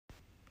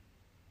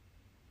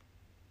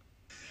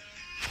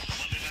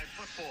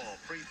Baseball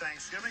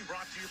pre-Thanksgiving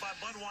brought to you by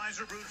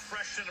Budweiser, brewed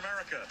fresh in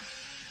America.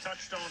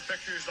 Touchstone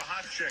Pictures, The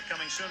Hot Chick,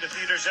 coming soon to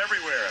theaters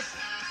everywhere.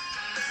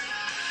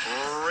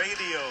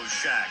 Radio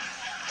Shack.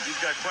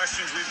 You've got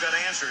questions, we've got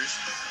answers.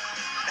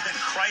 And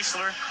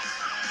Chrysler,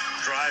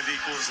 drive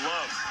equals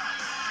love.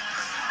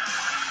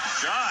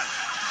 John,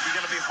 you're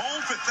going to be home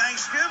for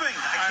Thanksgiving.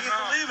 I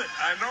can't believe it.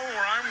 I know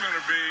where I'm going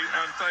to be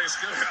on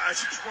Thanksgiving. I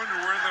just wonder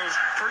where those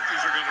turkeys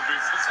are going to be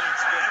for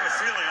Thanksgiving. I have a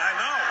feeling, I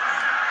know.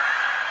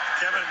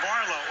 Kevin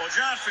Barlow. Well,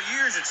 John, for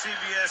years at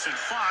CBS and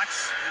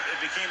Fox,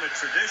 it became a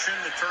tradition,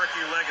 the turkey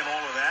leg and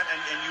all of that,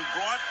 and you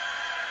brought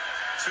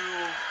to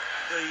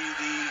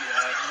the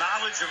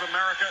knowledge of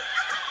America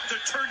the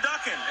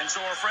turducken. And so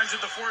our friends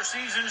at the Four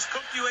Seasons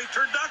cooked you a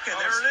turducken.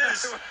 There it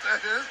is. What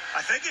that is?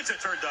 I think it's a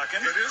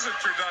turducken. It is a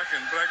turducken,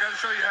 but I got to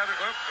show you how to.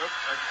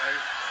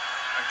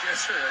 I can't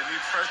show you. I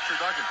need fresh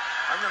turducken.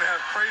 I'm going to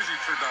have crazy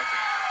turducken.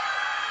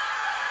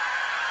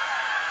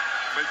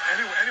 But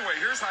anyway,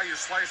 here's how you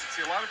slice it.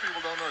 See, a lot of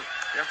people don't know.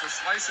 You have to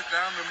slice it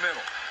down the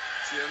middle.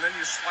 See, and then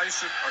you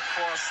slice it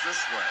across this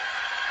way.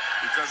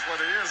 Because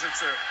what it is, it's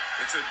a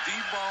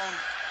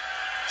deboned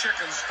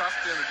chicken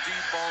stuffed in a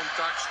deboned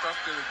duck,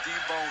 stuffed in a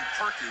deboned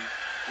turkey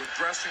with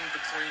dressing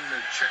between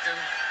the chicken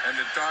and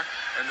the duck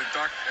and the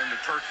duck and the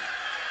turkey.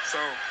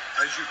 So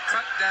as you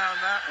cut down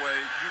that way,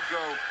 you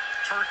go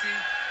turkey,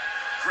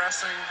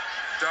 dressing,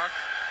 duck,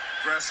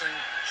 dressing,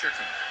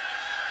 chicken.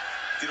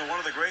 You know,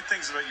 one of the great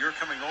things about your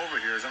coming over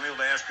here is I'm able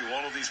to ask you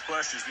all of these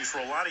questions, because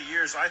for a lot of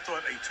years I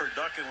thought a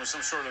turducken was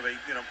some sort of a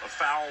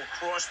foul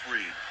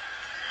crossbreed.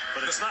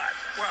 But it's not.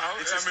 Well,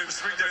 it's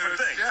three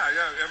different things. Yeah.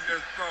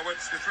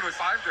 It's really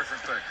five different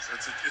things.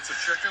 It's a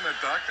chicken, a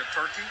duck, a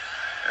turkey,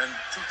 and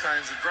two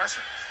kinds of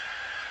dressings.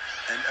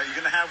 And are you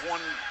going to have one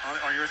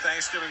on your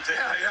Thanksgiving table?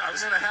 Yeah, I'm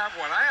going to have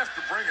one. I have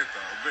to bring it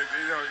though, but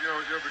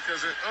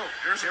because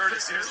here's a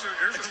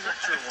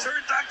picture one.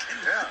 Turducken.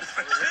 Yeah,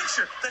 a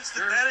picture.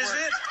 That is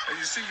it. And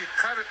you see, you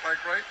cut it like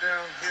right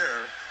down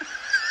here.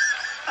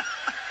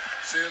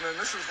 See, and then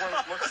this is what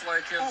it looks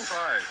like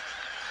inside.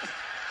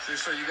 See,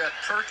 so you got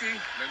turkey,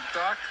 then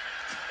duck,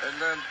 and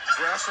then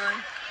dressing,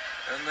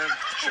 and then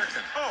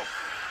chicken. Oh.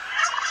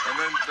 And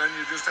then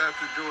you just have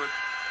to do it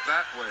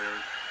that way.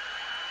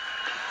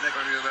 If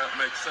any of that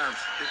makes sense.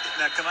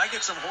 Now, can I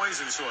get some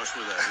hoisin sauce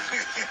with that?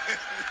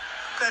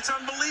 That's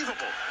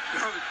unbelievable.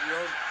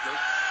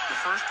 The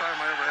first time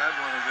I ever had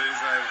one of these,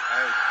 I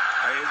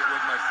ate it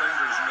with my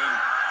fingers, and then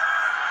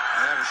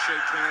I had to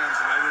shake hands,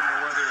 and I didn't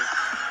know whether it...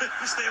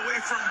 Stay away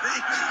from me.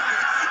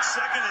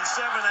 2nd and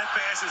 7, that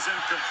pass is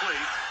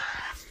incomplete.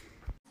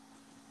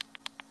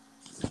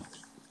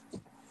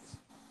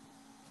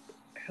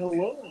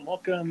 Hello, and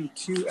welcome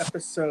to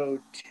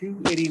episode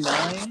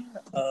 289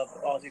 of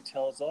Aussie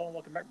Tells All.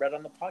 Welcome back, Brett,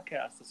 on the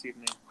podcast this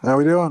evening. How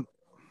we doing?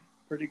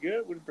 Pretty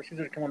good. Waiting for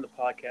Caesar to come on the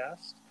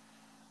podcast.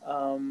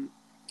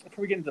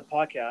 Before we get into the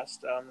podcast,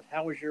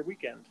 how was your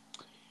weekend?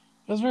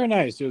 It was very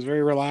nice. It was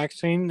very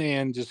relaxing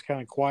and just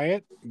kind of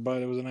quiet,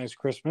 but it was a nice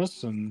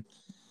Christmas, and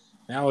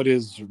now it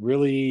is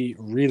really,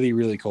 really,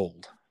 really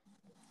cold.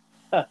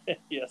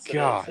 Yes, it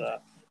God. is.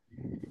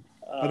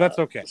 But that's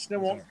okay.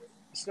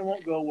 Snow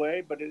won't go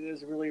away, but it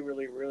is really,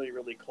 really, really,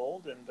 really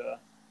cold, and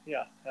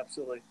yeah,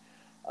 absolutely.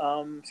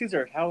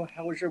 Caesar, how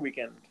was your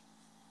weekend?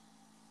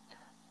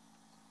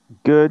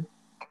 Good.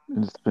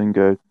 It's been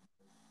good.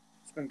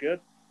 It's been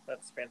good.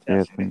 That's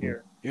fantastic to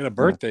hear. You had a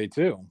birthday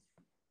too.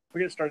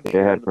 We're gonna start the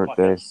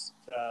birthday. podcast.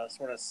 Just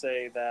want to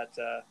say that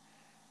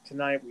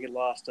tonight we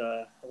lost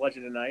a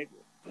legend tonight,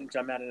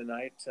 John Madden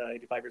tonight,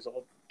 85 years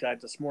old,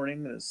 died this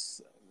morning.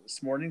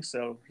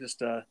 So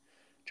just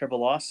terrible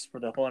loss for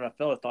the whole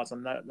NFL. Thoughts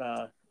on that,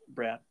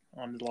 Brad,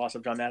 on the loss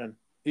of John Madden?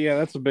 Yeah,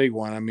 that's a big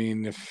one. I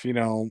mean, if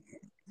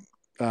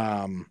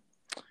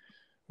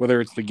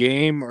whether it's the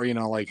game or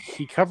like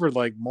he covered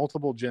like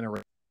multiple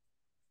generations.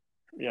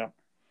 Yeah.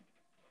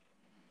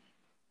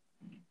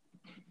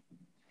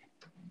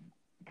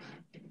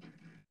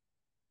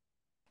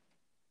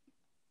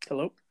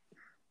 Hello.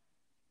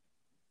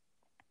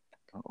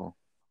 Uh-oh.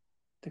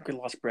 I think we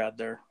lost Brad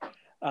there.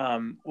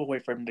 We'll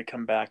wait for him to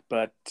come back.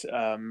 But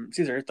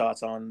Caesar, your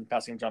thoughts on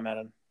passing John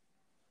Madden?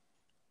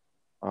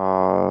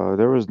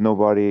 There was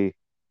nobody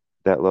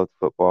that loved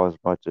football as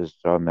much as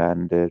John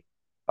Madden did.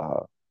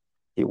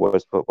 He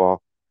was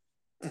football.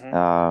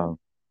 Mm-hmm.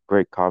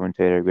 Great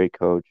commentator, great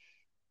coach,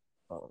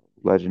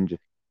 legend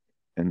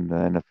in the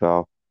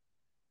NFL.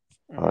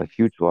 Mm-hmm.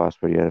 Huge loss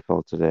for the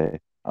NFL today.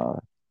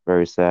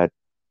 Very sad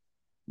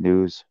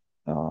news.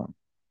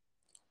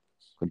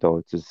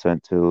 Condolences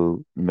sent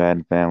to the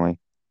Madden family,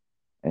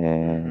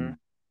 and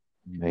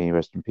may he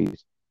rest in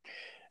peace.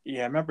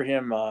 Yeah, I remember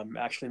him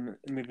actually in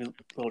the movie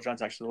Little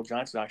Giants. Little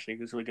Giants he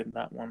was really good in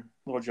that one,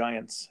 Little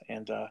Giants,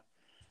 and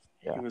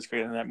he was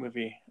great in that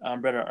movie.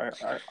 Brett,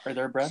 are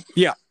there, Brett?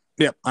 Yeah,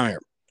 I'm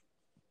here.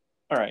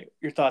 All right,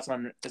 your thoughts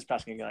on his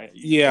passing again?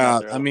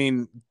 Yeah, I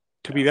mean,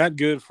 to be that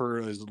good for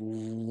as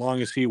long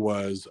as he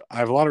was, I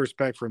have a lot of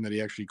respect for him that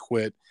he actually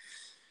quit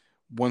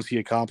once he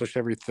accomplished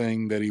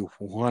everything that he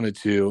wanted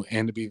to,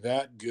 and to be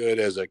that good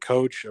as a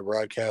coach, a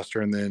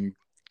broadcaster, and then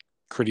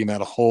creating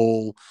that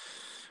whole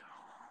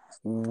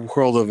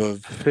world of a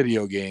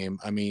video game.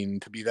 I mean,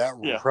 to be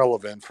that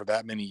relevant for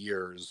that many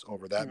years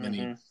over that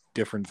many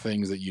different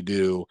things that you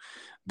do,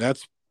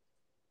 that's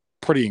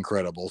pretty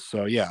incredible.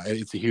 So yeah,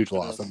 it's a huge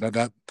loss.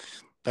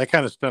 That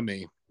kind of stunned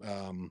me.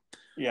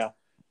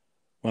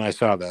 When I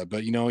saw that,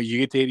 but you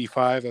get to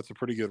 85, that's a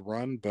pretty good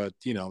run. But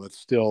that's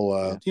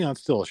still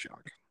it's still a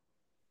shock.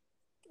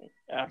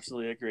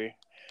 Absolutely agree.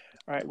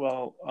 All right,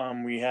 well,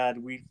 we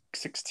had week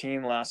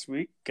 16 last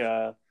week.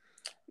 Before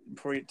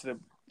we get to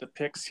the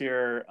picks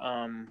here,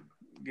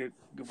 give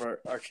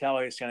our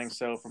tally standing.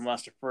 So from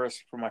last to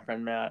first, for my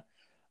friend Matt,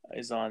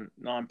 is on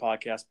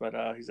non-podcast, but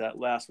he's at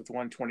last with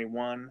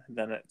 121.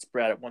 Then it's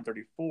Brad at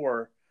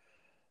 134.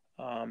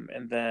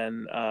 And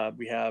then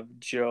we have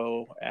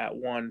Joe at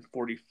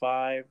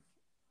 145.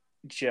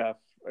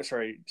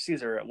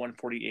 Caesar at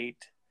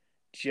 148.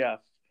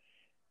 Jeff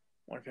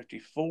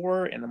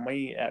 154, and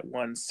me at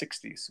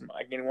 160. So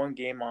I gained one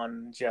game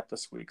on Jeff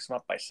this week, so I'm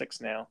up by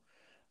 6 now.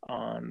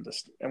 I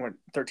went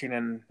 13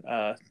 and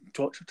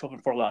 12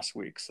 and 4 last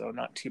week, so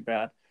not too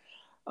bad.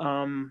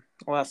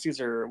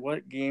 Caesar,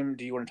 what game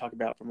do you want to talk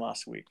about from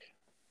last week?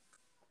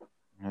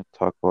 I'm going to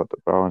talk about the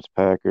Browns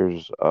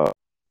Packers.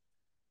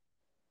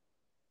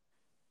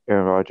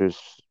 Aaron Rodgers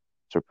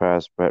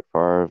surpassed Brett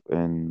Favre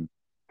in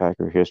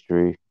Packer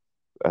history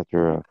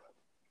after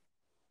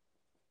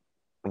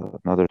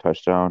another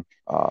touchdown.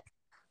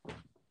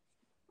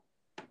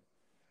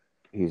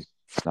 He's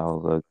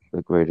now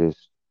the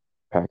greatest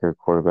Packer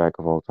quarterback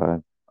of all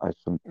time, I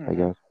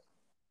guess.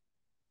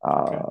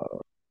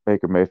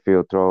 Baker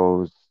Mayfield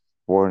throws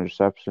 4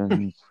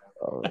 interceptions.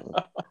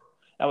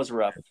 That was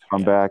rough.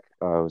 Comeback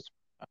was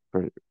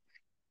pretty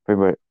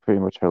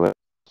much hilarious.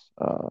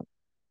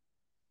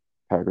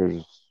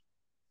 Packers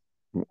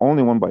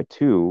only won by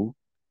 2,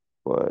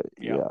 but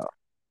yeah.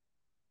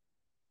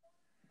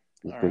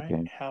 All right.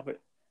 Game. How about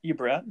you,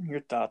 Brett? Your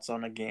thoughts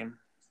on a game,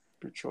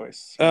 your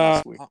choice?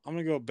 I'm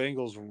gonna go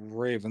Bengals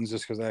Ravens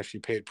just because I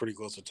actually paid pretty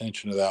close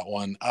attention to that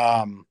one.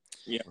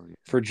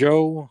 For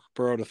Joe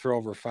Burrow to throw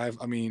over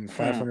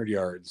 500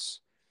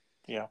 yards.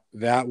 Yeah,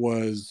 that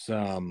was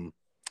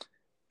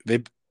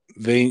they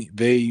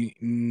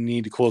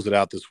need to close it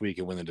out this week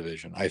and win the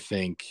division. I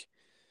think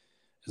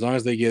as long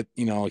as they get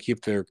keep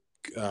their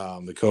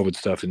the COVID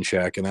stuff in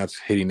check, and that's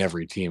hitting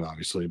every team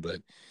obviously,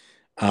 but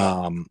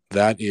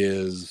that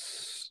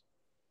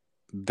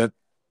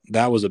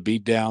was a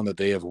beatdown that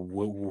they have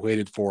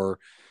waited for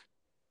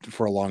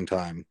a long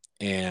time.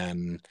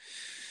 And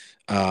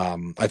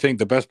I think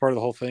the best part of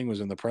the whole thing was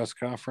in the press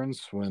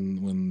conference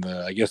when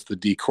I guess the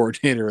D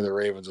coordinator of the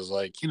Ravens was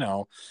like, he's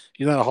not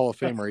a Hall of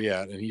Famer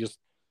yet, and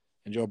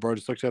Joe Burrow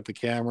just looks at the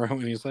camera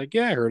and he's like,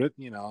 yeah, I heard it,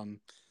 and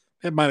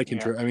it might have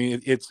contributed. I mean,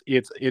 it's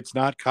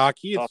not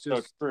cocky. It's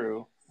just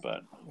true.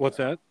 But what's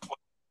that?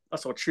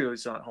 That's not true.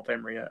 He's not a Hall of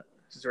Famer yet.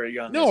 He's very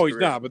young. No, he's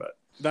not. But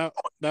that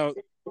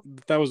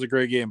was a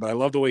great game. But I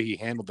love the way he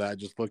handled that.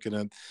 Just looking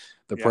at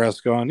the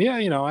press, going,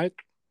 I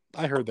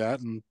heard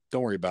that, and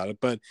don't worry about it.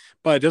 But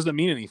it doesn't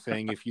mean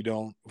anything if you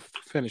don't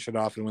finish it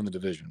off and win the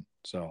division.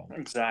 So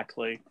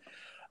exactly.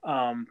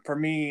 For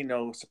me,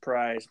 no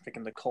surprise, I'm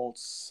picking the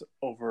Colts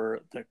over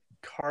the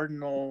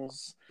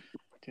Cardinals.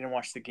 Didn't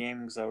watch the game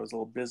because I was a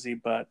little busy,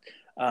 but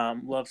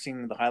love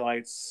seeing the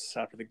highlights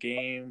after the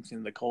game,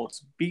 seeing the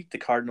Colts beat the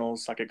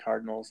Cardinals,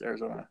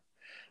 Arizona.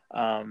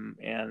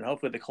 And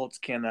hopefully the Colts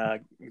can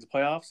make the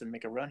playoffs and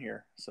make a run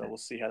here. So we'll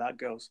see how that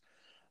goes.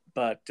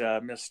 But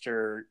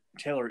Mr.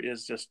 Taylor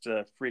is just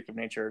a freak of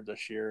nature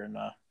this year, and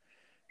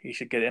he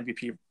should get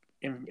MVP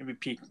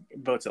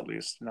votes at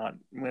least. Not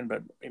win,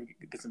 but maybe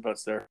get some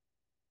votes there.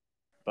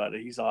 But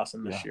he's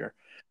awesome this year.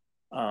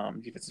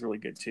 Defense is really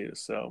good too.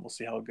 So we'll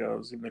see how it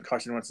goes. Even though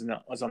Carson Wentz is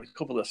on the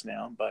COVID list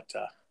now, but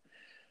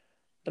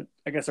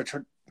I guess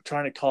they're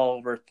trying to call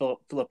over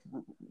Philip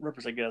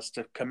Rivers, I guess,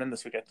 to come in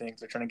this week. I think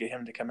they're trying to get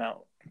him to come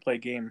out and play a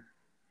game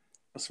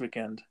this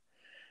weekend,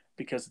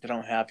 because if they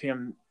don't have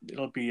him,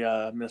 it'll be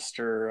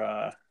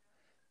Mr.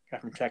 Guy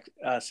from Texas,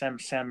 Sam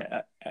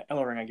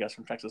Ellering, I guess,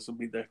 from Texas, will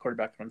be the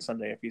quarterback on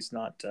Sunday if he's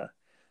not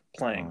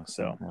playing.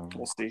 So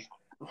we'll see.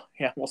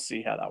 Yeah, we'll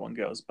see how that one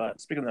goes. But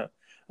speaking of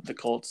the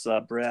Colts,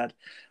 Brad,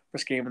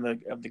 first game of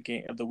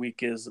the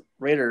week is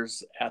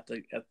Raiders at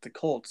the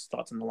Colts.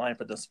 Thoughts on the line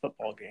for this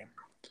football game?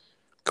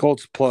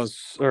 Colts by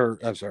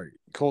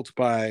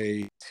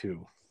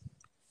 2.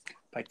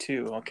 By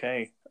 2,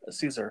 okay.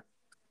 Caesar.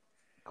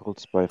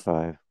 Colts by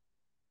 5.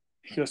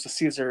 He goes to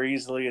Caesar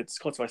easily. It's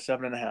Colts by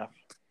 7.5.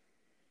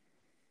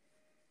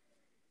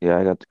 Yeah,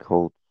 I got the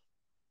Colts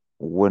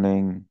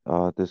winning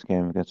this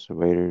game against the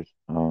Raiders.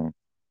 It'll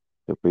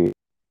be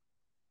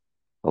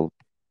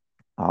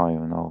I don't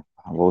even know,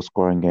 a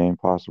low-scoring game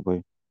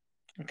possibly.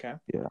 Okay.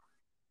 Yeah.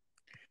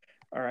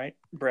 All right,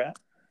 Brett.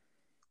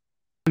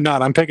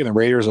 I'm picking the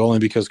Raiders only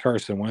because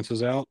Carson Wentz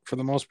is out for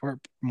the most part,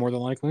 more than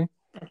likely.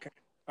 Okay.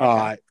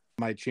 I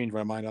might change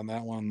my mind on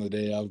that one the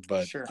day of,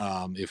 but sure.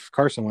 If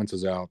Carson Wentz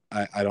is out,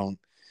 I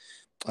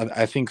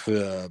think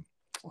the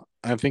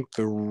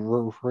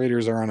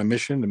Raiders are on a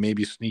mission to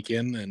maybe sneak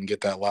in and get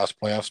that last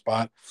playoff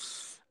spot.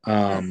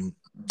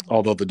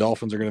 Although the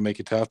Dolphins are going to make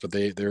it tough, but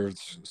their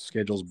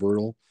schedule's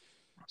brutal.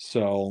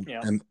 So,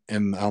 Yeah.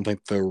 and I don't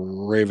think the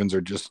Ravens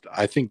are just.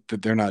 I think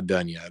that they're not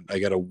done yet. I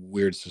got a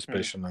weird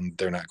suspicion and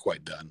they're not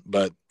quite done.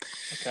 But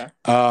Okay.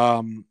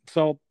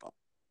 so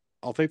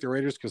I'll take the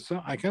Raiders because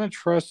I kind of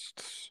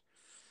trust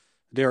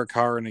Derek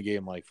Carr in a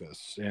game like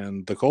this.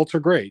 And the Colts are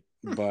great,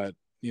 but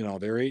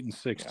they're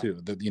 8-6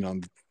 too. That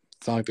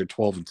it's not like they're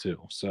 12-2.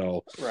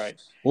 So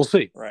Right. we'll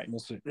see. Right. We'll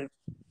see.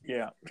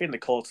 Yeah, between the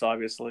Colts,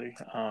 obviously,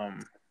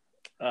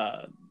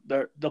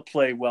 they'll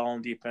play well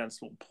on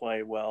defense. Will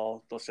play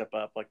well. They'll step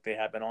up like they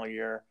have been all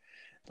year.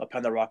 They'll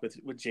pound the rock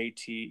with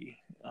JT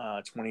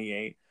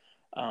 28,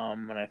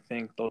 and I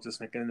think they'll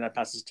just make enough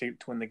passes to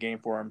win the game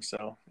for them.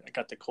 So I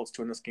got the Colts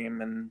to win this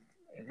game, and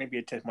maybe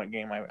a 10-point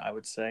game, I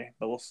would say,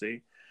 but we'll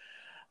see.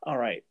 All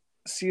right,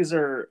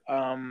 Caesar,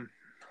 got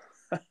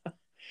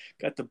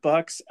the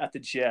Bucks at the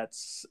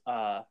Jets.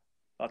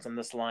 Thoughts on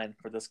this line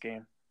for this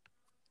game?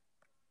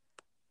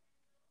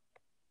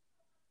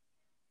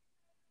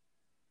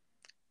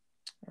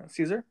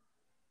 Caesar?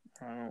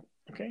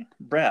 Okay.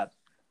 Brad?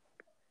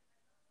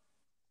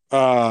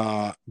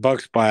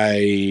 Bucks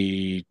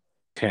by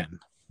 10.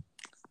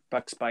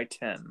 Bucks by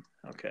 10.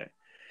 Okay.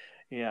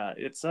 Yeah,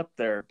 it's up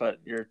there, but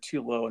you're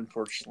too low,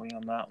 unfortunately,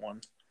 on that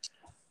one.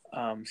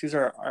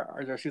 Caesar,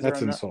 are there Caesar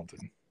That's on insulting.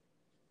 That?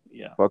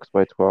 Yeah. Bucks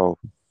by 12.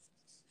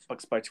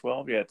 Bucks by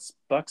 12. Yeah, it's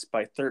Bucks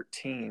by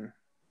 13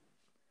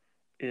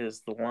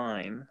 is the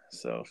line.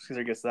 So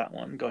Caesar gets that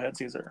one. Go ahead,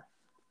 Caesar.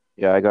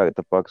 Yeah, I got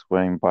the Bucks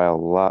winning by a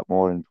lot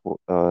more than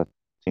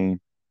 13.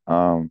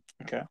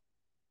 Okay.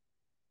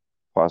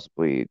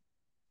 Possibly,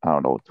 I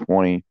don't know,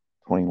 20,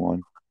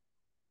 21.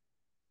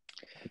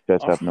 The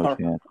Jets have no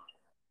chance.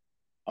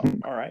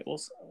 All right.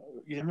 Well,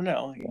 you never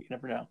know. You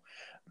never know.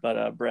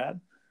 But Brad?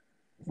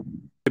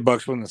 The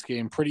Bucks win this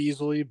game pretty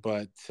easily,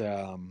 but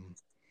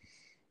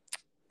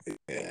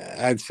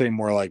I'd say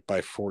more like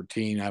by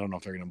 14. I don't know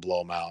if they're going to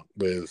blow them out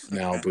with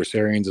now Bruce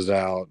Arians is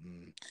out,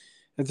 and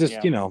it's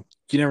just you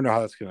never know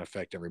how that's going to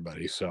affect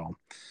everybody. So,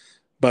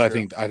 but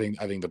sure. I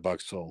think the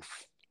Bucks will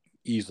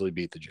easily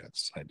beat the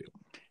Jets. I do.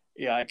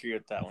 Yeah, I agree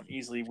with that one.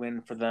 Easily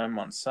win for them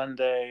on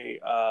Sunday.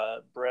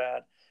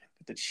 Brad,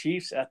 the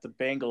Chiefs at the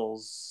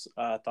Bengals.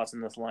 Thoughts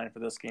on this line for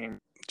this game?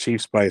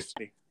 Chiefs by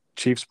 2.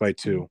 Chiefs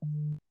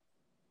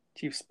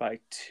by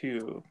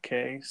 2.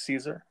 Okay,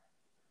 Caesar.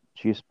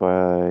 Chiefs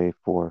by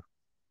 4.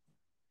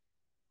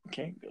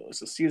 Okay,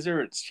 so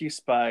Caesar, it's Chiefs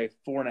by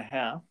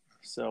 4.5.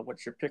 So,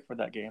 what's your pick for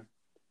that game?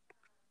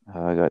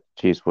 I got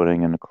Chiefs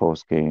winning in a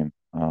close game.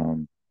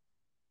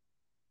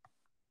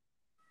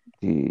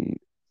 The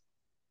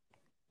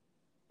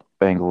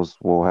Bengals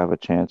will have a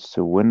chance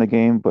to win the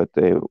game, but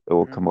it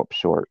will come up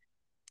short.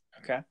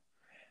 Okay.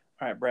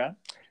 All right, Brad.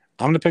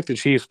 I'm going to pick the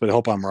Chiefs, but I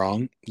hope I'm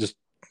wrong. Just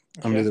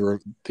I'm going to do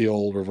the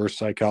old reverse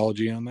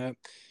psychology on that.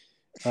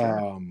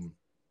 Sure.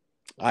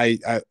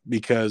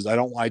 Because I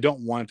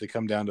don't want it to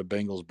come down to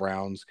Bengals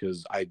Browns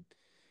because I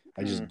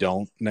just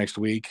don't next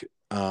week.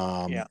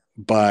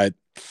 But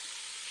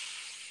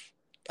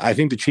I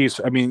think the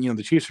Chiefs. I mean,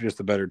 the Chiefs are just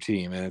the better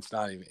team, and it's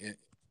not even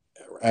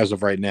as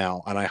of right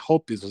now. And I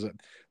hope this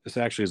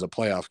actually is a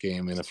playoff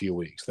game in a few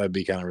weeks. That'd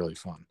be kind of really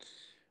fun.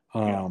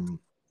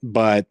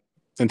 But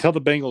until the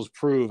Bengals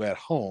prove at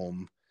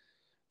home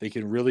they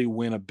can really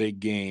win a big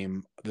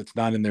game that's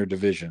not in their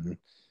division,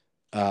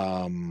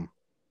 you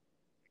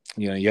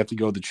have to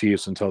go with the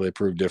Chiefs until they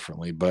prove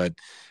differently. But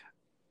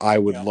I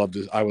would love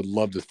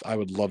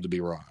to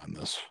be wrong on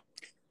this.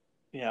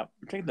 Yeah,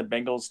 I'm taking the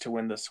Bengals to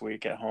win this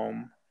week at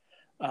home,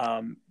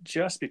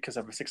 just because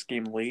of a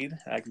 6-game lead.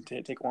 I can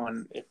take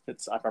one if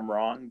I'm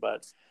wrong,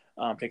 but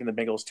I'm taking the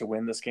Bengals to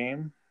win this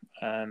game,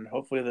 and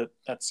hopefully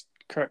that's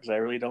correct because I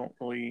really don't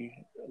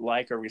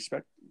like or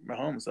respect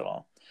Mahomes at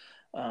all.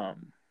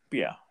 But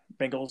yeah,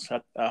 Bengals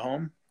at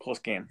home, close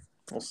game.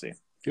 We'll see.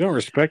 You don't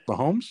respect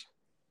Mahomes?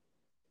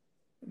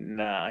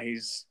 Nah,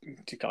 he's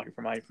too cocky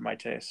for my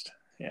taste.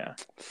 Yeah.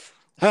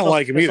 I don't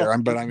like him either.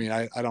 But I mean,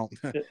 I don't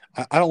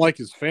like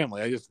his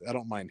family. I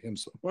don't mind him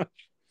so much.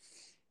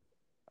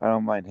 I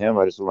don't mind him.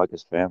 I just don't like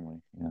his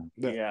family.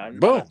 Yeah. I'm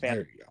Boom. not a fan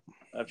There you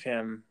go. of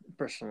him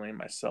personally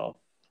myself.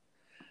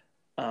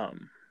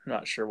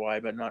 Not sure why,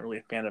 but not really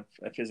a fan of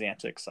his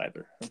antics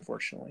either,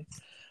 unfortunately.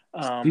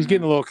 He's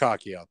getting a little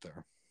cocky out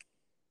there.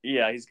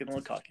 Yeah, he's getting a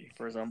little cocky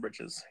for his own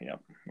britches.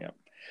 Yep.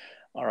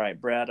 All right,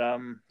 Brad.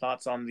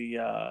 Thoughts on the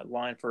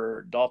line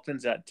for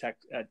Dolphins at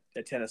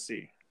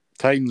Tennessee?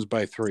 Titans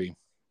by 3.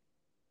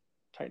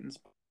 Titans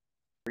by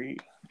 3.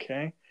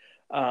 Okay.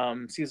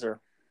 Caesar.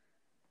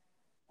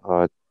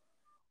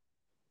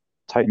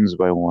 Titans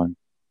by 1.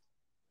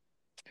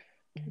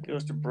 It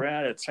goes to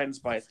Brad. It's Titans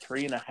by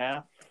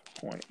 3.5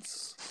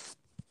 points.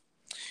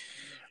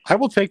 I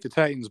will take the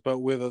Titans, but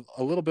with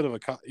a little bit of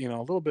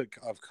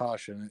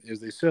caution. As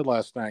they said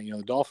last night,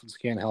 the Dolphins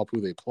can't help who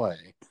they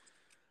play,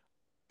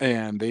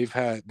 and they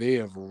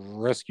have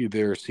rescued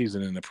their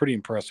season in a pretty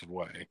impressive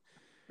way.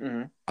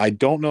 Mm-hmm. I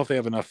don't know if they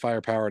have enough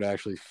firepower to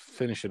actually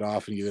finish it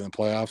off and get in the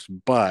playoffs,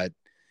 but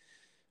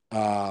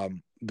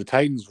the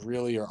Titans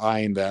really are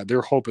eyeing that.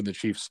 They're hoping the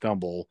Chiefs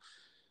stumble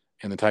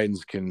and the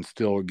Titans can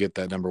still get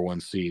that number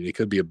 1 seed. It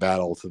could be a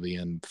battle to the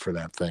end for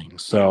that thing.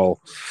 So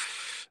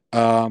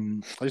I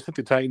just think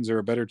the Titans are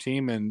a better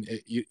team, and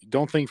you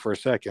don't think for a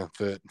second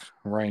that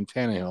Ryan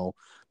Tannehill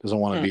doesn't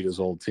want to beat his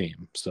old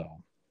team. So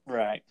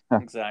right,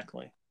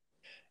 exactly.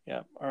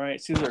 Yeah. All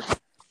right, Caesar.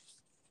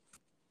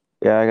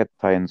 Yeah, I got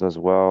the Titans as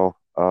well.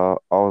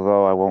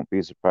 Although I won't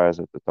be surprised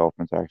if the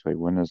Dolphins actually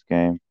win this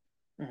game.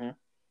 Mm-hmm.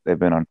 They've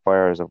been on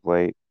fire as of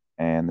late,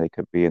 and they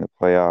could be in the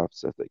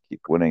playoffs if they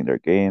keep winning their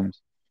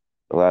games.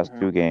 The last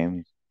two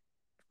games,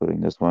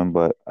 including this one,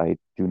 but I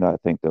do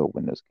not think they'll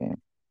win this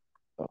game.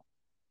 So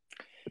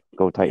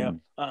go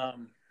Titans. Yep.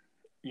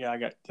 Yeah, I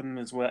got them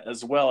as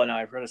well, and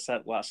I read a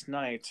stat last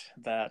night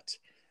that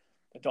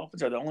the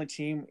Dolphins are the only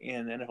team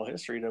in NFL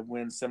history to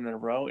win 7 in a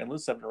row and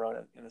lose 7 in a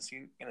row in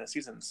a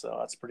season. So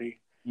that's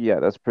pretty. Yeah,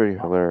 that's pretty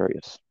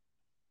hilarious.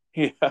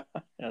 Yeah,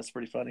 that's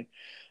pretty funny.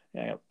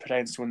 Yeah,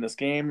 Titans to win this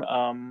game.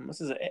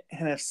 This is an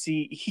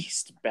NFC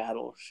East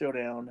battle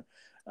showdown.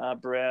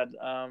 Brad,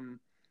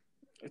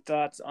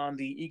 thoughts on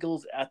the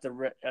Eagles at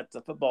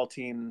the football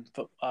team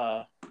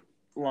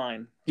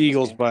line?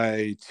 Eagles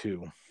by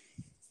 2.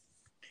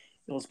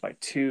 Eagles by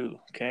 2.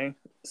 Okay,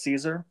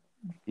 Caesar.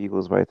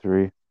 Eagles by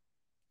 3.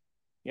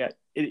 Yeah,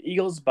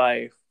 Eagles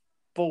by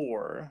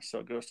 4. So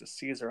it goes to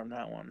Caesar on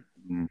that one.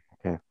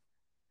 Okay.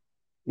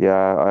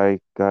 Yeah, I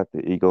got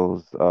the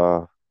Eagles.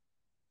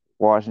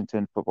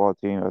 Washington football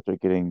team, after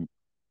getting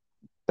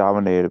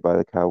dominated by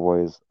the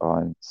Cowboys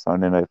on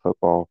Sunday Night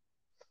Football.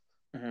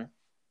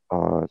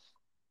 Mm-hmm.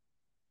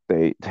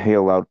 They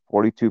allowed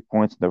 42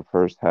 points in the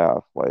first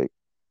half. Like,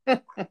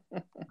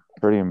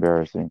 pretty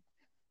embarrassing.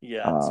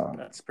 Yeah,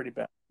 that's pretty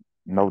bad.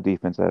 No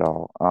defense at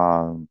all.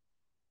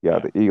 Yeah,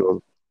 the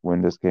Eagles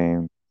win this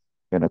game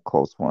in a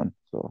close one.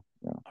 So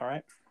yeah. All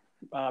right,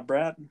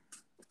 Brad.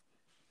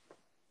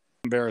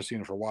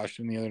 Embarrassing for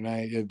Washington the other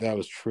night. That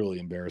was truly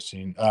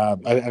embarrassing. I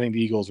think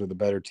the Eagles are the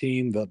better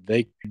team.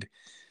 They could,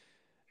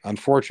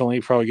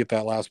 unfortunately, probably get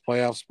that last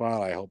playoff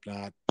spot. I hope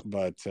not,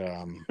 but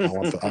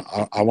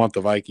I want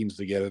the Vikings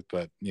to get it.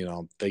 But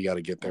they got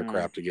to get their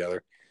crap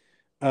together.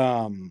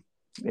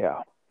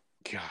 Yeah.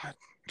 God,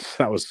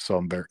 that was so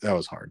embarrassing. That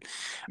was hard.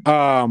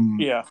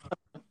 Yeah.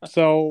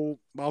 So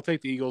I'll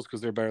take the Eagles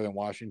because they're better than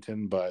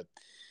Washington, but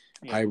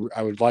I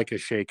would like a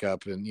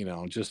shakeup,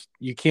 and just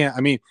you can't. I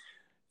mean,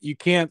 you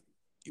can't.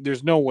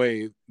 There's no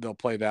way they'll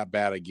play that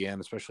bad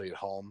again, especially at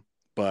home.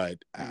 But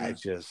I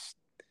just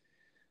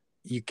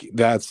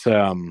that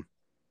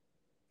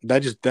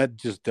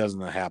just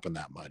doesn't happen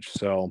that much.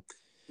 So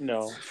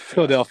no,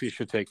 Philadelphia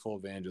should take full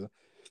advantage of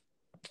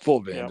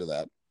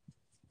that.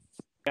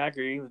 I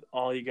agree with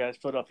all you guys.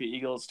 Philadelphia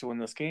Eagles to win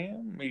this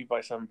game, maybe by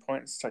 7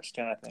 points.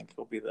 Touchdown, I think,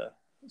 will be the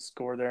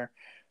score there,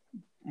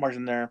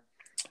 margin there.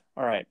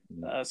 All right,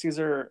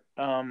 Caesar.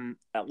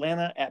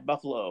 Atlanta at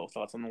Buffalo.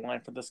 Thoughts on the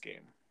line for this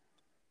game?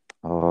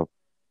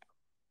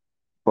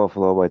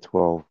 Buffalo by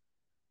 12.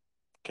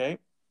 Okay,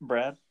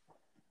 Brad.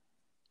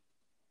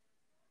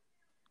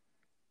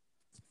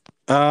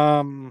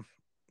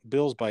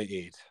 Bills by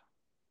 8.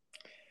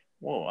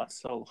 Whoa,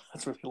 that's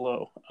really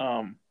low.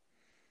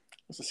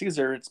 So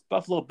Caesar, it's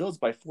Buffalo Bills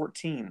by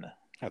 14.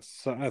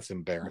 That's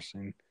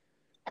embarrassing.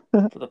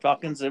 For the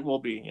Falcons, it will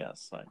be.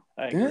 Yes,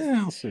 I agree.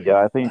 Yeah, I'll see.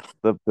 Yeah, I think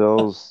the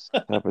Bills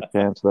have a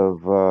chance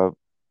of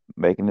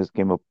making this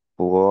game a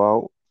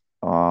blowout.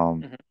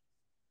 The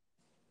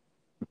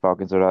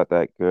Falcons are not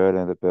that good,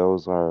 and the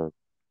Bills are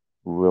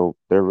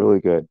they're really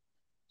good.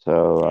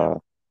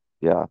 So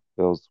yeah,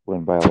 Bills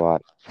win by a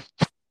lot.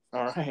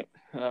 All right,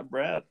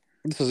 Brad.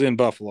 This is in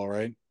Buffalo,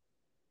 right?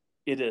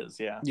 It is,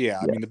 yeah. Yeah,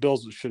 I mean the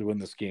Bills should win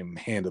this game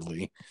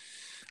handedly.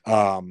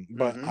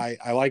 But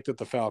I like that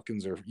the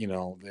Falcons are,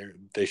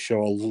 they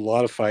show a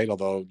lot of fight,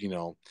 although,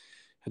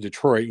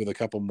 Detroit with a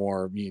couple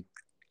more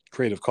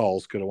creative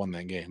calls could have won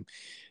that game.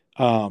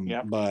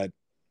 But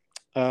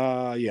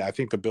I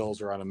think the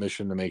Bills are on a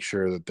mission to make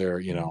sure that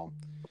they're,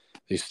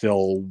 they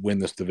still win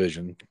this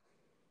division.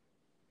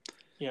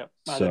 Yeah,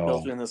 the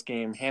Bills win this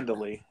game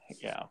handily.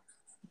 Yeah,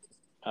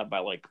 by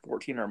like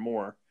 14 or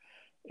more.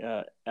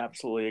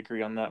 Absolutely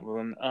agree on that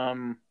one.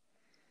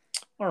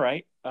 All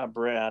right,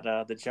 Brad.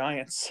 The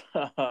Giants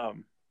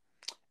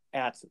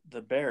at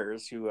the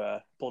Bears, who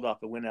pulled off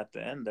the win at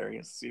the end there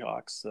against the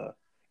Seahawks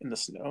in the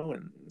snow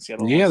in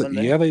Seattle on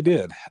Sunday. Yeah, they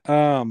did.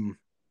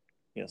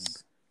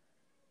 Yes.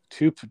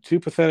 Two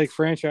pathetic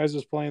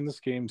franchises playing this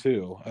game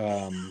too.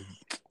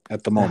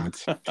 At the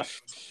moment,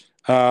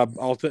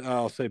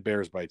 I'll say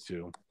Bears by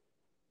 2.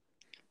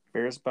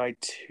 Bears by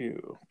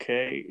 2.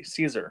 Okay,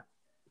 Caesar.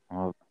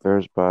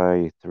 Bears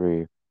by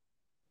 3.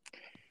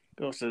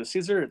 Goes to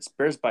Caesar. It's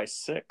Bears by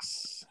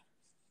 6.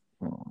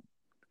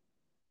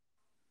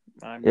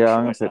 I'm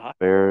gonna pick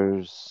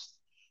Bears.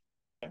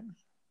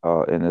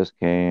 In this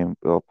game,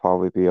 it'll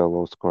probably be a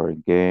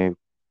low-scoring game.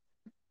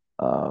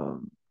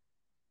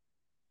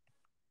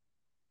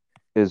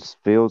 Is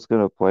Fields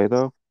gonna play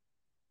though?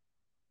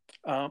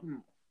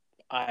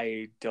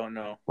 I don't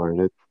know.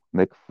 Or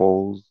Nick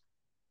Foles?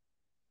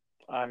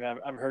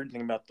 I've heard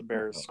anything about the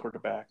Bears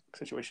quarterback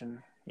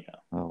situation. Yeah,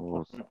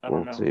 We'll, I don't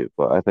we'll know. see.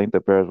 But I think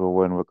the Bears will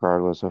win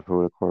regardless of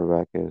who the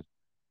quarterback is,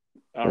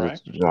 All because right.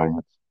 it's the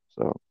Giants.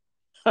 So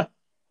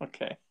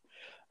Okay.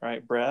 All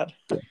right, Brad.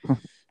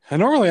 And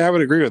normally I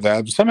would agree with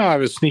that. But somehow I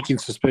have a sneaking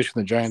suspicion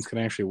the Giants can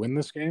actually win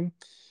this game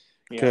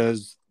Yeah.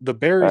 because the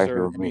Bears actually,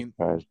 are. will be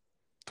surprised.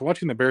 To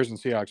watching the Bears and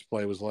Seahawks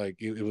play was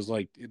like it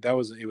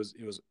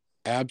was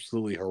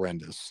absolutely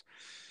horrendous.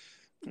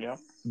 Yeah.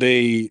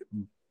 They're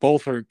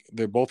both are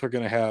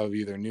going to have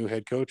either new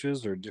head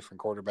coaches or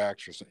different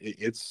quarterbacks or something.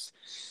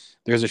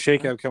 There's a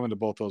shakeout coming to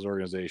both those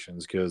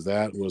organizations because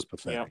that was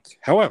pathetic. Yeah.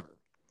 However,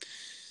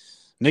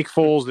 Nick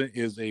Foles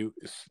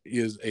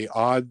is a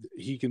odd.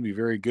 He can be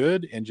very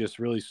good and just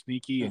really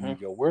sneaky, and you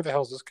go, where the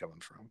hell is this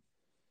coming from?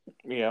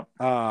 Yeah.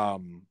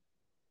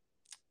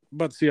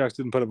 But the Seahawks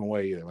didn't put him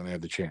away either when they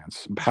had the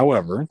chance.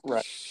 However,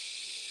 right.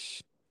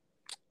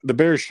 The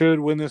Bears should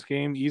win this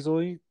game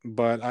easily.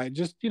 But I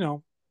just,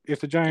 if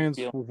the Giants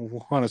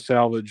want to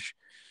salvage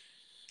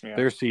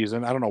their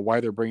season, I don't know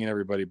why they're bringing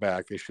everybody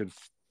back. They should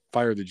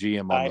fire the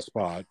GM on the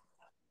spot.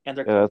 And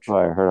their that's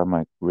what I heard. I'm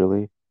like,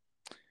 really?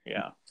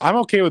 Yeah. I'm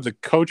okay with the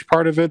coach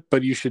part of it,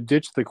 but you should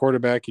ditch the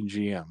quarterback and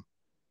GM.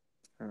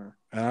 And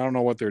I don't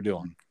know what they're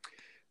doing.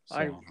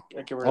 So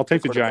I'll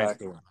take the Giants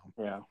to win.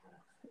 Yeah.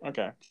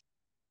 Okay.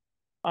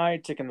 I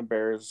taken the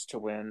Bears to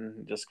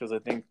win just because I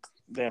think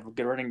they have a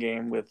good running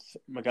game with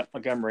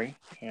Montgomery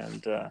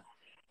and a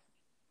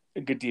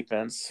good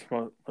defense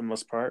for the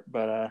most part.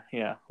 But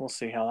we'll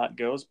see how that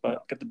goes.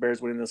 But get the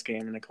Bears winning this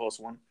game in a close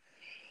one.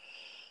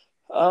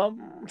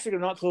 Speaking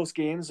of not close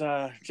games,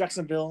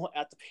 Jacksonville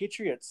at the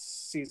Patriots.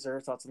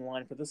 Caesar, thoughts on the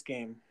line for this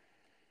game?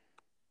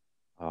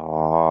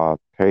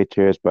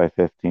 Patriots by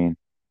 15.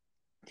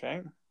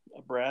 Okay,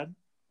 Brad.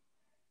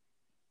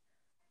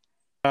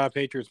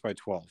 Patriots by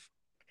 12.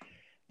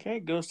 Okay,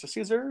 goes to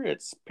Caesar.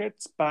 It's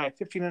Pits by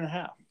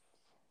 15.5.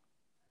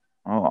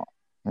 Oh,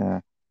 yeah.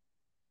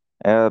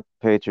 Yeah,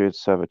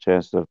 Patriots have a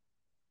chance of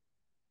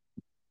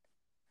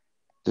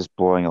just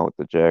blowing out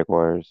the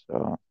Jaguars.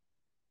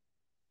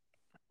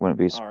 Wouldn't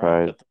be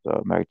surprised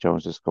if Mac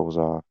Jones just goes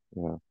off.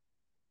 Yeah.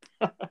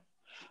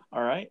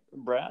 All right,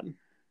 Brad.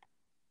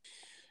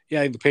 Yeah,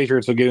 I think the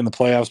Patriots will get in the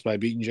playoffs by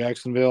beating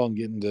Jacksonville and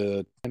getting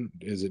to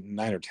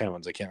 9 or 10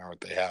 wins. I can't remember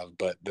what they have,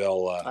 but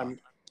they'll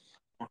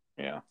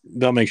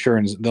they'll make sure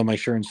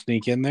and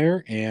sneak in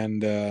there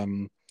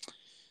and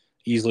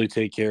easily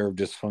take care of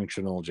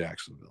dysfunctional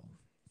Jacksonville.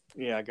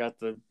 Yeah, I got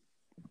the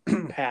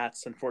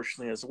Pats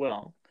unfortunately as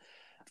well,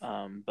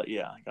 but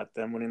yeah, I got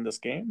them winning this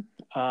game.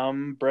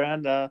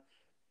 Brad,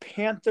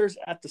 Panthers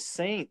at the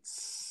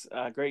Saints.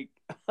 Great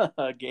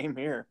game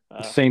here.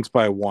 Saints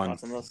by 1.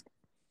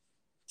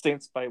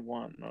 Saints by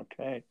 1.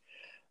 Okay.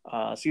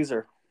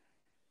 Caesar.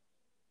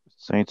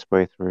 Saints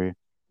by 3.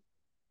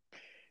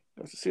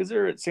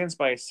 Caesar, it's Saints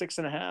by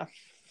 6.5.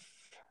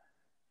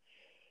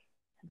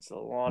 It's a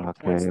lot of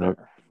points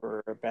there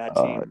for a bad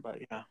team, but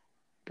yeah.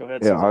 Go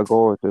ahead, Caesar. I'll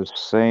go with the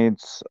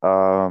Saints.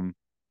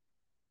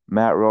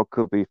 Matt Rule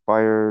could be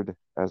fired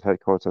as head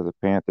coach of the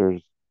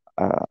Panthers.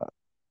 I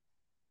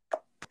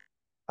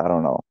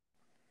don't know,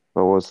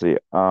 but we'll see.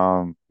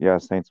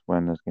 Saints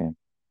win this game.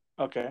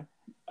 Okay,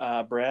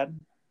 Brad.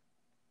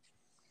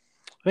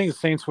 I think the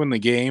Saints win the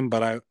game,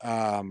 but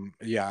I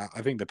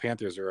think the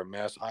Panthers are a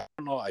mess. I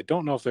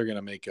don't know if they're going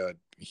to make a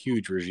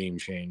huge regime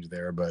change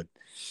there, but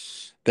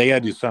they got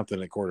to do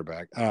something at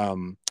quarterback.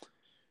 And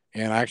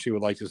I actually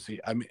would like to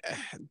see. I mean,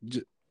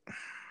 it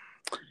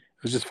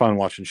was just fun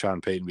watching Sean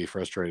Payton be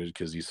frustrated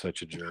because he's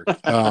such a jerk.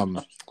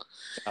 And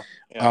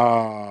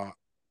I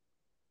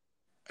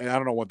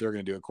don't know what they're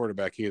going to do at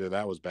quarterback either.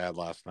 That was bad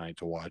last night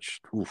to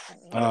watch. Oof.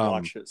 I didn't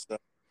watch it.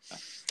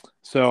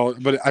 So,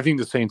 but I think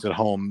the Saints at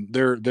home,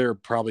 they're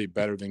probably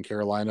better than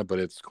Carolina, but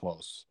it's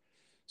close.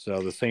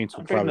 So the Saints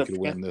probably could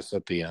win this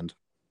at the end.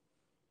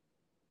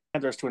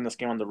 Panthers to win this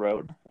game on the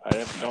road.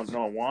 I don't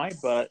know why,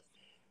 but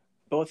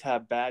both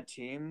have bad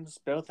teams.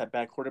 Both have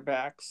bad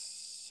quarterbacks.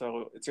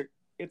 So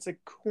it's a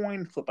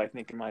coin flip, I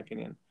think, in my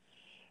opinion,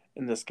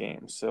 in this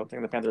game. So I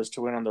think the Panthers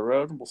to win on the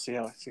road. We'll see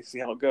how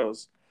it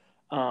goes.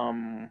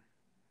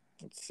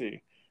 Let's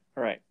see.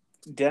 All right.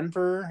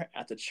 Denver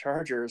at the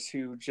Chargers,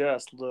 who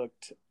just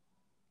looked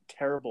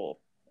terrible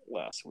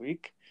last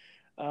week.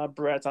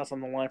 Brad, thoughts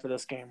on the line for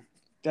this game?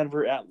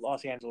 Denver at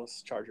Los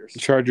Angeles Chargers.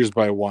 Chargers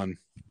by 1.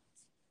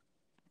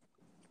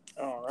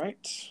 All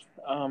right.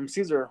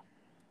 Caesar.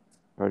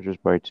 Chargers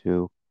by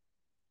 2.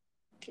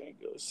 Okay,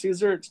 go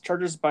Caesar. It's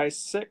Chargers by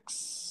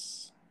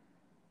 6.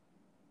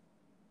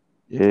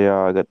 Yeah,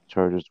 I got the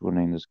Chargers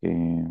winning this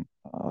game.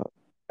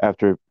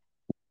 After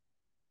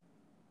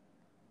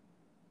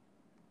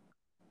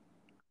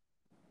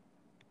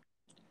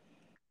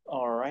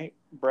All right,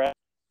 Brad.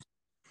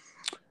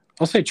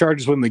 I'll say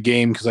Chargers win the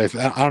game because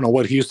I don't know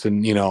what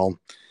Houston,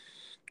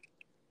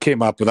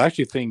 came up with. I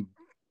actually think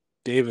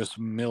Davis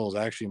Mills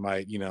actually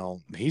might,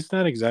 he's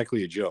not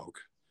exactly a joke.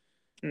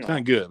 He's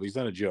not good, but he's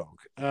not a joke.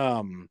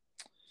 I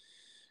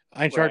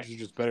think Chargers are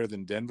just better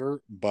than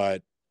Denver,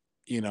 but,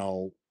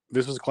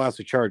 this is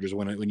classic Chargers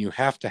when you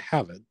have to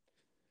have it.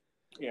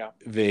 Yeah.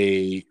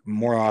 they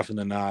more often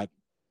than not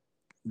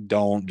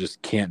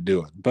can't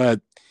do it.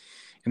 But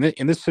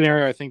in this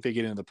scenario, I think they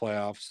get into the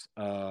playoffs,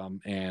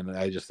 and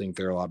I just think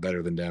they're a lot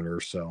better than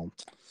Denver. So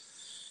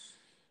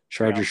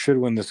Chargers should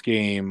win this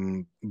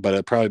game, but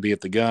it'll probably be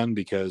at the gun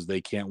because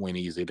they can't win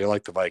easy. They're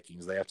like the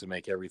Vikings; they have to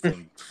make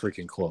everything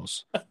freaking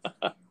close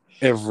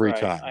every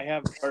time. I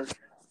have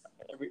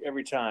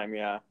every time.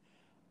 Yeah,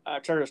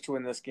 Chargers to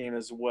win this game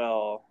as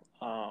well.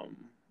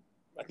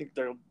 I think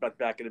they're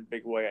back in a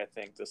big way. I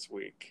think this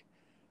week,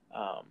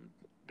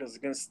 because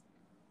against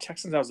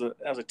Texans, that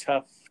was a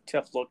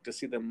tough look to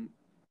see them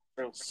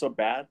so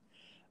bad,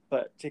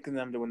 but taking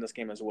them to win this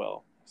game as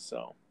well.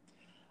 So,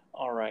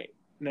 all right,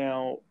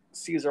 now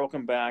Caesar,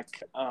 welcome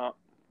back.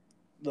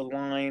 The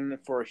line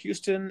for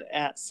Houston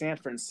at San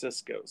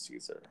Francisco,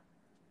 Caesar.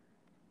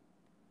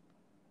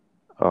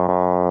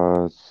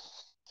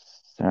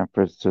 San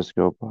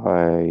Francisco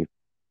by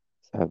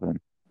 7.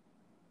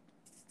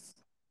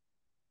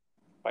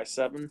 By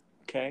 7,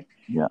 okay.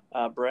 Yeah.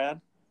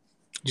 Brad?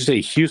 Did you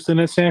say Houston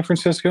at San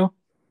Francisco?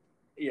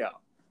 Yeah.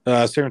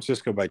 San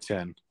Francisco by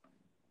 10.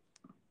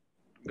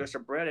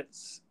 Mr. Brad,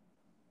 it's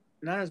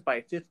Niners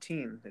by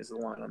 15 is the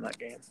line on that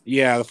game.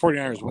 Yeah, the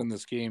 49ers win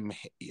this game,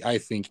 I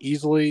think,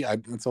 easily.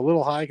 It's a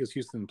little high because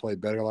Houston played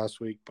better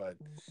last week, but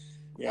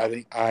yeah.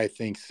 I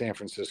think San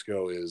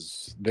Francisco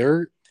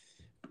they're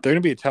going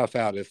to be a tough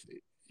out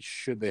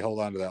should they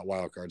hold on to that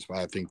wild card spot.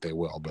 I think they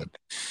will, but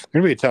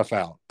they're going to be a tough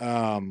out.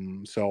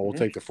 So we'll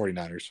take the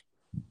 49ers.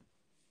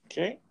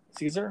 Okay.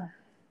 Caesar?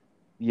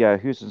 Yeah,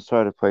 Houston's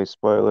trying to play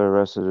spoiler the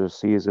rest of the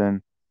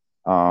season.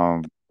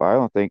 But I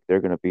don't think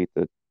they're going to beat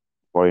the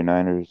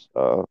 49ers.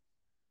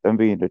 Them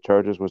beating the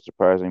Chargers was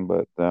surprising,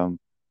 but them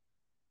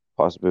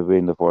possibly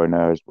beating the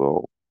 49ers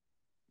will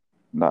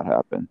not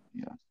happen.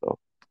 Yeah, so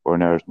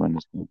 49ers win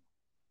this game.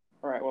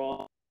 All right,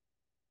 well,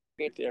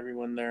 get to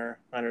everyone there,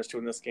 Niners to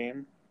win this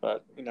game,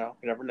 but, you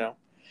never know.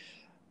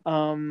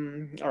 All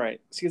right,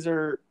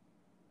 Caesar,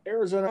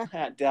 Arizona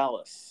at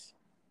Dallas.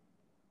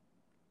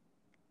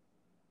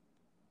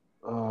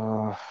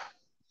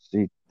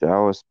 See,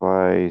 Dallas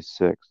by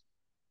 6.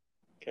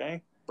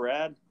 Okay,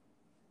 Brad?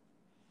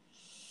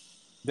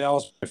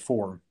 Dallas by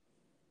 4.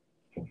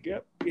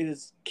 Yep, it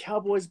is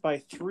Cowboys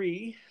by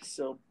 3.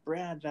 So,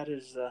 Brad, that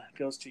is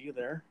goes to you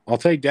there. I'll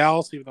take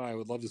Dallas, even though I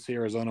would love to see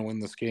Arizona win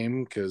this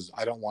game because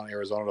I don't want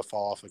Arizona to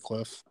fall off a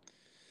cliff.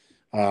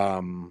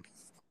 I'd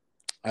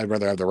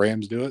rather have the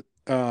Rams do it.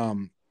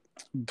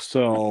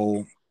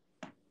 So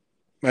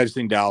I just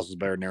think Dallas is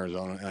better than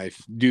Arizona, and I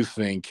do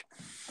think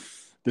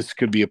this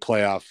could be a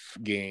playoff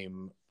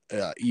game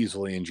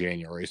easily in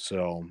January.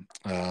 So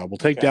we'll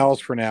take Dallas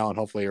for now, and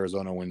hopefully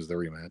Arizona wins the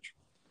rematch.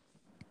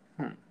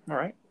 All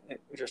right.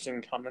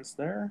 Interesting comments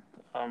there.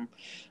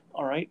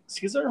 All right,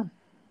 Caesar?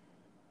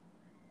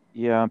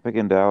 Yeah, I'm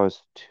picking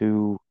Dallas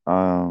too.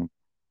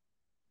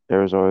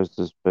 Arizona's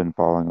just been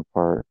falling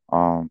apart.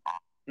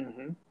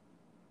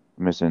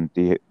 Missing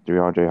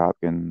DeAndre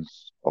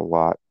Hopkins a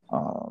lot.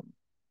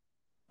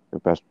 Their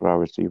best wide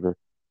receiver.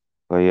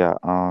 But yeah,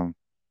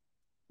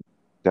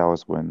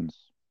 Dallas wins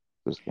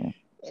this game.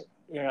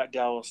 Yeah,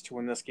 Dallas to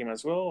win this game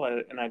as well.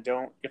 And I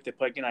don't. If they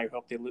play again, I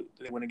hope they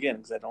win again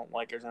because I don't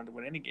like Arizona to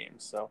win any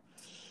games. So,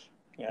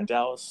 yeah,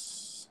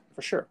 Dallas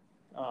for sure.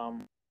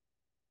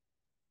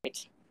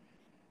 Right.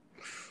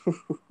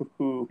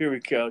 Here we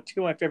go.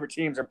 Two of my favorite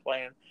teams are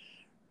playing.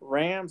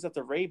 Rams at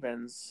the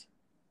Ravens.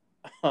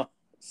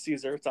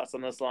 Caesar, thoughts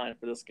on this line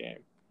for this game?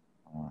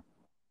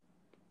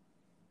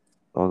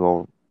 I'll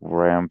go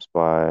Rams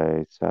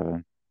by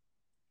 7.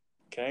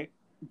 Okay,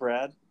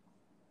 Brad.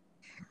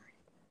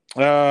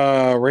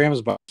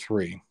 Rams by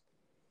 3.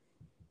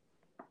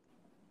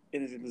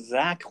 It is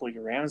exactly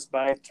Rams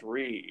by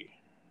 3.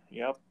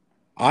 Yep.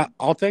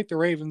 I'll take the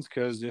Ravens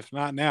because if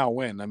not now,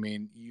 when? I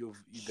mean,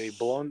 they've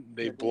blown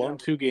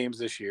 2 games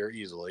this year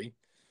easily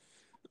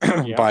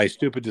by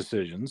stupid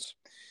decisions.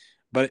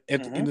 But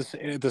at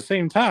the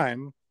same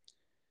time,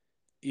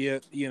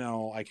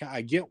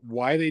 I get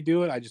why they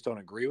do it. I just don't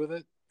agree with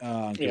it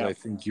because I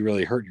think you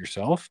really hurt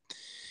yourself.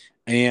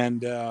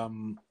 And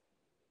the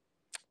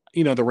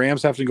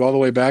Rams have to go all the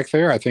way back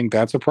there. I think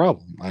that's a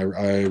problem.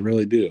 I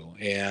really do.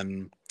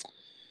 And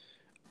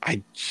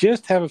I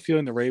just have a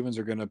feeling the Ravens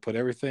are going to put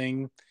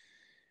everything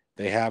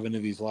they have into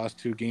these last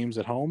 2 games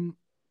at home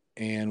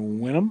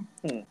and win them.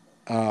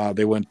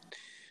 They went,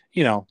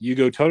 you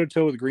go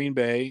toe-to-toe with Green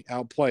Bay,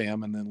 outplay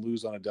them, and then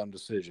lose on a dumb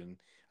decision.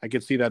 I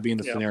could see that being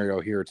the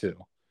scenario here too.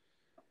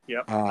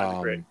 Yep, I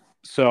agree.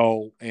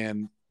 So,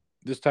 and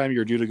this time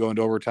you're due to go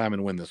into overtime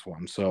and win this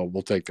one. So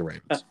we'll take the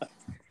Ravens.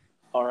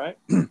 All right.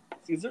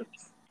 Caesar?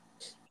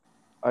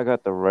 I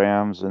got the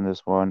Rams in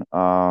this one.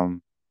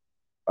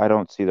 I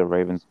don't see the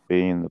Ravens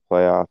being in the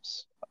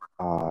playoffs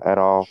at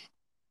all.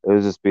 It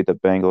would just be the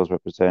Bengals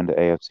representing the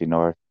AFC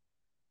North.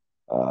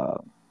 The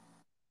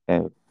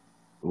Bengals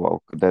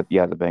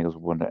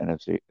won the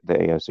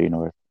AFC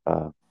North.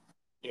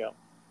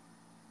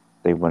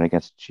 They went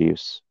against the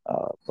Chiefs,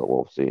 but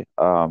we'll see.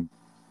 The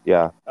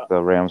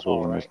Rams will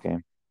win this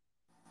game.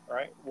 All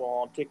right.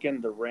 Well, I'm taking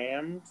the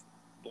Rams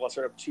the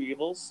lesser of two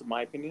evils, in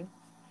my opinion.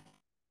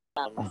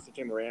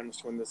 Taking the Rams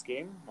to win this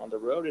game on the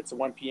road. It's a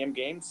 1 p.m.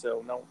 game,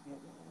 so no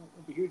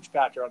huge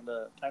factor on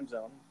the time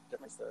zone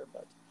difference there.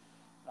 But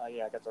I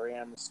got the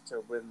Rams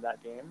to win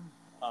that game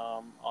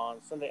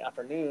on Sunday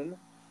afternoon.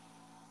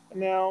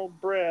 Now,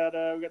 Brad,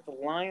 we got the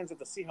Lions at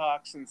the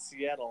Seahawks in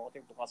Seattle. I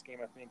think the last game,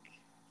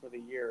 for the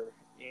year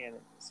in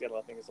Seattle,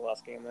 I think is the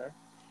last game there.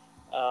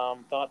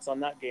 Thoughts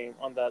on that game,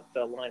 on the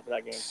line for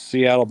that game?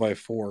 Seattle by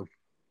 4.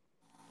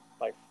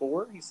 By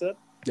 4, he said?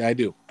 Yeah, I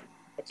do.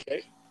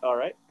 Okay. All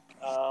right.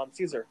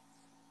 Caesar.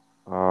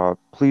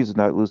 Please do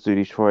not lose to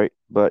Detroit.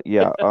 But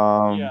yeah,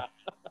 Yeah.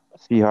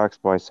 Seahawks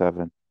by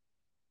 7.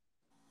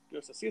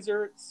 Goes to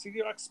Caesar.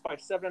 Seahawks by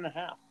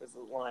 7.5 is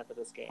the line for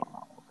this game.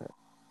 Okay.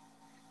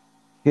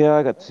 Yeah,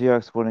 I got the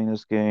Seahawks winning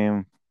this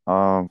game.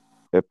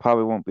 It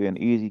probably won't be an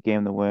easy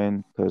game to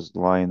win because the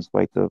Lions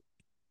like to,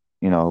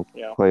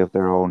 play with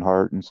their own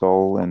heart and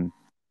soul and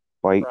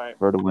fight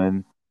for the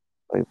win,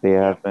 like they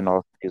have been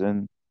all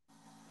season.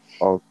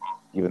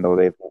 Even though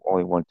they've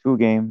only won 2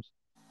 games.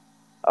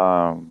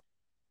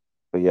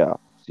 But yeah,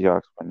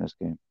 Seahawks win this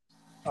game.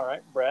 All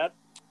right, Brad.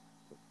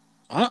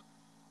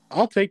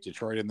 I'll take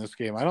Detroit in this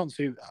game. I don't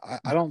see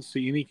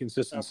any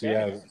consistency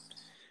out of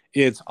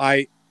it.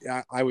 I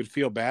would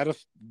feel bad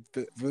if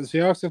the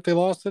Seahawks if they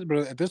lost it,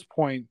 but at this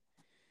point,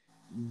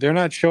 they're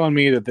not showing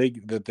me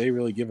that they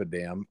really give a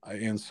damn.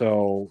 And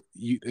so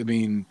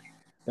it's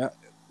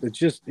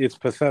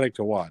pathetic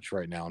to watch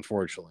right now,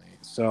 unfortunately.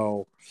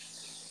 So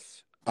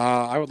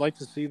I would like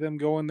to see them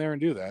go in there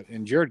and do that.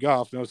 And Jared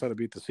Goff knows how to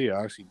beat the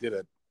Seahawks. He did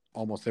it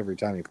almost every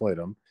time he played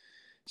them.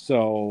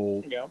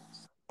 So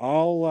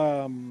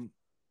I'll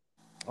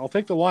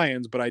take the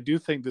Lions, but I do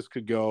think this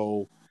could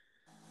go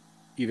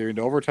either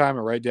into overtime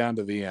or right down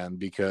to the end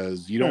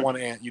because you don't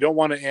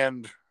want to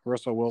end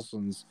Russell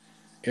Wilson's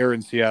era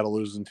in Seattle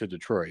losing to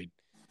Detroit.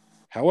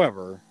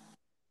 However,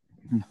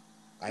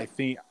 I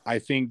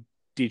think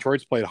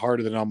Detroit's played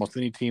harder than almost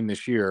any team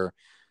this year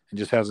and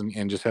just hasn't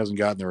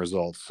gotten the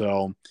results.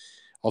 So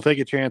I'll take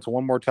a chance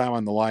one more time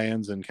on the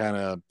Lions and kind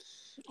of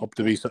hope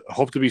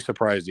to be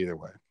surprised either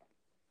way.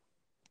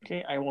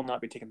 Okay, I will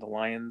not be taking the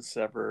Lions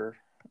ever.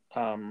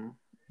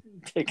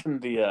 Taking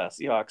the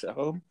Seahawks at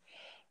home.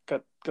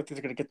 Got they're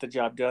going to get the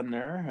job done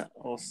there.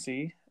 We'll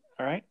see.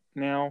 All right,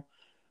 now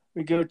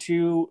we go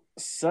to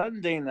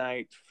Sunday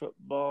night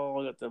football.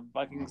 We got the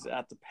Vikings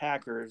at the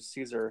Packers.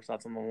 Caesar,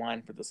 thoughts on the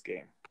line for this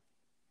game?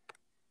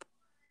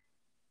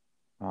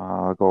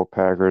 I'll go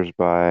Packers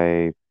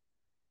by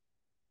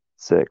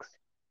 6.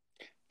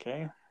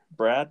 Okay,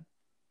 Brad.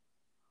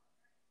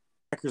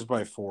 Packers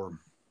by 4.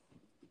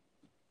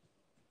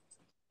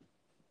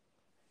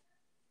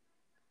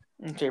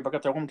 Okay, but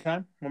got that one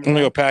time. I'm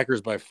gonna go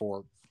Packers by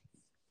 4.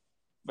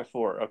 By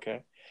 4,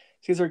 okay.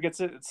 Caesar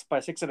gets it. It's by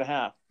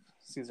 6.5.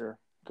 Caesar,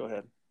 go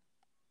ahead.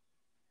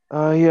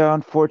 Yeah,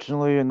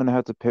 unfortunately, I'm gonna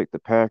have to pick the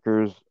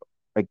Packers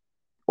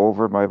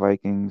over my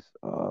Vikings.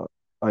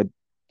 I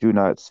do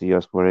not see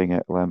us winning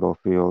at Lambeau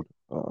Field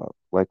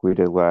like we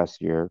did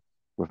last year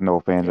with no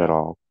fans at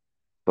all.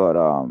 But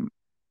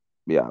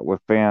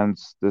with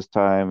fans this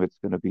time, it's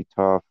gonna be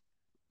tough.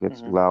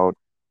 It's loud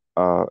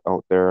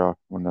out there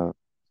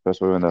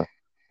especially when the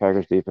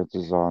Packers defense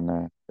is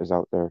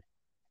out there.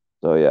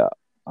 So yeah,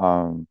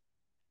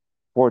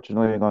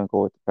 fortunately, I'm gonna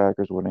go with the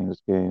Packers winning this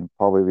game.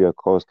 Probably be a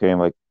close game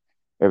like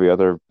every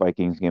other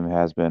Vikings game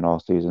has been all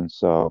season.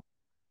 So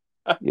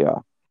yeah.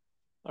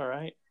 All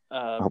right.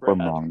 I hope Brad.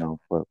 I'm wrong though,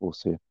 but we'll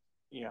see.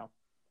 Yeah.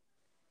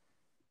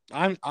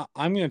 I'm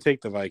gonna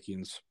take the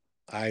Vikings.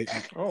 I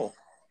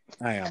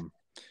am.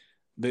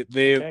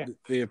 They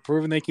have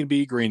proven they can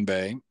beat Green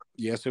Bay.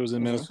 Yes, it was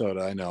in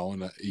Minnesota, I know,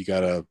 and you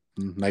got a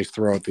nice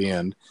throw at the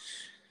end.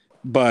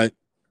 But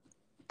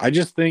I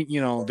just think,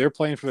 they're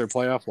playing for their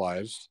playoff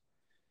lives.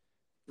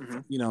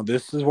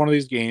 This is one of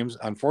these games.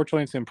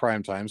 Unfortunately, it's in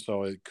prime time,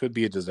 so it could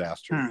be a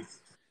disaster.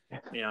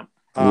 Yeah.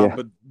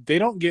 But they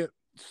don't get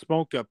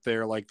smoked up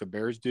there like the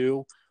Bears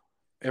do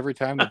every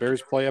time the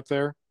Bears play up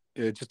there.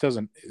 It just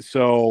doesn't.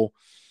 So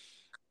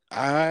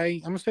I'm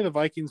going to say the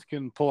Vikings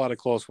can pull out a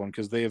close one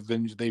because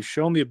they've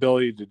shown the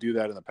ability to do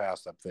that in the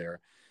past up there,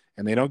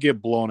 and they don't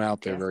get blown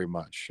out there very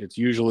much. It's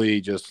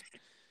usually just,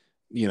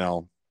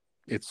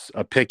 it's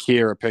a pick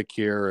here,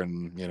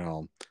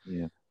 and,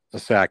 a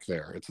sack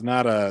there. It's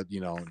not a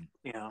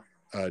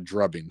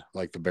drubbing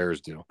like the Bears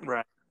do.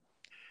 Right.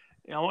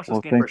 Yeah, I'll watch this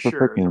game for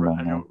sure.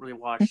 I don't really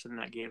watch the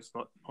net games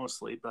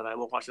mostly, but I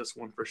will watch this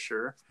one for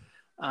sure.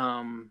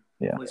 At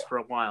least for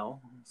a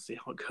while. See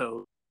how it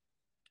goes.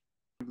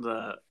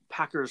 The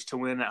Packers to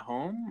win at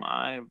home.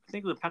 I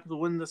think the Packers will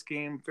win this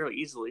game fairly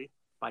easily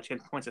by 10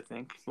 points. I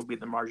think will be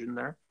the margin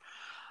there.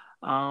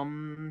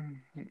 And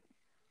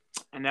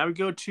now we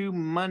go to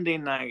Monday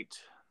night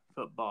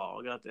football.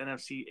 We got the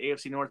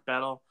AFC North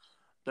battle.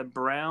 The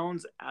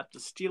Browns at the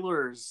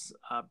Steelers.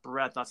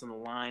 Brad, thoughts on the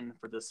line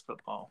for this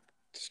football?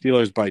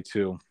 Steelers by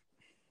 2.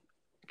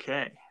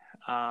 Okay.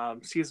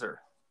 Caesar.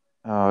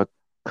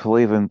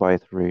 Cleveland by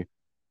 3.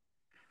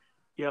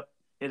 Yep.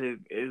 It is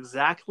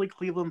exactly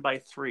Cleveland by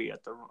 3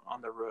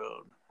 on the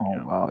road. Oh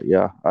Yeah. wow,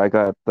 yeah. I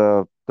got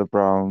the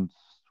Browns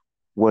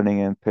winning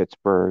in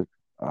Pittsburgh.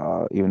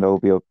 Even though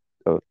it'll be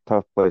a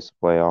tough place to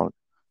play on,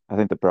 I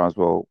think the Browns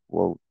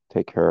will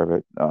take care of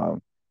it.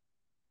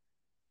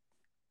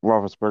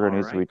 Roethlisberger All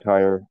needs to right.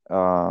 retire.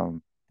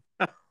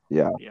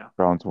 Yeah, Yeah.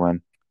 Browns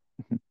win.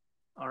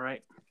 All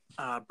right.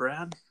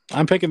 Brad.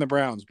 I'm picking the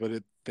Browns,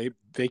 but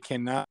they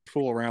cannot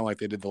fool around like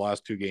they did the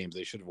last two games.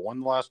 They should have won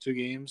the last two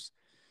games,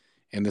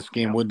 and this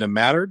game Yeah. wouldn't have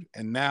mattered.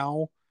 And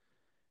now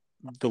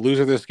the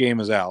loser of this game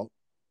is out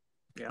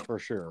Yeah. for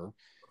sure.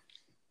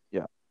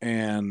 Yeah.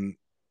 And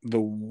the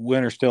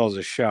winner still has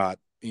a shot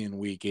in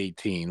week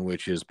 18,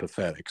 which is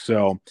pathetic.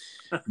 So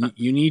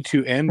you need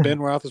to end Ben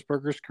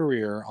Roethlisberger's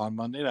career on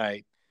Monday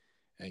night.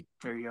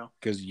 There you go.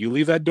 Because you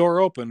leave that door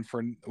open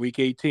for week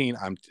 18.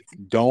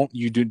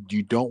 You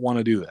don't want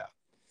to do that.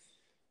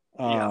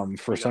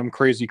 For some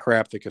crazy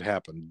crap that could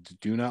happen.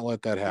 Do not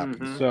let that happen.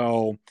 Mm-hmm.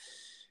 So,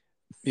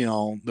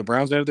 the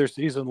Browns ended their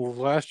season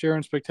last year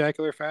in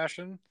spectacular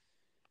fashion.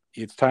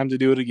 It's time to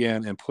do it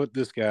again and put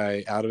this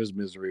guy out of his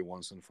misery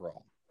once and for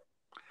all.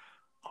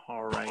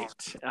 All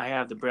right. I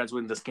have the Brads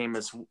win this game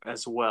as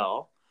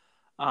well.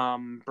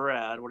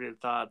 Brad, what are your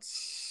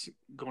thoughts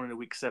going into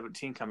week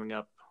 17 coming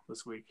up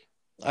this week?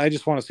 I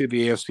just want to see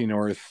the AFC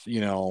North.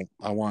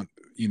 I want,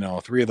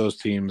 three of those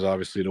teams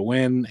obviously to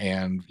win,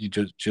 and you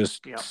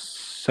just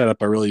set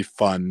up a really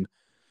fun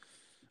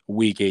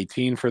week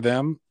 18 for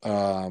them.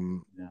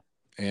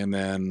 And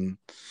then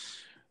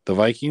the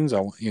Vikings,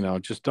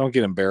 just don't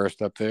get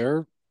embarrassed up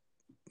there.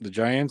 The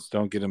Giants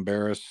don't get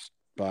embarrassed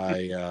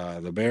by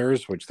the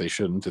Bears, which they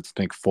shouldn't. It's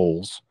Nick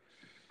Foles.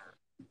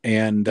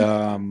 And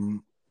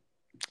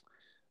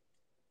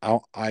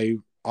I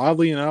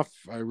oddly enough,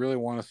 I really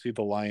want to see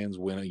the Lions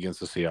win against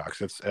the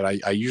Seahawks. And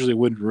I usually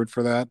wouldn't root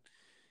for that.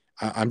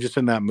 I'm just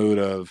in that mood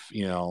of,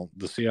 the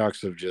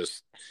Seahawks have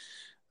just,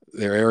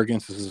 their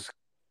arrogance has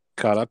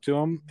caught up to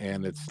them,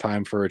 and it's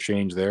time for a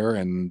change there.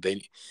 And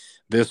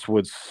this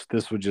would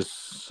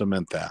just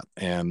cement that.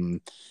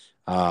 And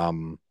I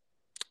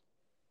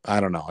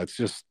don't know. It's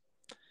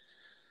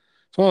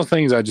one of those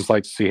things I just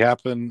like to see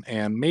happen.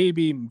 And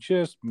maybe,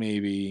 just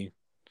maybe,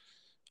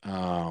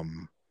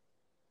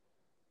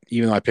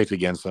 even though I picked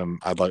against them,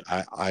 I'd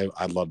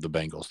love the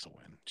Bengals to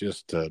win,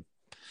 just to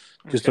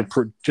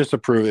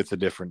prove it's a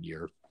different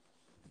year.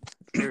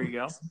 There you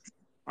go.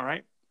 All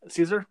right,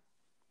 Caesar.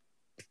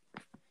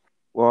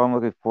 Well, I'm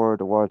looking forward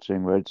to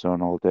watching Red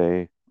Zone all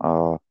day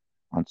on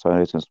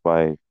Sunday, since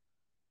my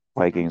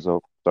Vikings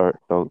don't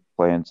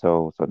play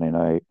until Sunday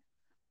night.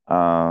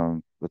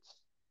 The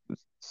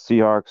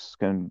Seahawks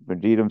can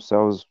redeem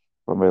themselves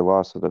from a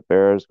loss to the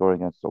Bears going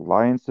against the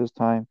Lions this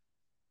time.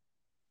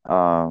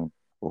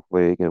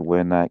 Hopefully they can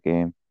win that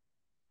game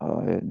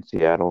in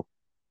Seattle.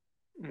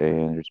 Mm-hmm.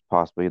 And there's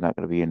possibly not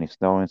going to be any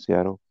snow in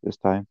Seattle this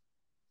time.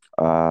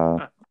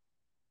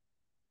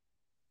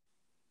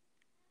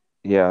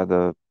 Yeah,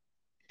 the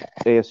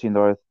AFC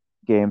North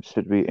games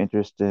should be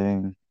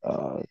interesting.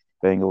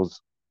 Bengals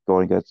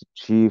going against the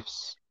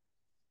Chiefs.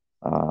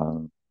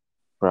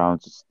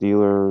 Browns,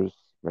 Steelers,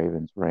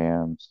 Ravens,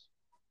 Rams.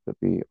 Could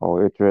be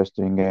all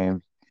interesting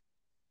games.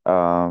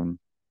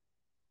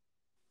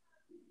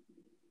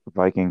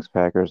 Vikings,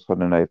 Packers,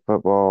 Sunday Night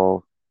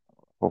Football.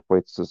 Hopefully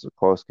it's just a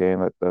close game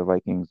that the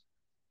Vikings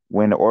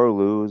win or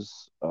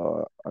lose. I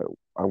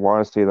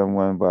want to see them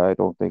win, but I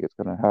don't think it's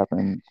going to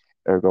happen.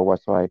 Ergo,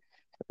 that's why I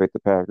picked the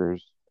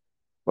Packers.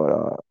 But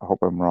I hope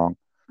I'm wrong.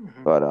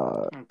 Mm-hmm. But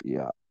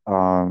yeah,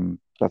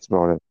 that's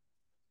about it.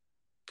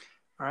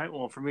 All right.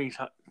 Well, for me,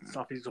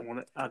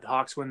 the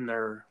Hawks win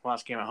their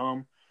last game at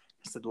home.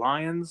 It's the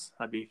Lions.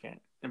 That'd be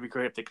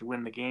great if they could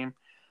win the game.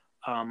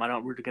 I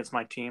don't root against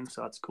my team,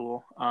 so that's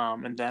cool.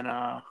 And then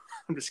I'm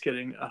just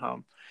kidding.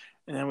 And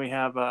then we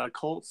have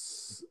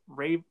Colts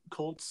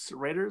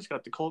Raiders.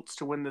 Got the Colts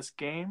to win this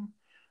game,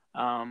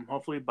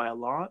 hopefully by a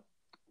lot.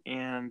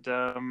 And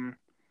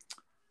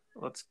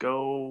let's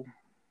go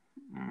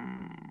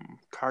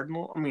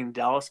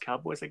Dallas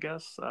Cowboys, I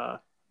guess.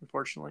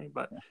 Unfortunately,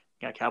 but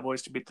yeah,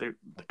 Cowboys to beat the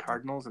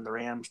Cardinals and the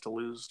Rams to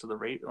lose to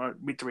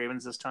beat the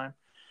Ravens this time.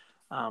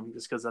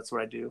 Just because that's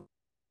what I do.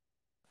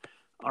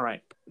 All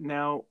right,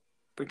 now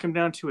we come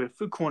down to a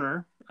food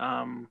corner.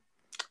 I'll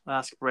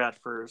ask Brad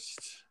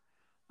first.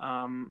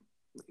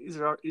 These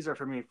are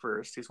for me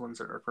first. These ones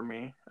are for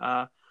me.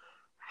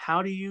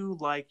 How do you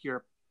like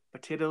your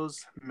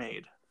potatoes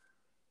made?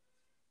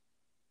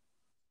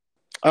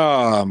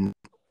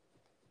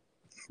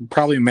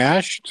 Probably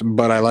mashed,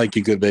 but I like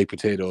a good baked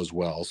potato as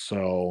well.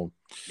 So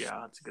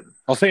yeah, that's good.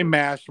 I'll say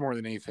mashed more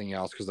than anything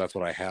else because that's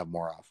what I have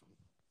more often.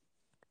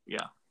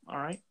 Yeah. All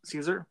right,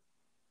 Caesar.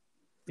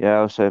 Yeah,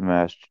 I'll say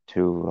mashed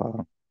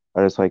too.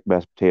 I just like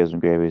mashed potatoes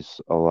and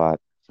gravies a lot.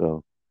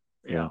 So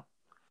yeah,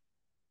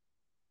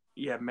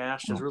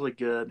 mashed is really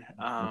good.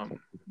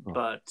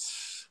 But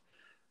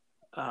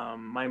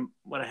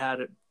when I had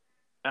it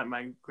at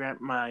my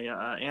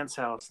aunt's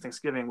house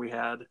Thanksgiving, we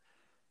had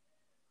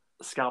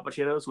scalloped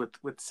potatoes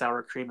with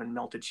sour cream and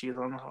melted cheese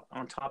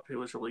on top. It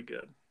was really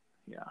good.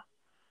 Yeah,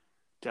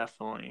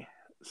 definitely.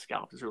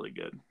 Scalloped is really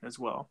good as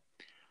well.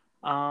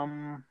 All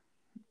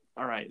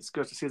right, let's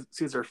go to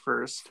Caesar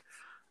first.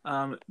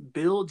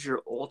 Build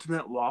your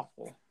ultimate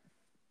waffle.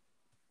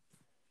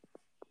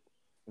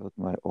 With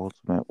my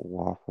ultimate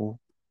waffle.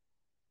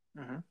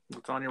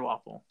 What's on your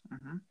waffle?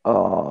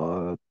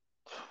 Uh,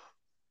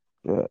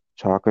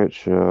 chocolate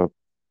chip,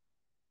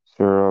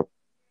 syrup,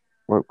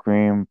 whipped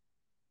cream,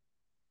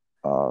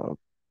 uh,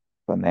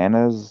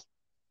 bananas,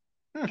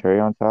 cherry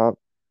on top.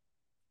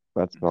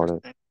 That's about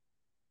it.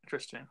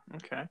 Interesting.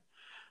 Okay. Yeah.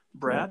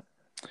 Brad?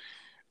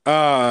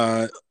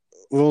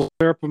 Little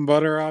syrup and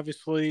butter,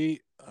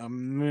 obviously.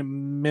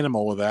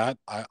 Minimal with that.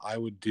 I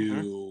would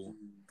do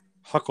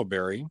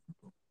huckleberry.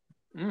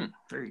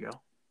 There you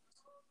go.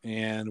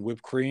 And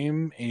whipped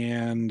cream,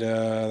 and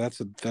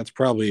that's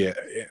probably it.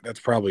 That's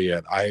probably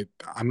it.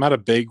 I'm not a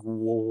big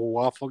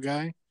waffle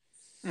guy,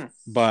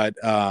 but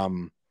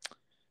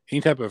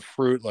any type of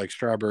fruit like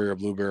strawberry or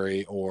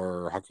blueberry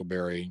or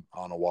huckleberry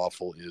on a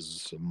waffle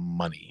is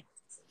money.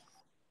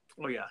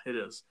 Oh yeah, it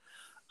is.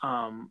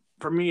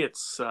 For me,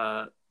 it's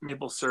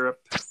maple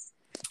syrup,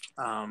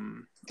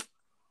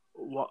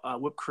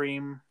 whipped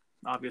cream,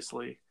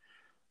 obviously,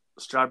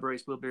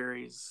 strawberries,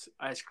 blueberries,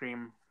 ice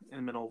cream in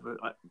the middle.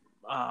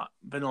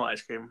 Vanilla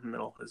ice cream in the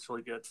middle is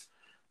really good.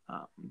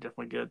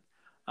 Definitely good.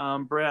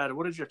 Brad,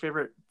 what is your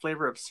favorite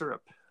flavor of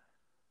syrup?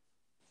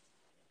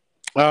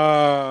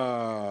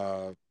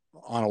 On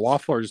a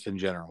waffle or just in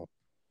general?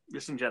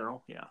 Just in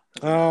general, yeah.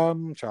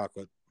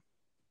 Chocolate.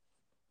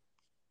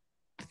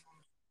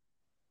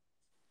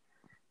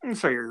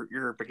 Sorry,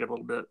 you're picking up a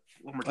little bit.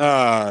 One more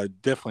time.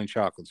 Definitely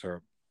chocolate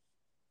syrup.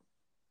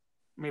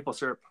 Maple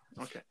syrup.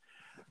 Okay.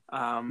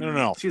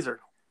 No. Caesar.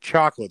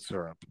 Chocolate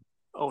syrup.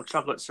 Oh,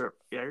 chocolate syrup.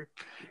 Yeah,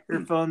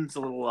 your phone's a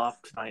little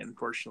off tonight,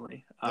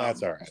 unfortunately.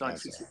 That's all right.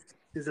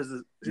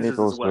 Caesar's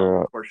Maple as well,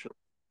 syrup. unfortunately.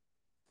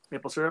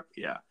 Maple syrup.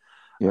 Yeah.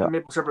 Yeah.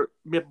 Maple syrup.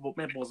 Maple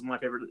is my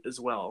favorite as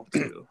well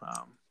too.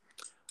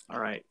 All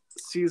right,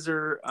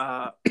 Caesar.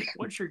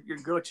 What's your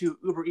go-to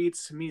Uber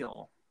Eats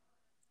meal?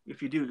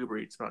 If you do Uber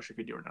Eats, I'm not sure if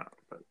you do or not,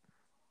 but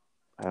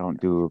I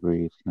don't do Uber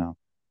Eats now.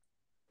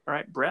 All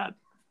right, Brad.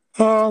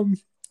 I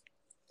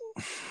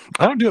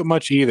don't do it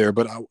much either,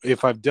 but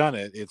if I've done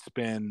it, it's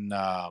been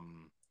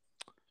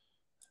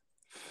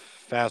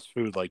fast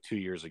food like 2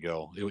 years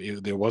ago.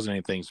 There wasn't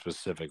anything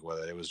specific with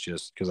it. It was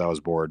just because I was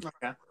bored.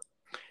 Okay.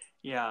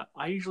 Yeah,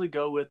 I usually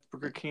go with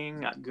Burger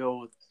King. I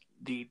go with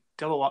the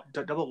double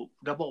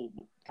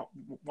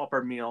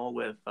Whopper meal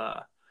with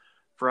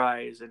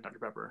fries and Dr.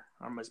 Pepper.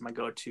 Is my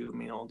go-to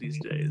meal these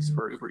days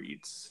for Uber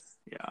Eats.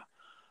 Yeah.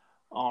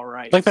 All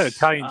right. Like that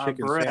Italian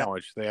chicken Brad.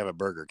 sandwich they have at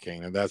Burger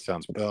King, and that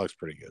looks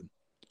pretty good.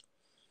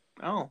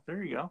 Oh,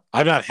 there you go.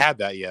 I've not had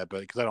that yet, but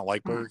because I don't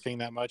like Burger King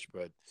that much,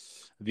 but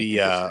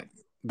the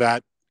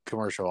that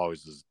commercial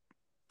always is.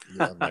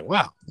 I'm like,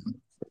 wow.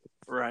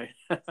 Right.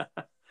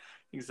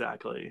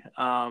 Exactly.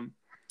 Now,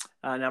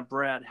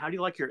 Brad, how do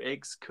you like your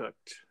eggs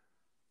cooked?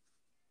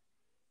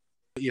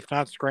 If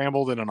not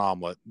scrambled in an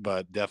omelet,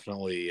 but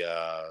definitely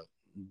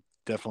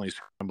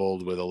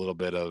scrambled with a little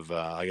bit of.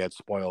 I got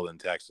spoiled in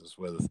Texas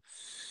with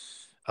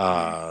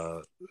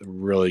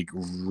really,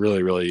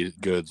 really, really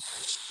good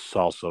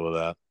salsa with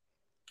that.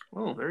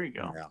 Oh, there you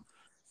go. Yeah.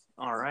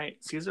 All right,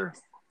 Caesar.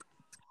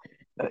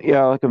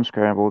 Yeah, I like them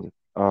scrambled.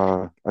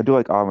 I do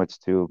like omelets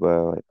too,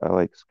 but I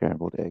like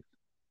scrambled eggs.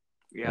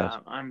 Yeah,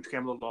 yes. I'm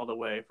scrambled all the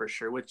way for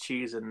sure with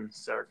cheese and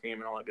sour cream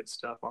and all that good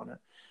stuff on it.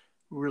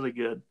 Really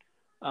good.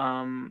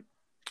 All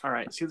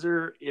right,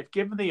 Caesar, if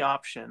given the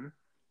option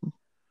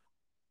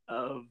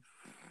of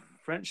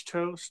French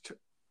toast,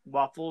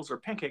 waffles, or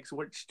pancakes,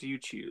 which do you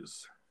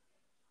choose?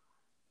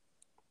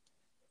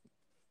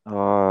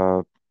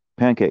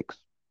 Pancakes.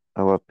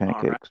 I love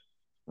pancakes,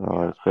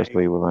 right.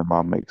 especially when my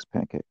mom makes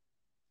pancakes.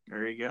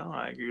 There you go.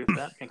 I agree with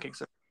that.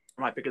 Pancakes are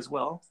my pick as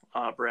well.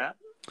 Brad?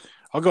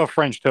 I'll go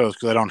French toast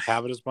because I don't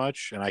have it as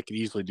much, and I could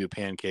easily do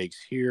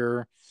pancakes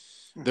here.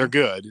 They're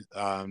good.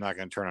 I'm not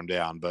going to turn them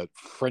down, but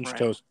French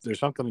toast. There's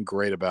something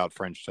great about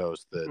French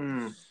toast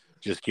that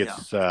just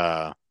gets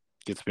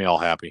me all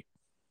happy.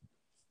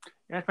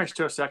 Yeah, French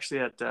toast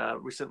actually at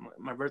recently.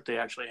 My birthday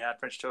actually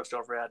had French toast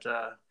over at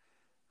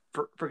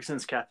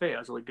Ferguson's Cafe. It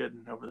was really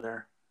good over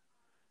there.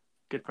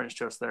 Good French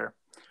toast there.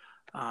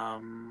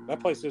 That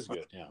place is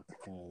good. Yeah.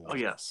 Oh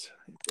yes,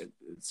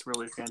 it's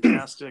really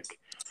fantastic.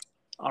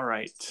 All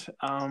right.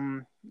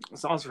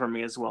 It's also for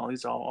me as well.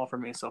 These are all for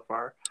me so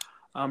far.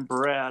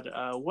 Brad,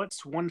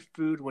 what's one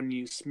food when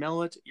you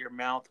smell it, your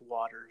mouth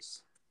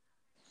waters?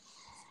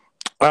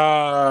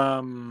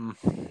 Oh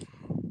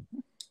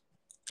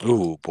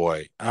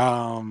boy.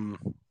 That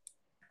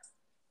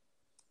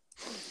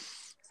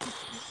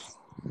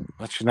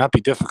should not be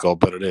difficult,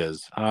 but it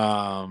is.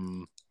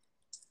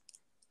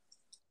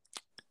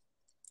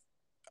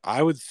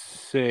 I would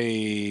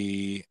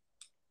say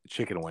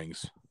chicken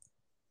wings.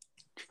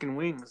 Chicken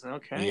wings,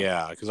 okay.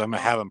 Yeah, because I'm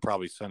gonna have them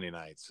probably Sunday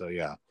night. So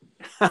yeah.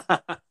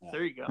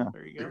 There you go.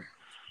 There you go.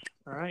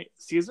 All right,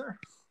 Caesar.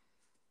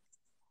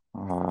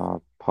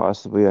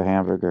 Possibly a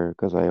hamburger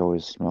because I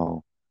always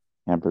smell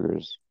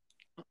hamburgers.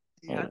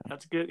 Yeah,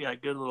 that's good. Yeah,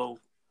 good little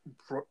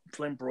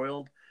flame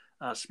broiled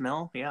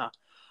Smell, yeah.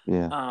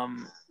 Yeah.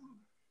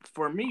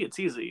 For me, it's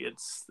easy.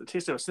 It's the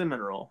taste of a cinnamon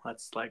roll.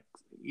 That's like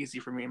easy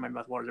for me. My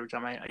mouth waters every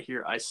time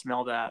I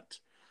smell that,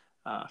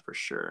 for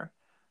sure.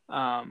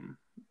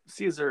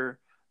 Caesar,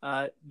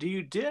 do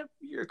you dip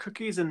your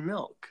cookies in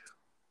milk?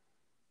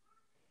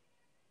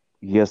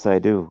 Yes, I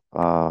do.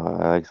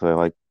 I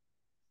like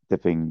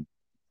dipping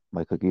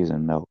my cookies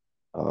in milk.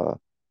 Uh,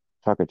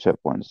 chocolate chip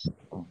ones.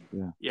 Oh,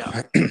 yeah.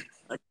 Yeah,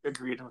 I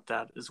agreed with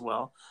that as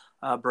well.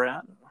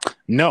 Brad?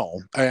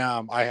 No, I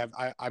have.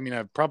 I mean,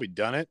 I've probably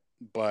done it,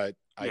 but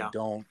I Yeah.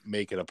 don't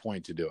make it a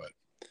point to do it.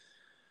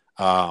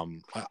 I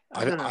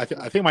don't know. I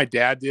think my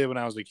dad did when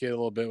I was a kid a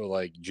little bit with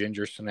like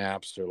ginger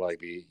snaps or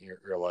Mm-hmm.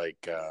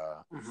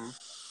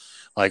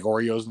 like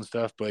Oreos and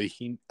stuff. But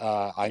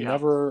I Yeah.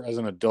 never, as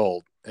an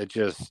adult, it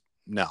just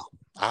no.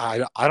 I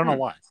don't know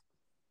why.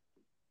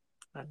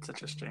 That's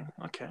interesting.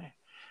 Okay.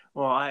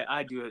 Well,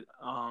 I do it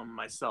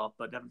myself,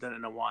 but haven't done it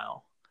in a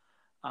while.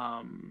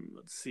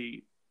 Let's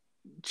see,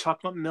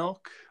 chocolate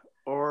milk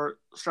or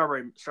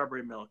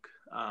strawberry milk,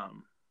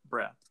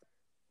 Brad.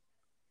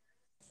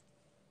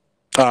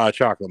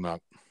 Chocolate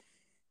milk.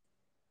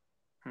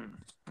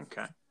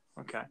 Okay.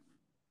 Okay.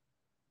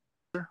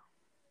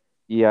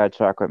 Yeah,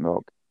 chocolate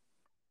milk.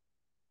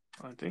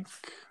 I think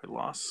we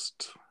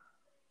lost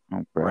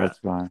Oh, Brad. Brad's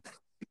fine.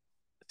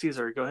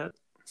 Caesar, go ahead.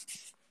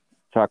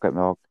 Chocolate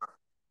milk.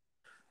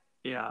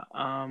 Yeah.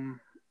 I'm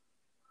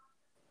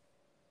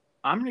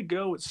gonna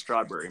go with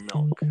strawberry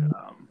milk.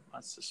 I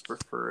just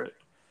prefer it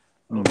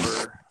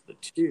over the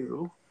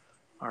two.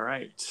 All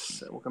right.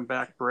 So welcome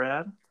back,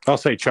 Brad. I'll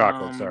say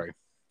chocolate. Sorry.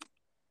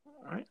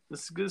 All right.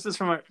 This is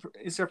from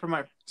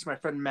my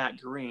friend Matt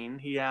Green.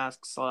 He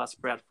asks. I'll ask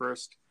Brad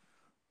first.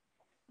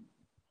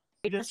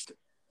 Latest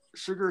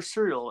sugar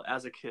cereal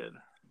as a kid.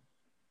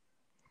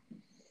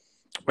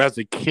 As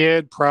a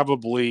kid,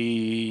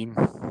 probably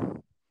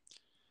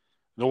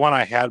the one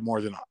I had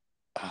more than.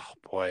 Oh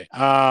boy.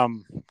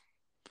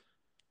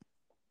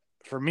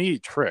 For me,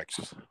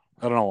 Trix.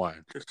 I don't know why.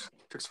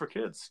 Tricks for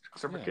kids.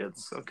 Tricks for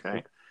kids.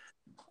 Okay.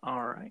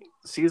 All right.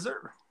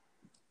 Caesar.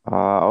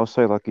 I'll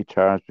say Lucky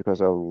Charms because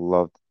I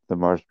loved the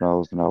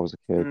marshmallows when I was a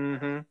kid.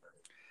 Mm-hmm.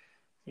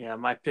 Yeah,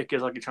 my pick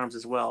is Lucky Charms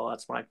as well.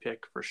 That's my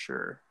pick for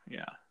sure.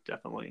 Yeah,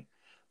 definitely.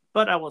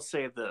 But I will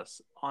say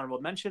this: honorable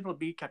mention will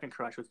be Captain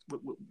Crunch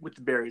with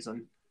the berries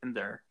in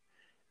there.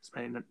 It's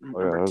my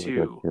number those are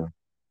good two. too.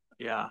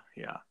 Yeah.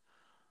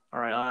 All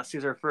right,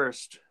 Caesar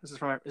first. This is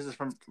from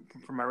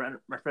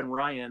my friend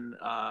Ryan.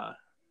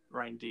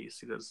 Ryan Deese.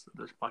 He does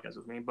podcasts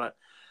with me. But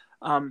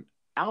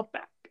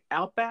Outback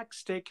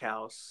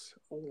Steakhouse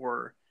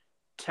or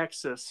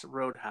Texas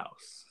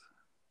Roadhouse.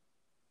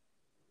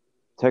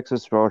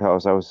 Texas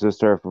Roadhouse. I was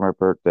just there for my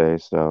birthday,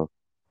 so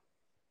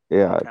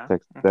yeah, Okay.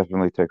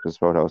 definitely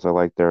Texas Roadhouse. I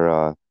like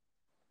their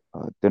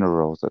dinner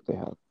rolls that they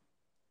have.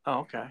 Oh,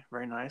 okay.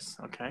 Very nice.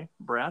 Okay,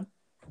 Brad.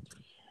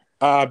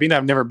 Being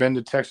I've never been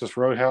to Texas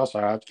Roadhouse,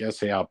 I have to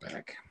say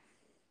Outback.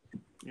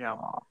 Yeah.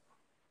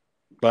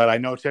 But I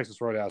know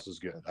Texas Roadhouse is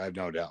good. I have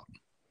no doubt.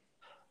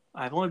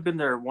 I've only been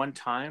there one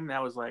time.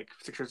 That was like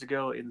 6 years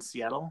ago in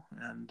Seattle,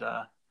 and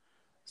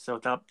so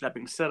without that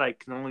being said, I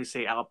can only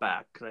say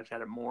Outback because I've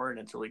had it more and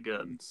it's really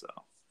good. So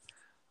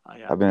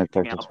I've been to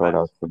Texas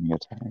Roadhouse plenty of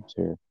times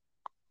here.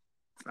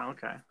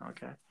 Okay.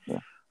 Yeah.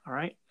 All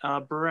right,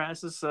 Brad.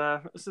 This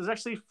is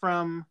actually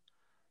from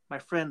my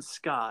friend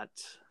Scott.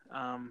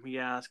 He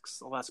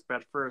asks. I'll ask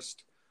Brad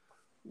first.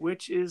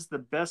 Which is the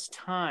best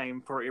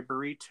time for a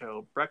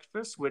burrito?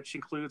 Breakfast, which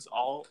includes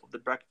all of the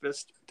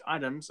breakfast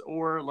items,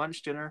 or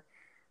lunch, dinner,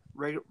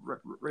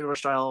 regular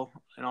style,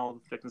 and all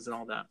the thickness and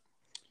all that.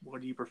 What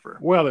do you prefer?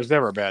 Well, there's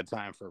never a bad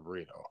time for a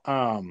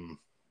burrito.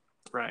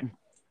 Right.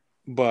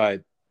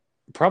 But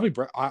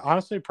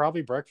honestly,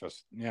 probably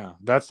breakfast. Yeah,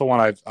 that's the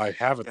one I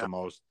have it the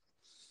most,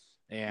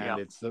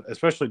 and it's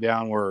especially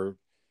down where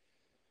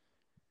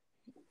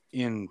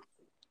in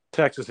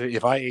Texas.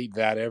 If I ate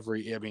that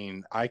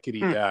I could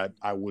eat that.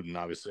 I wouldn't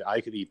obviously. I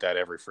could eat that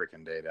every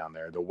freaking day down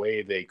there. The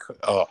way they cook,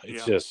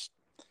 it's just.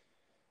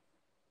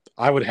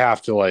 I would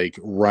have to like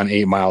run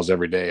 8 miles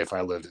every day if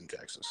I lived in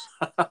Texas.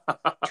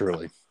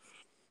 Truly.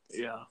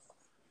 Yeah.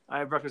 I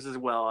have breakfast as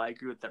well. I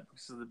agree with that.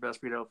 This is the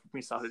best burrito.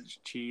 Meat, sausage,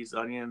 cheese,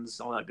 onions,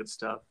 all that good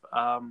stuff.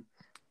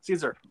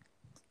 Caesar.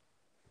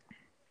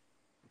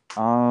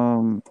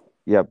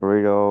 Yeah,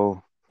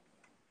 burrito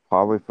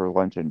probably for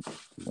lunch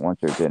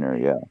or dinner,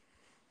 yeah.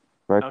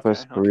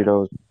 Breakfast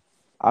burritos.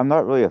 I'm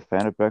not really a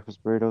fan of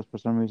breakfast burritos for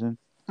some reason.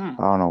 I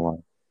don't know why.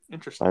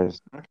 Interesting.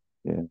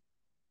 Yeah.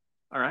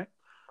 All right.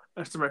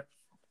 So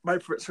my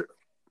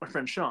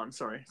friend Sean,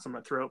 sorry, it's in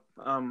my throat.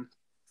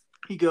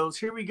 He goes,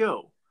 here we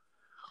go.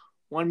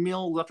 One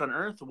meal left on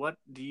Earth. What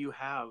do you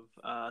have,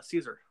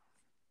 Caesar?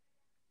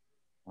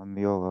 One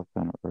meal left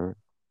on Earth.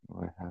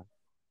 What do I have?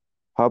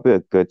 Probably a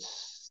good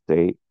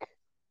steak.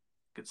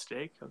 Good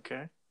steak.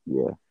 Okay.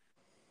 Yeah.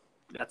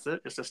 That's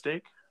it. Just a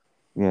steak.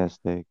 Yeah,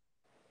 steak.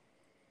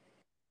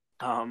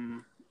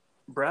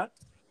 Brad.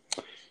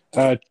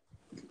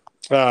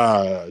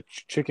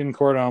 Chicken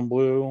cordon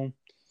bleu.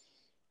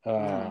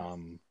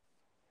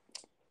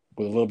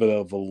 with a little bit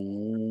of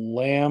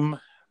lamb,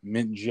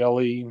 mint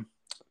jelly,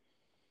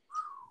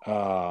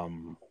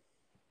 some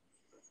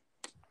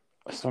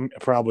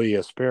probably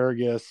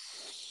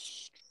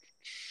asparagus,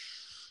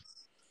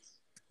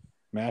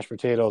 mashed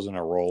potatoes, and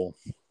a roll.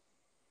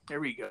 There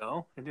we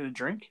go. I did a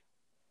drink.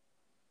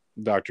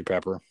 Dr.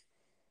 Pepper.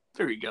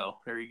 There you go.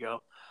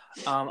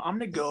 I'm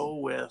gonna go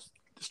with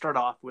to start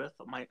off with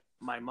my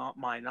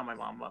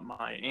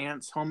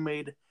aunt's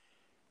homemade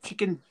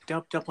chicken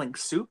dumpling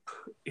soup.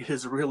 It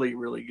is really,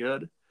 really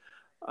good.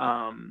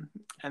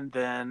 And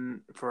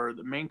then for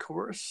the main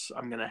course,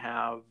 I'm gonna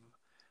have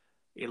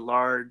a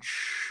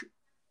large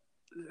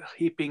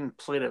heaping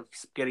plate of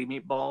spaghetti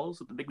meatballs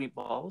with the big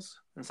meatballs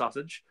and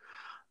sausage.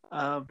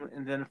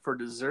 And then for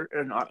dessert,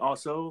 and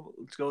also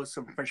let's go with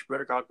some French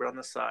bread or garlic bread on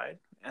the side.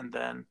 And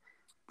then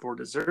for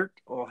dessert,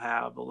 I'll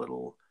have a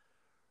little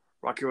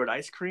Rocky Road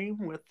ice cream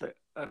with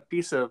a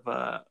piece of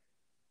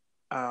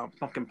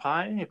pumpkin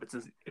pie if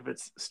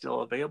it's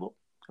still available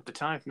at the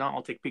time. If not,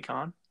 I'll take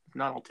pecan. If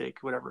not, I'll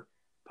take whatever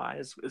pie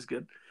is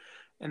good.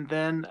 And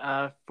then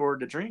for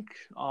the drink,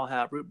 I'll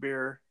have root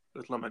beer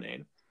with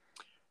lemonade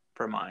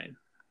for mine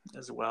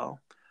as well.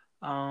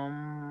 All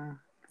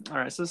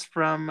right, so this is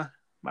from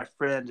my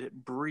friend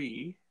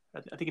Bree.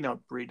 I think you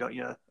know Bree, don't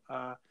you,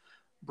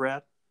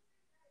 Brad?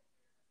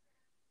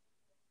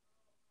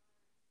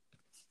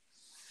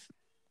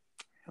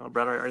 Hello,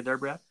 Brad. Are you there,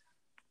 Brad?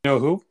 You know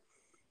who?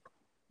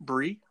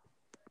 Bree.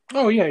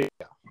 Oh yeah.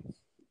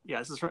 Yeah,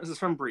 this is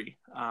from Bree.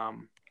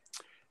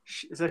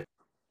 Is a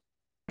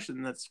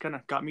question that's kind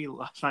of got me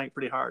last night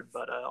pretty hard,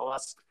 but I'll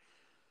ask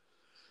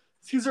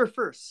Caesar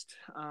first.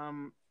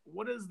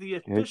 What is the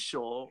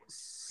official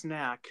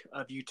snack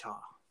of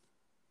Utah?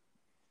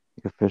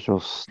 The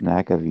official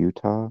snack of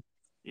Utah?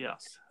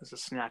 Yes, it's a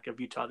snack of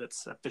Utah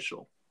that's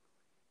official.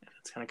 And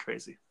it's kind of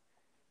crazy.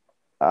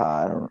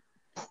 I don't.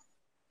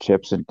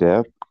 Chips and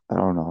dip? I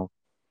don't know.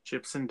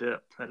 Chips and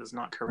dip. That is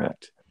not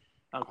correct.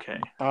 Okay.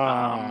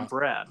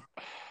 Brad.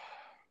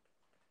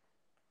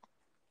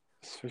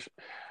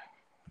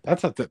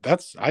 I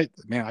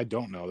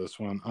don't know this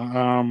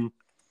one.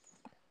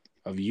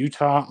 Of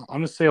Utah, I'm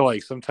gonna say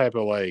like some type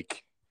of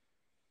like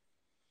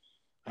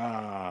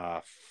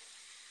granola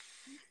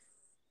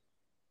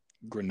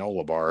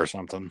bar or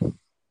something.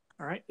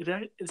 All right,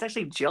 it's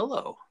actually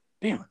Jell-O.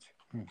 Damn it.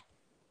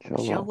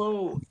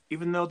 Jell-O,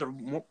 even though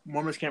the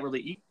Mormons can't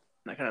really eat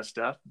that kind of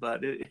stuff,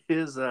 but it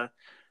is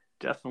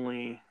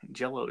definitely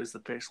Jell-O is the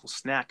official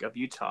snack of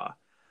Utah.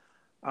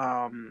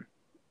 All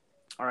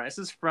right, this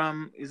is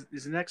from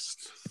is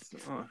next.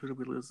 Who did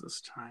we lose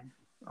this time?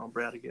 Oh,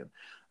 Brad again.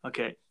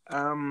 Okay.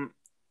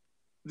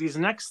 These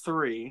next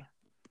three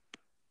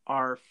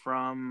are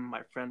from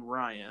my friend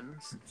Ryan.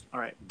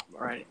 All right.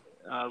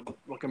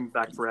 Welcome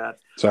back, Brad.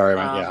 Sorry,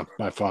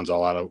 my phone's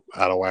all out of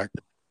whack.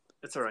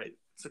 It's all right.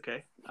 It's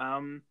okay.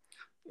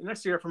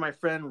 Next year for my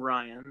friend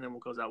Ryan, and we'll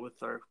close out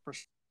with our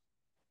first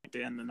to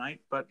end the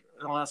night. But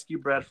I'll ask you,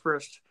 Brad,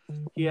 first.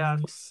 He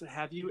asks,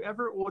 have you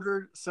ever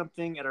ordered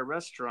something at a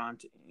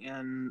restaurant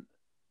and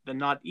then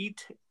not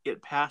eat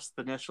it past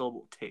the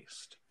initial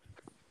taste?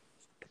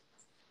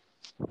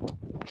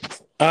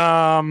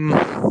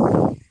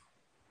 No.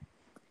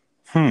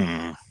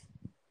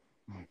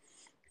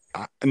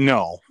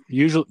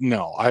 Usually,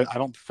 no. I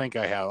don't think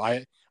I have.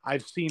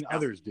 I've seen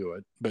others do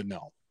it, but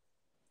no.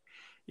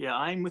 Yeah,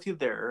 I'm with you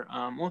there.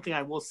 One thing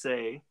I will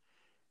say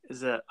is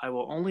that I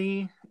will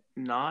only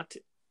not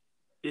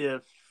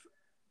if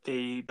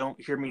they don't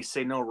hear me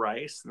say no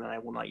rice, then I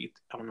will not eat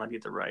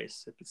the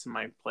rice if it's in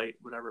my plate,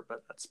 whatever.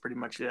 But that's pretty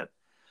much it.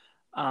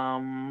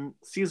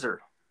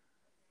 Caesar.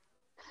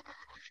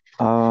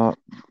 I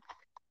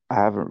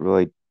haven't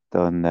really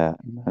done that.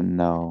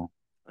 No.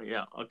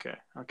 Yeah. Okay.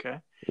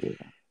 Yeah.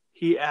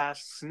 He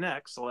asks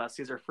next. I'll ask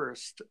Caesar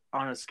first.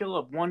 On a scale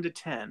of 1 to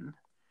 10,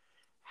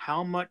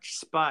 how much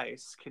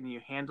spice can you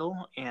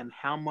handle, and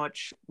how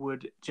much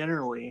would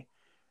generally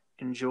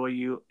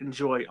enjoy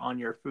on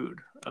your food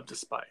of the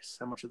spice?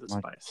 How much of the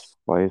spice?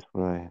 Spice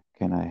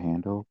can I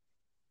handle?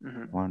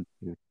 Mm-hmm. 1,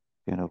 2,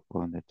 get up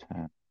 1 to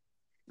 10.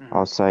 Mm-hmm.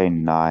 I'll say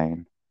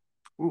 9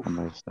 Oof. for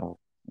myself.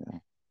 Yeah.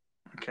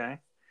 Okay.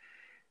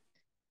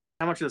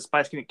 How much of the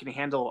spice can you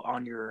handle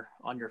on your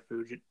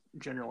food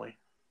generally?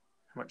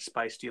 How much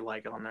spice do you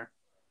like on there?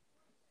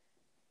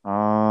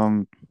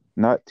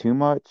 Not too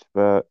much,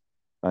 but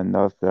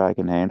enough that I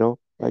can handle,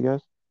 I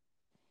guess.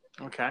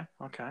 Okay,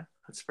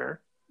 that's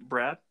fair.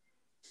 Brad?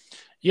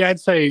 Yeah,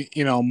 I'd say,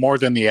 more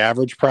than the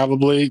average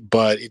probably,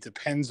 but it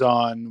depends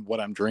on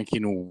what I'm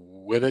drinking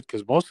with it,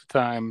 because most of the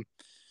time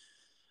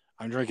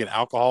I'm drinking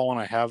alcohol when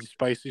I have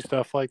spicy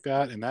stuff like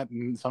that, and that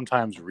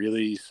sometimes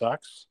really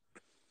sucks.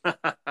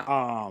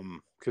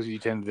 Because you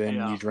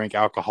drink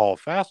alcohol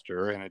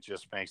faster, and it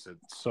just makes it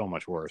so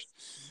much worse.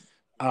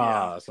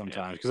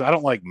 Sometimes because I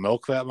don't like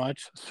milk that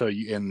much,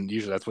 and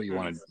usually that's what you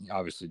want to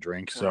obviously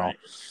drink. So, right.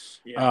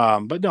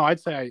 Yeah. But no,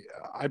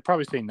 I'd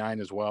probably say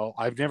 9 as well.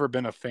 I've never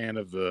been a fan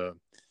of the,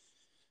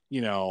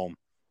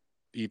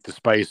 eat the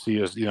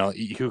spiciest,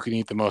 who can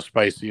eat the most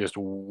spiciest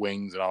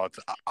wings and all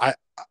that.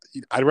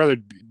 I'd rather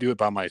do it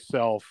by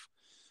myself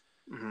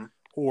Mm-hmm.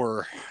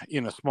 or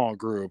in a small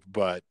group.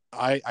 But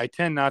I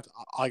tend not to,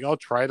 like, I'll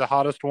try the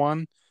hottest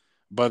one,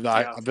 but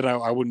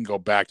I wouldn't go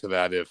back to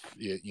that if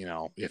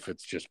if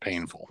it's just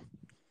painful.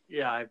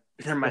 Yeah, I've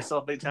been there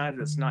myself many times.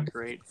 It's not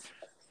great,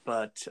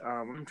 but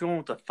I'm going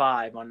with a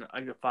 5 on.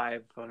 I go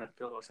 5 on a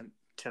Phillips and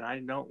 10. I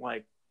don't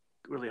like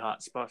really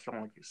hot spice. I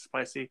don't like it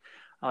spicy.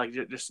 I like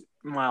just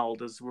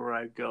mild is where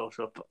I go.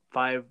 So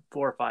 4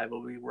 or 5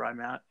 will be where I'm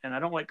at, and I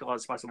don't like a lot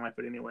of spice on my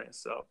food anyway.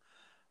 So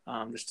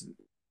just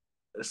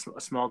a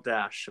small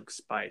dash of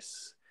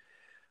spice.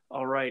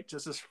 All right,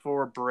 this is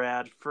for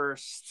Brad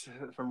first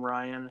from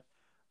Ryan.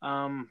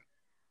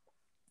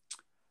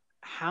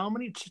 How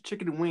many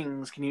chicken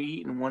wings can you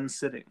eat in one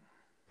sitting?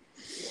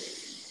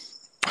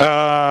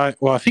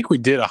 Well, I think we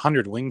did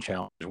 100 wing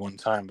challenge one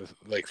time with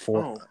like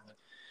 4. Oh,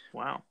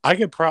 wow. I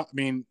could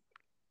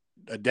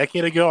a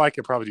decade ago I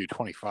could probably do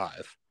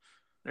 25.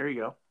 There you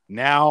go.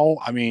 Now,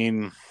 I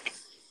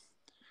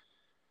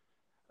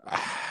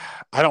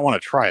don't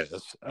want to try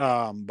this,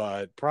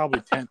 but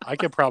probably 10. I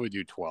could probably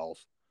do 12.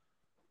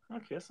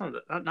 Okay, that's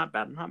not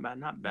bad.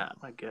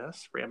 I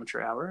guess for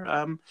amateur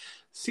hour.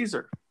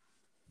 Caesar.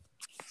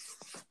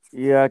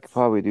 Yeah, I could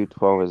probably do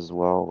 12 as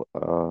well.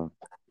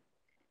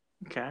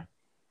 Okay.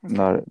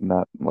 Not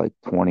like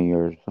 20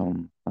 or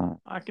something.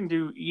 I can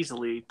do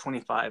easily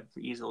 25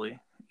 easily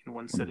in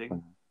one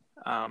sitting.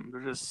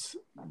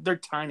 They're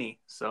tiny,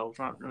 so there's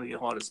not really a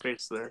lot of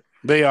space there.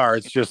 They are.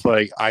 It's just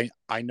like I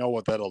know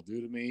what that'll do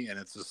to me, and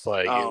it's just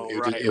like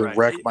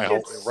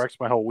it wrecks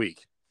my whole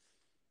week.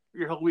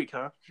 Your whole week,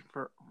 huh?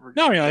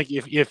 No, I mean, like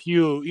if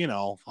you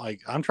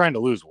like, I'm trying to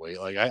lose weight,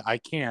 like I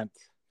can't.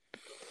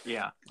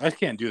 Yeah, I just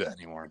can't do that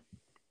anymore.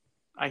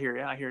 I hear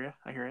you. All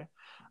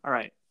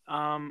right.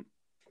 All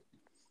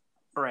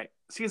right,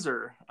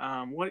 Caesar.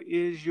 What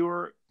is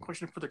your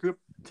question for the group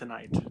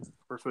tonight?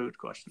 For food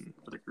question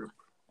for the group.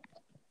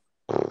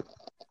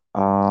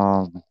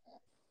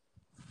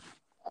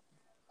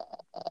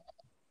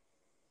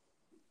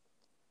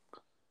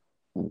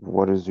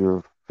 What is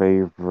your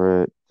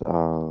favorite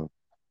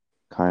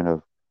kind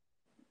of,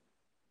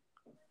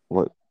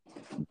 what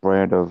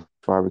brand of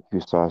barbecue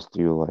sauce do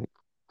you like?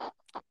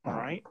 All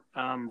right,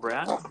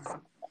 Brad.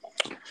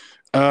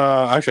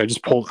 Actually, I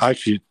just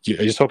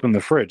opened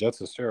the fridge. That's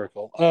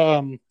hysterical.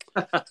 I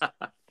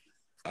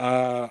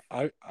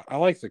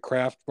like the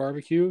Kraft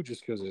barbecue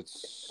just because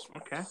it's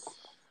okay.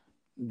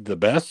 The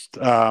best.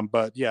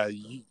 But yeah,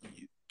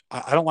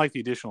 I don't like the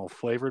additional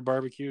flavored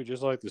barbecue.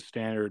 Just like the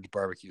standard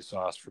barbecue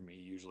sauce for me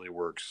usually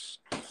works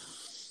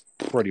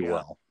pretty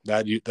well.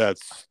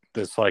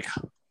 That's like,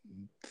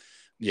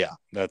 yeah,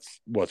 that's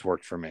what's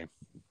worked for me.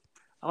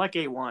 I like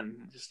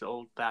A1, just the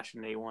old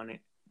fashioned A1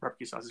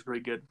 barbecue sauce is really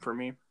good for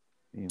me.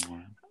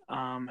 A1.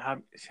 How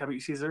about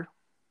you, Caesar?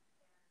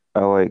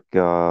 I like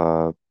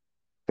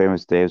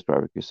Famous Dave's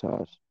barbecue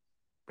sauce.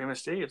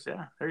 Famous Dave's,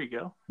 yeah. There you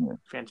go. Yeah.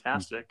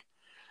 Fantastic.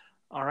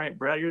 All right,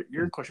 Brad,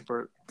 your question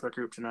for the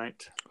group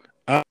tonight.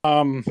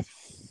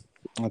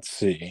 Let's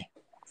see.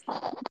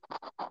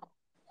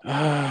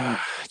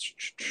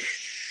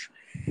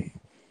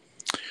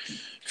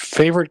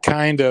 Favorite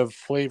kind of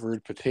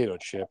flavored potato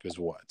chip is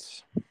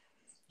what?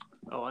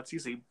 Oh, that's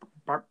easy.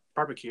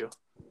 Barbecue.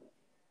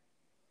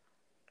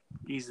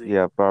 Easy.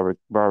 Yeah,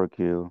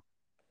 barbecue.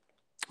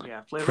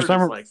 Yeah,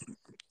 flavored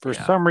for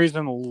some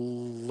reason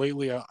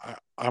lately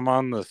I'm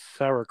on the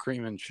sour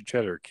cream and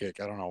cheddar kick.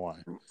 I don't know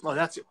why. Well,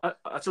 that's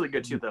really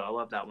good too, though. I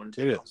love that one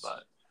too. It is.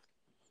 But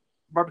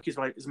barbecue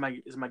is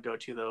my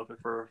go-to though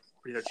for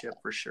potato chip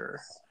for sure.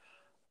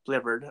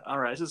 Flavored. All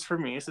right, this is for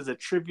me. This is a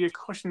trivia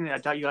question. I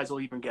doubt you guys will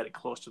even get it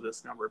close to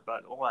this number,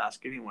 but we'll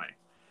ask anyway.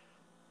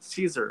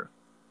 Caesar,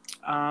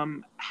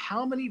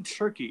 how many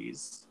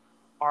turkeys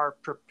are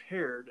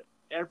prepared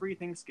every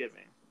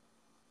Thanksgiving?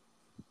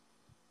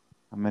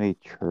 How many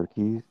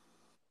turkeys?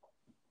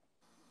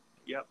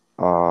 Yep.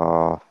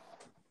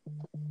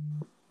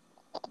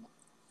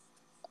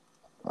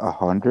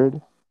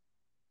 100?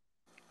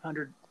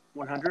 100?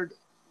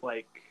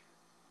 Like,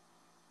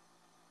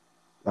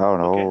 I don't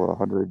know. Okay.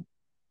 100.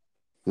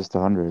 Just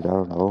 100. I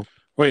don't know.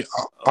 Wait,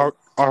 are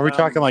we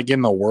talking like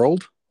in the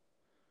world?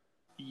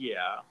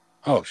 Yeah.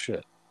 Oh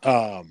shit.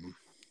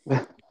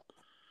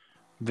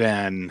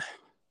 Then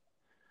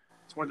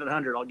It's more than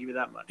 100. I'll give you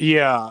that much.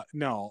 yeah,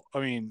 no. I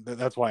mean,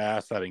 that's why I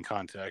asked that in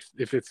context.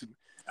 If it's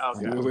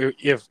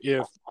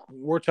if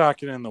we're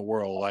talking in the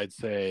world, I'd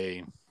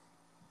say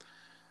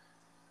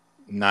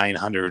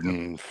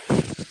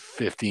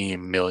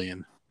 915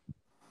 million.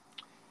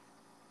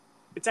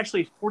 It's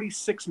actually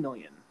 46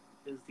 million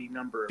is the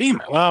number.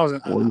 Well,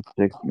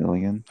 46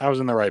 million. I was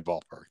in the right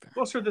ballpark then.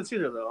 Closer than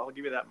Caesar, though. I'll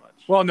give you that much.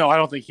 Well, no, I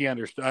don't think he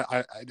understood.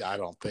 I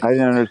don't think. I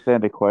didn't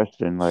understand the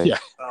question. Like, yeah.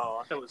 Oh,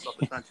 I thought it was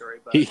self-explanatory,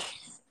 but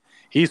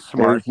he's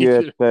smart. If you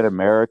had said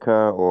America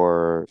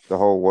or the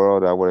whole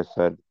world, I would have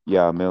said,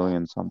 yeah, a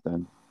million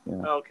something.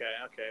 Yeah. Okay.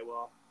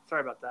 Well,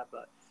 sorry about that,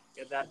 but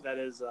yeah, that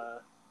is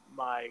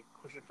my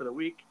question for the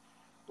week.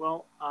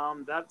 Well,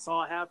 that's all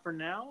I have for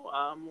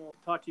now. We'll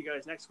talk to you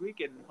guys next week,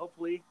 and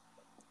hopefully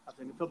have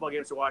some football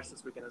games to watch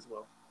this weekend as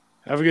well.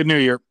 Have a good New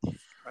Year.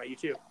 All right, you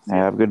too.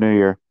 Have a good New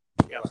Year.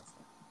 Yeah.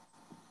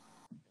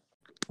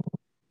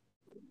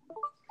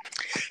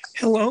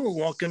 Hello,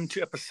 welcome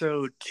to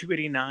episode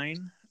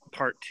 289,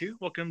 part 2.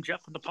 Welcome,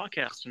 Jeff, on the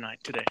podcast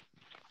today.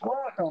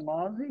 Welcome,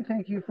 Ozzy.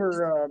 Thank you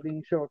for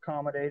being so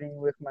accommodating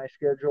with my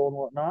schedule and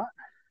whatnot.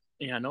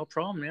 Yeah, no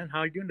problem, man. How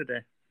are you doing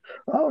today?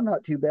 Oh,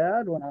 not too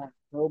bad. When I'm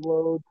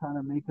load, kind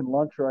of making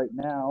lunch right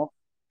now.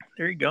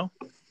 There you go.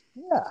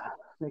 Yeah,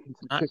 making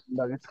some chicken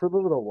nuggets for the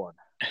little one.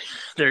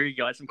 There you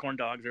go. I had some corn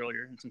dogs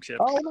earlier and some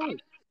chips. Oh, nice.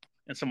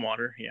 And some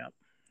water. Yeah,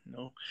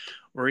 no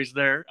worries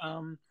there.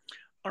 All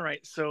right,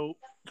 so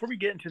before we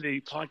get into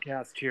the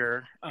podcast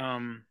here,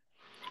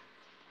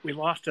 we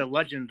lost a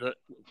legend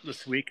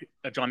this week,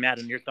 John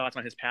Madden. Your thoughts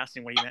on his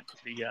passing, what he meant to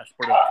the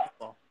sport of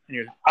football?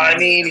 I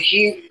mean,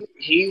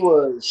 he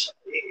was,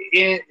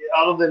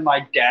 other than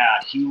my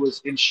dad, he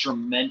was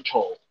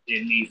instrumental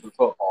in me for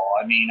football.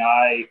 I mean,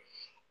 I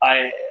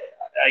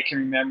can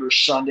remember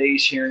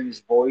Sundays hearing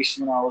his voice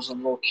when I was a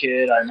little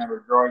kid. I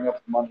remember growing up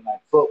with Monday Night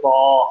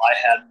Football. I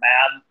had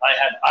Madden.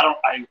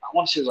 I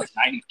want to say it was like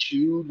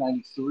 92,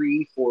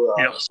 93 for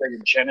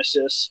Sega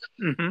Genesis.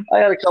 Mm-hmm. I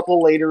had a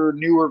couple later,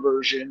 newer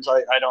versions.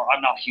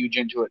 I'm not huge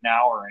into it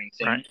now or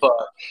anything, right. But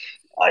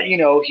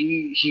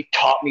he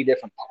taught me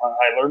different.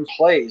 I learned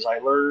plays. I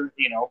learned,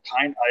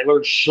 I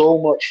learned so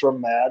much from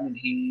Madden.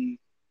 He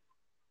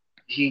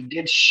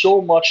did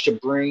so much to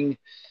bring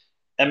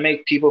and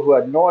make people who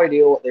had no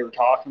idea what they were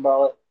talking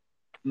about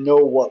know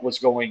what was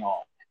going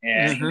on.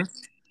 And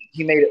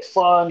he made it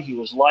fun. He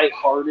was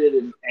lighthearted,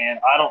 and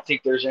I don't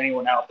think there's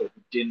anyone out there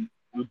who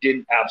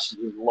didn't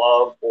absolutely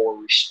love or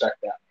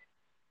respect that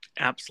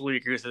man. Absolutely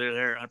agree with you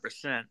there,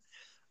 100%.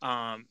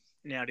 Now,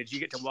 did you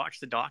get to watch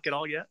the doc at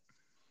all yet?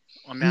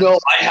 No,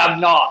 I have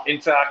not.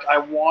 In fact, I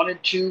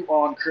wanted to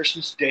on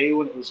Christmas Day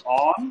when it was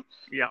on.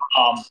 Yeah.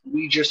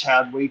 We just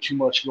had way too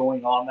much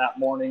going on that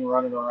morning,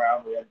 running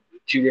around. We had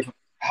 2 different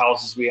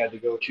houses we had to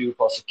go to,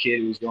 plus a kid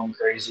who was going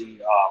crazy.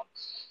 I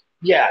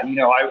don't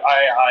know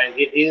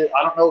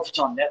if it's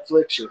on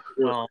Netflix or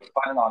find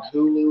it on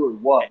Hulu or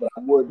what, but I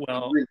would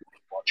really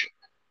watch it.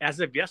 As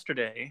of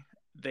yesterday,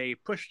 they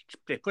pushed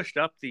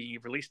up the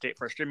release date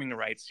for streaming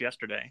rights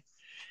yesterday.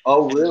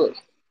 Oh, really?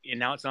 And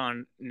now it's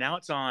on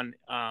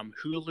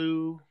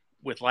Hulu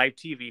with live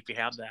TV if you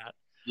have that.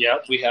 Yeah,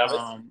 we have it.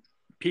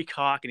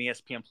 Peacock and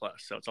ESPN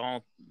Plus. So it's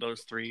all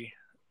those 3.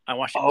 I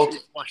watched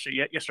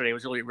it yesterday. It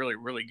was really, really,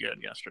 really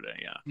good yesterday.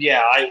 Yeah.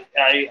 Yeah,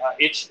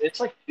 it's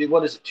like,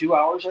 what is it, 2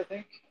 hours, I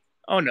think?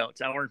 Oh no,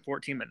 it's 1 hour and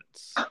 14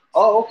 minutes.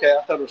 Oh, okay.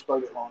 I thought it was quite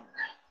a bit longer.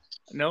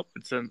 Nope,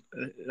 it's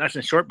nice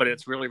and short, but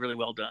it's really, really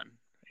well done.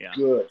 Yeah.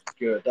 Good.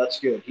 That's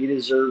good. He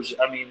deserves.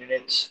 I mean,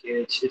 it's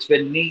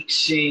been neat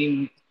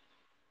seeing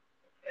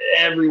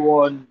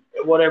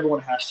what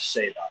everyone has to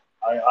say about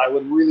it. I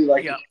would really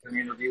like to hear an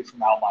interview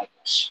from Al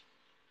Michaels.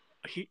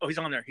 He's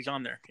on there. He's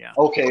on there. Yeah.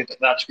 Okay,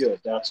 that's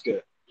good.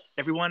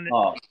 Everyone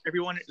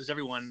who's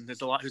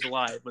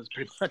alive was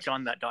pretty much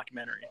on that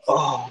documentary.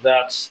 Oh,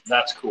 that's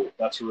cool.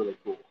 That's really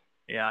cool.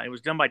 Yeah, it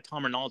was done by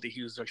Tom Rinaldi.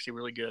 He was actually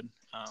really good.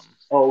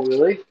 Oh,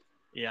 really?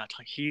 Yeah,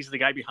 he's the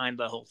guy behind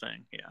the whole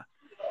thing. Yeah.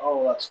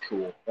 Oh, that's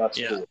cool. That's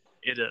cool.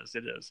 It is.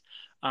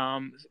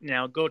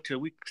 Now go to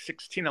week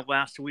 16 of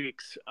last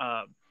week's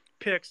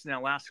picks.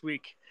 Now last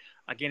week,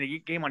 I gained a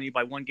game on you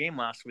by 1 game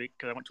last week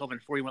because I went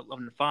 12-4. You went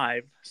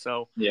 11-5.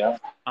 So yeah.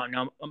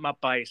 Now I'm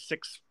up by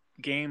 6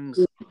 games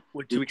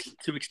with 2 weeks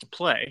to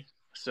play.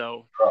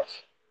 So,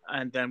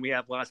 and then we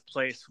have last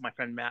place my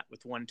friend Matt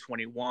with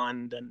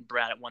 121, then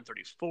Brad at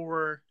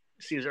 134,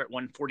 Caesar at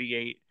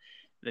 148,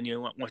 then you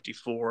went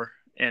 154,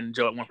 and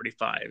Joe at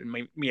 145, and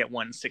me at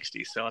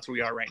 160. So that's where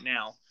we are right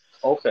now.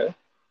 Okay.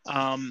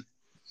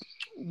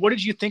 What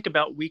did you think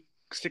about week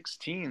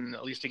 16?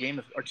 At least a game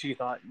or 2 you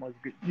thought was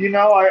good.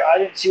 I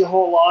didn't see a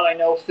whole lot. I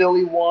know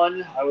Philly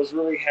won. I was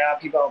really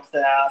happy about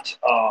that.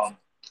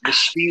 The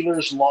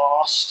Steelers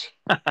lost.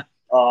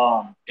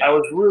 I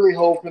was really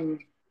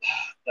hoping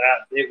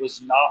that it was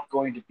not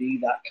going to be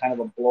that kind of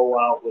a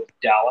blowout with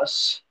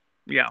Dallas.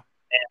 Yeah.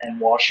 And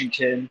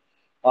Washington.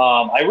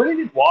 I really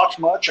didn't watch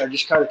much. I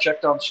just kind of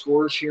checked on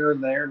scores here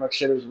and there. Like I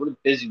said, it was a really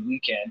busy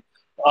weekend.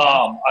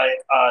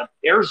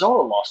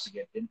 Arizona lost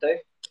again, didn't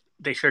they?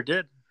 They sure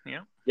did.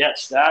 Yeah.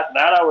 Yes, that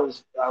I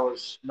was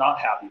not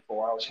happy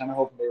for. I was kind of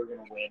hoping they were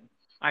going to win.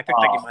 I picked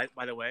that game,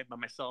 by the way, by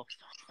myself.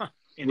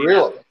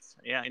 Really?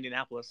 Yeah,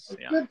 Indianapolis.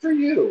 Yeah. Good for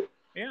you.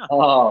 Yeah.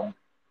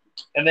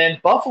 And then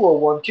Buffalo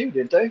won too,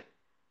 didn't they?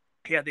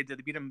 Yeah, they did.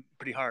 They beat them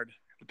pretty hard.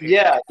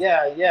 Yeah.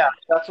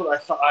 That's what I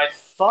thought. I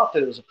thought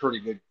that it was a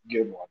pretty good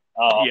one.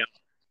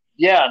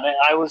 Yeah, and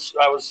I was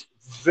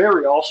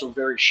very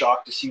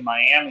shocked to see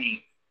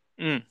Miami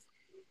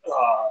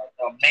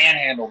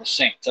manhandle the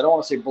Saints. I don't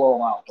want to say blow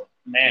them out, but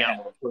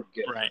manhandle them pretty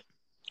good.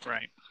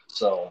 Right.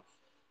 So.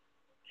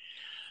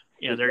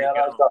 Yeah, there you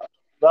go.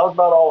 That was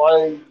about all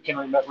I can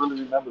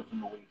really remember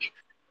from the week.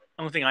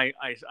 The only thing I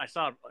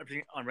saw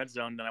everything on Red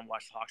Zone, then I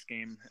watched the Hawks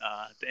game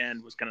at the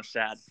end. Was kind of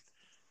sad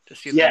to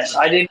see. Yes,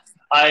 I did.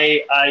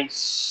 I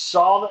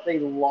saw that they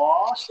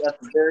lost at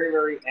the very,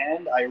 very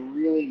end. I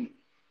really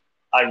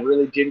I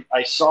really didn't.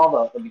 I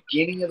saw the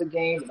beginning of the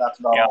game, but that's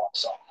about all I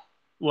saw.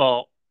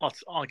 Well,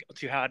 I'll get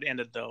to how it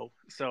ended, though.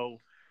 So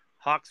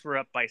Hawks were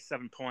up by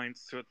 7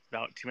 points with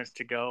about 2 minutes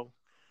to go.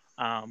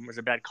 There's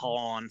a bad call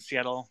on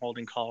Seattle,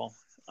 holding call.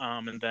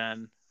 And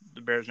then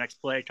the Bears' next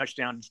play,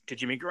 touchdown to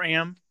Jimmy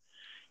Graham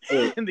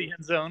in the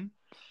end zone.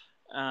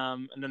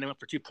 And then they went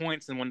for 2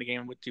 points and won the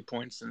game with 2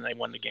 points, and they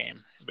won the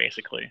game,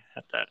 basically,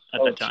 at that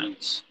time.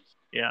 Geez.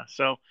 Yeah,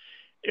 so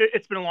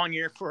it's been a long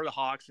year for the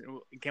Hawks.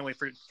 Can't wait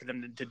for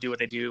them to do what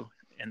they do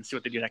and see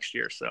what they do next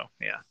year. So,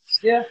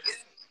 Yeah.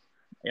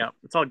 Yeah,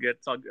 it's all good.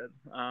 It's all good.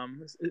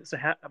 It's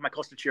my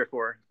close to cheer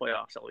for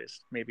playoffs, at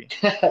least, maybe.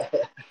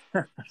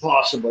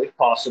 Possibly.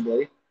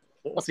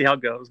 We'll see how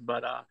it goes.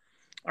 But all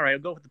right, I'll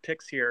go with the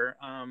picks here.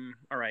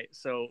 All right,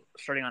 so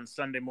starting on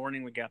Sunday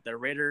morning, we got the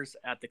Raiders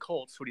at the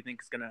Colts. Who do you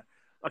think is gonna?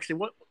 Actually,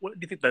 what do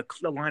you think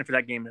the line for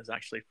that game is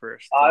actually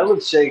first? I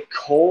would say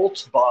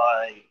Colts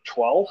by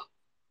 12.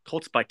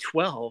 Colts by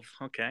 12.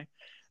 Okay,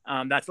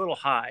 that's a little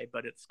high,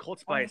 but it's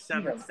Colts by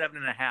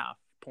 7.5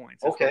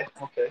 points. Okay.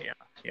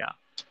 Yeah.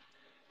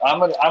 I'm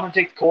gonna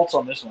take the Colts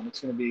on this one. It's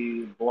gonna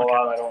be a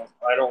blowout. Okay.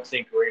 I don't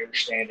think Raiders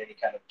stand any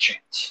kind of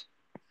chance.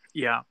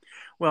 Yeah.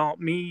 Well,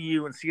 me,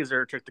 you, and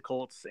Caesar took the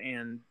Colts,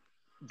 and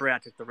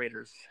Brad took the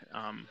Raiders.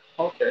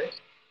 Okay.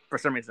 For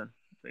some reason,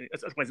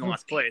 it's in the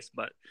last place,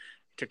 but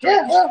took the yeah,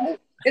 Raiders. well,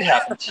 it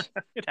happens.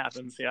 It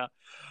happens. Yeah.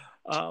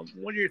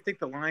 What do you think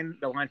the line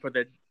for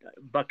the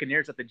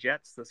Buccaneers at the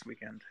Jets this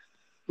weekend?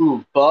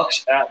 Ooh,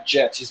 Bucks at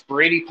Jets. Is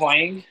Brady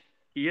playing?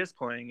 He is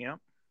playing. Yeah.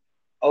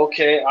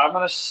 Okay, I'm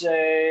gonna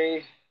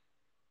say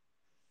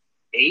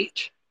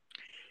 8.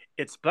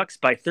 It's Bucks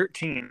by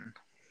 13.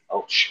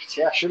 Oh, shit.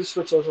 Yeah, should have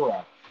switched those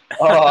around.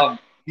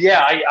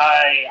 Yeah,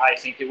 I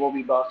think it will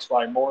be Bucks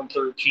by more than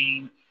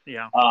 13.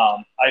 Yeah.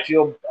 I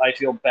feel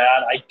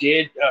bad. I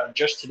did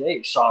just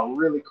today saw a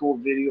really cool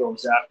video of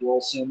Zach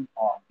Wilson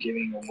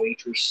giving a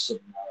waitress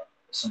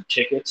some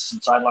tickets,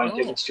 some sideline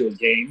tickets to a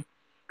game.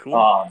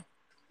 Cool.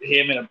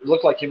 It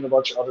looked like him and a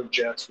bunch of other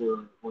Jets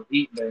were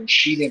eating there, and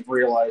she didn't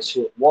realize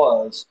who it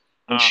was,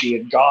 and she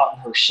had gotten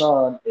her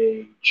son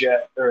a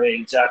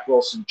Zach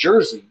Wilson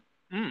jersey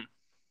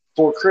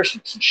for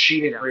Christmas, and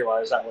she didn't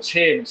realize that was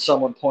him. And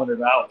someone pointed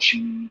it out.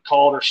 She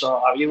called her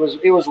son. I mean,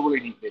 it was a really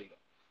neat video.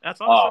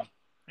 That's awesome.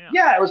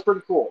 Yeah, it was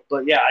pretty cool.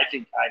 But yeah, I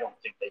don't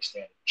think they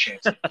stand a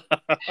chance.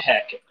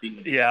 Heck, at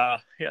beating. Yeah,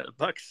 the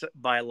Bucks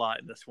by a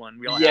lot in this one.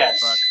 We all have the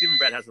Bucks. Even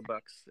Brad has the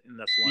Bucks in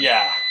this one.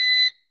 Yeah,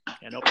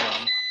 no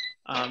problem.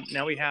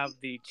 Now we have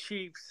the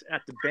Chiefs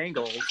at the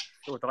Bengals.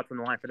 So what's on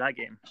the line for that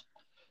game?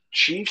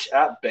 Chiefs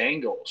at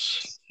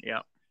Bengals.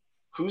 Yeah.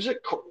 Who's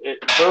it?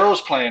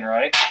 Burrow's playing,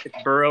 right? It's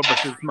Burrow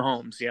versus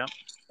Mahomes. Yeah.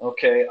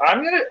 Okay,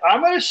 I'm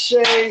gonna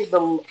say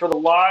for the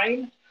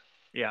line.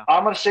 Yeah.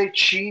 I'm gonna say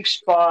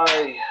Chiefs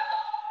by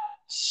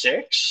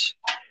 6.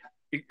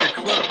 You're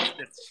close.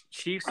 It's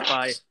Chiefs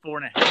by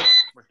 4.5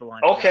 with the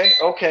line.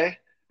 Okay.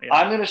 Yeah.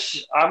 I'm gonna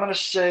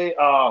say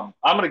I'm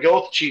gonna go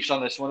with the Chiefs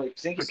on this one. I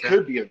think it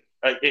could be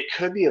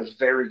a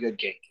very good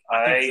game.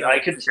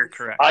 I think you're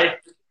correct.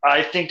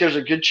 I think there's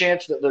a good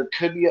chance that there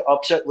could be an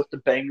upset with the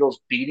Bengals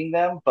beating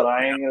them, but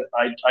I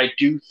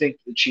do think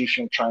the Chiefs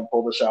are going to try and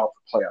pull this out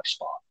for playoff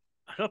spot.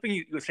 I'm hoping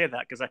you would say that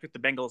because I picked the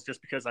Bengals just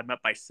because I'm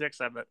up by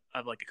 6. I've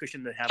like a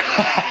cushion to have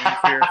games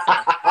here. So.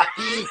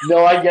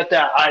 No, I get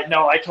that.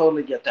 I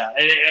totally get that.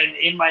 And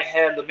in my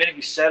head, the minute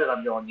you said it,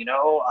 I'm going,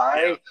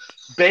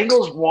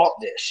 Bengals want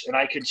this, and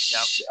I could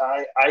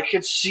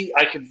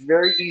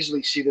very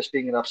easily see this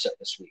being an upset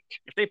this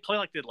week. If they play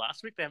like they did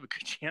last week, they have a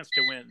good chance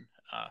to win.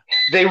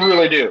 They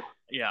really do.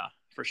 Yeah,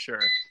 for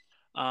sure.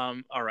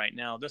 All right,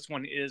 now this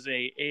one is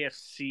a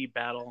AFC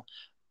battle.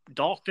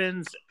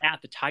 Dolphins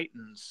at the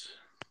Titans.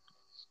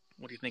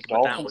 What do you think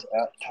about Dolphins that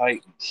one? At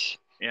Titans.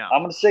 Yeah.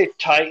 I'm going to say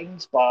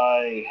Titans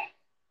by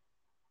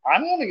 –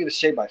 I'm only going to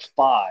say by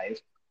 5.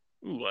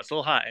 Ooh, that's a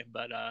little high,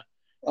 but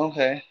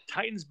okay.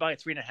 Titans by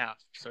 3.5,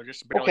 so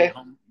just barely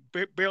home,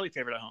 barely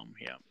favored at home.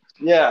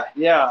 Yeah.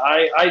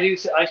 I do.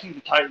 I think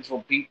the Titans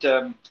will beat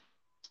them,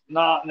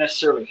 not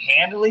necessarily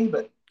handily,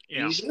 but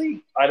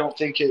easily. I don't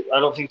think it's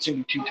going to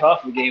be too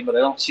tough of a game, but I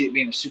don't see it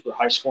being a super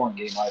high scoring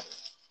game either.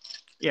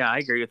 Yeah, I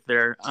agree with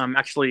there.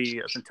 Actually,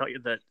 I can tell you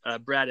that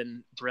Brad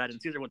and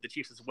Caesar went the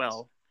Chiefs as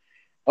well.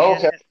 Oh,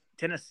 okay. And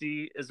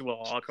Tennessee as well,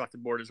 all across the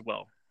board as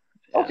well.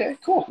 Okay,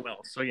 cool.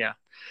 Well, so yeah.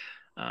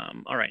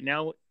 All right,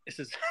 now this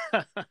is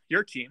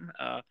your team.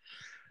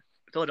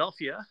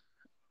 Philadelphia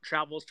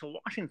travels to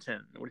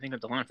Washington. What do you think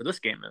that the line for this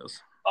game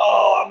is?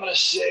 Oh, I'm going to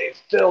say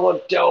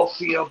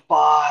Philadelphia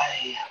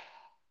by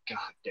 – God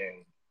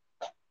dang.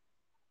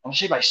 I'm going to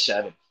say by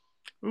 7.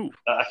 Ooh.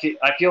 I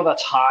feel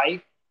that's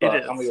high, but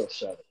it is. I'm going to go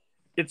 7.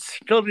 It's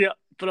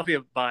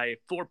Philadelphia by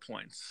 4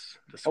 points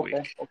this week.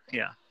 Okay.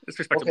 Yeah, it's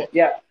respectable.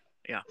 Okay.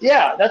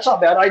 Yeah, that's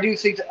not bad. I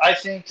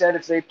think that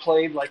if they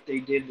played like they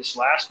did this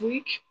last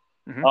week,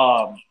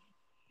 granted,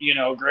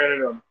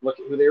 look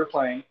at who they were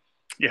playing.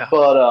 Yeah.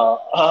 But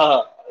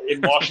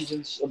in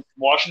Washington's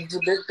a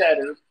bit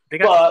better.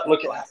 But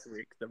look at last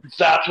week.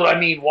 That's what I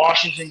mean.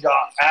 Washington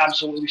got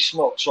absolutely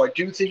smoked. So I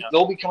do think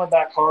they'll be coming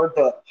back hard,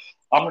 but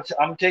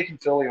I'm taking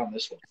Philly on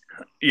this one.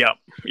 Yeah.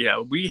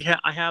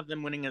 I have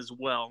them winning as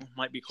well.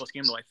 Might be a close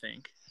game though, I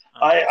think.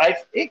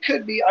 It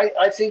could be.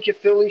 I think if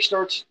Philly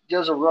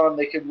does a run,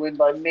 they could win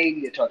by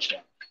maybe a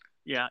touchdown.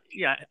 Yeah,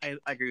 I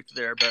agree with you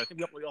there, but I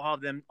think we all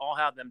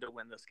have them to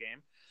win this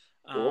game.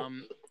 Cool.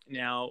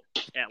 Now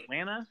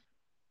Atlanta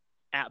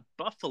at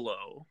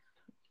Buffalo.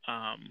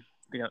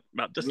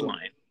 About this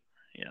line.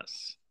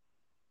 Yes.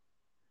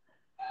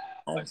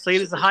 I'll say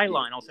it is a high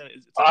line.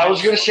 I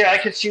was going to say I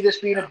could see this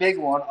being a big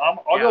one.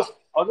 I'll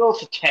go with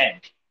the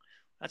 10.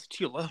 That's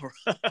too low.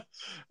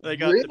 They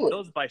got the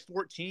Bills by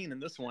 14 in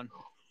this one.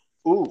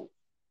 Ooh.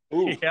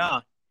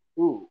 Yeah.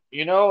 Ooh.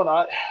 And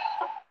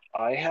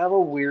I have a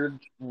weird.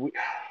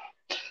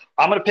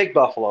 I'm going to pick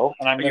Buffalo,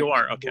 and you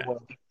are okay.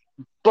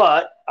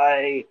 But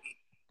I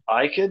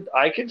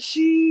could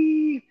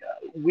see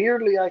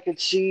weirdly. I could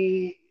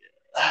see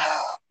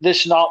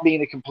this not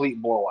being a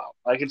complete blowout.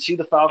 I could see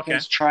the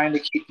Falcons trying to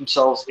keep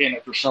themselves in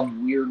it for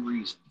some weird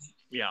reason.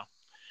 Yeah.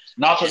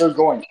 Not that they're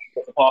going to,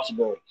 but the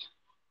possibility.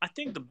 I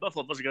think the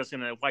Buffalo Bills are going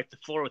to wipe the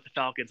floor with the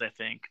Falcons, I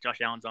think. Josh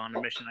Allen's on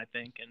a mission, I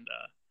think. And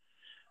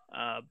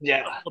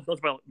Buffalo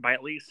Bills by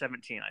at least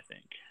 17, I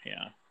think.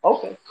 Yeah.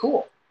 Okay,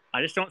 cool.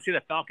 I just don't see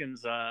the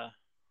Falcons I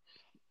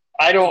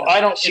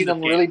don't see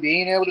them really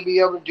being able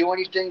to do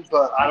anything,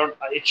 but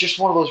it's just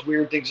one of those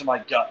weird things in my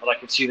gut, but I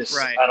could see this.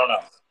 Right. I don't know.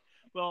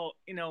 Well,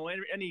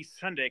 any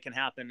Sunday can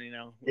happen,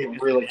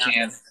 It really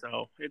can.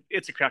 So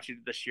it's a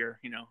crapshoot this year,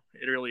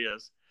 it really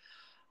is.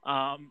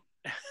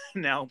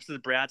 Now, this is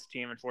Brad's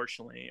team,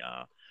 unfortunately.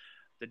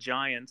 The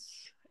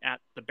Giants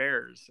at the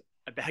Bears.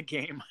 A bad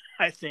game,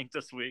 I think,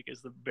 this week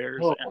is the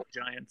Bears at the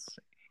Giants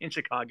in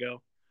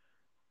Chicago.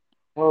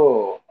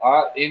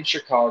 In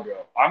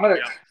Chicago. I'm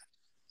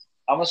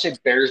gonna say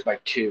Bears by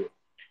 2.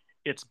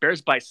 It's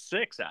Bears by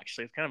 6,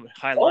 actually. It's kind of a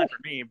high line for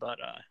me, but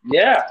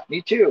yeah,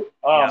 me too.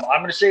 I'm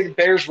gonna say the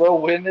Bears will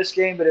win this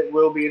game, but it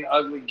will be an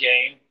ugly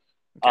game.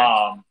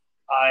 Okay.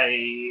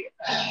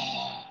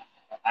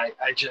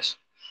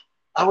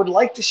 I would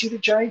like to see the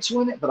Giants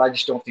win it, but I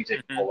just don't think they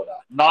can pull it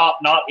out.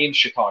 Not in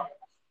Chicago.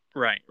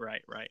 Right.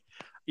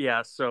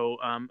 Yeah. So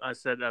I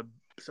said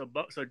so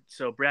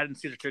Brad and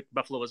Caesar took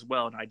Buffalo as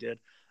well, and I did.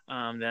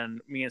 Then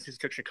me and Caesar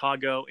took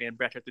Chicago, and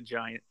Brad took the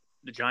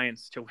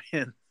Giants to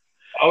win.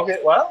 Okay,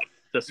 well,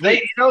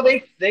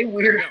 they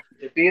weird.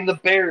 Being the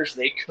Bears,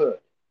 they could.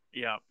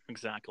 Yeah,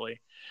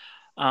 exactly.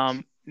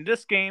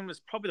 This game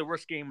is probably the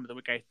worst game of the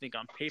week, I think,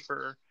 on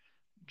paper.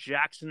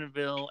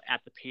 Jacksonville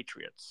at the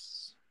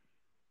Patriots.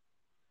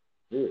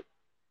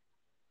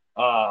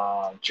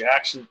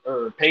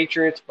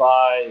 Patriots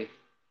by.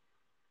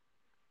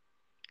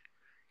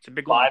 It's a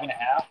big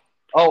 5.5.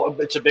 Oh,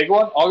 it's a big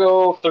one. I'll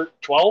go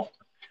 12.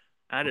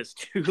 That is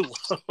too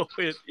low.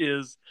 It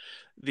is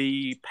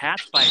the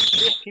Pats by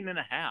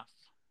 15.5.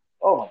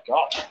 Oh my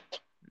god.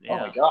 Yeah. Oh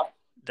my god.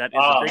 That is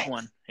a big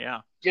one.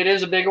 Yeah. It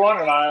is a big one,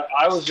 and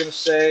I was gonna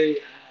say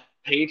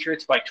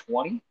Patriots by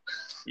 20.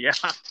 Yeah.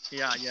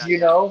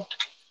 know.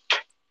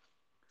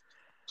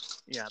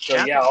 Yeah. So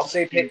I'll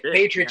say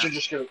Patriots are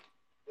just gonna.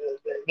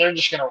 They're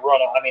just gonna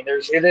run it. I mean,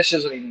 this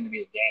isn't even gonna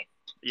be a game.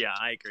 Yeah,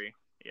 I agree.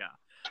 Yeah.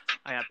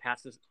 I have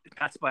Pats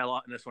by a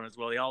lot in this one as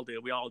well. We all do.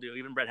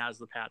 Even Brett has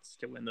the Pats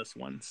to win this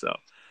one. So,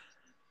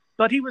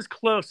 but he was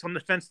close on the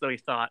fence, though. He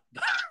thought.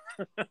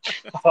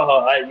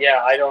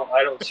 I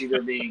don't see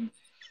there being,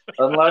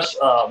 unless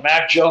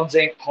Mac Jones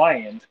ain't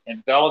playing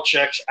and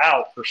Belichick's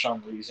out for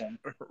some reason.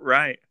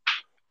 Right.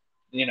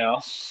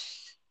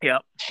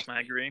 Yep, I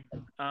agree.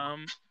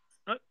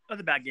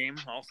 Another bad game,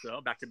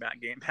 also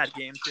back-to-back bad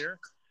games here.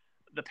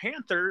 The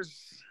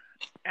Panthers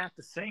at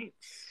the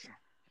Saints.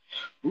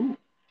 Ooh.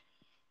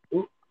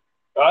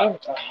 God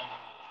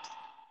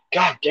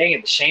dang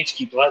it! The Saints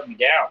keep letting me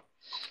down.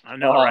 I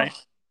know, right?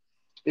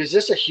 Is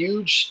this a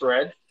huge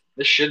spread?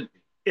 This shouldn't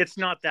be. It's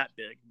not that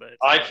big, but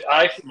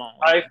small.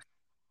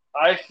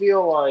 I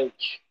feel like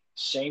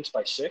Saints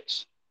by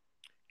 6.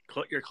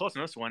 You're close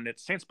on this one.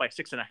 It's Saints by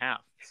 6.5.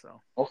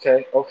 So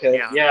okay.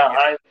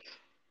 Yeah.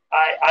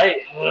 I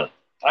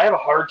have a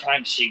hard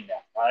time seeing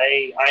that.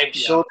 I'm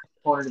so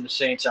disappointed in the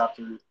Saints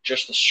after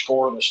just the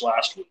scoreless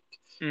last week.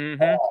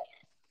 Mm-hmm.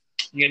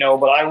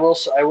 But I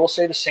will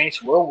say the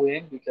Saints will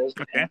win because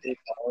the Panthers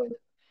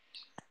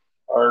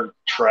are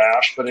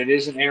trash. But it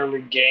is an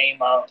interleague game.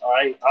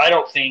 I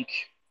think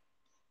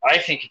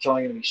it's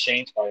only going to be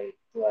Saints by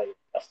like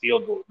a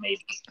field goal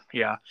maybe.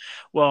 Yeah.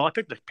 Well, I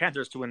picked the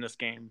Panthers to win this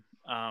game.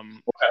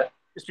 Okay.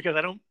 Just because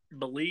I don't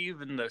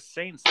believe in the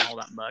Saints all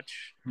that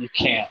much. You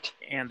can't.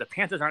 And the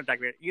Panthers aren't that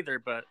great either.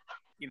 But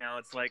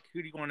it's like,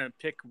 who do you want to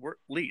pick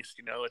least?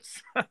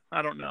 It's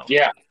I don't know.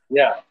 Yeah,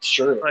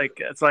 sure.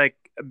 It's like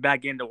a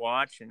bad game to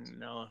watch,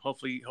 and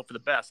hopefully hope for the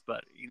best,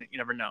 but you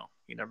never know.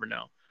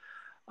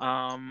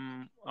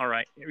 All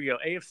right, here we go.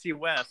 AFC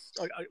West.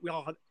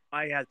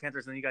 I had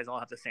Panthers, and you guys all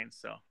have the Saints,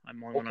 so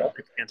I'm only going to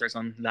pick Panthers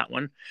on that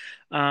one.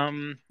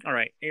 All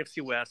right,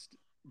 AFC West.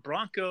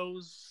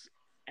 Broncos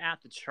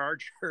at the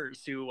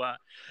Chargers, who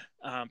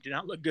do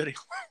not look good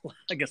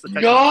against the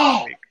Texans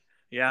this week.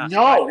 Yeah.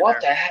 No, what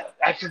the heck?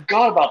 I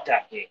forgot about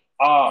that game.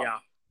 Yeah.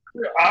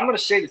 I'm going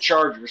to say the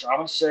Chargers. I'm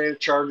going to say the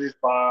Chargers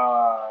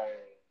by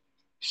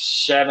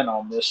 7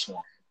 on this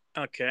one.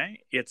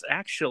 Okay, it's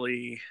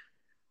actually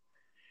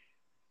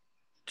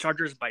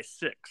Chargers by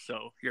 6,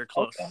 so you're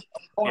close.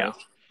 Okay.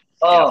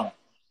 Yeah.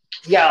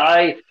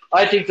 Yeah,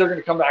 I think they're going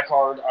to come back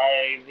hard.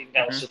 I think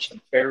that was such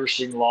an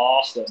embarrassing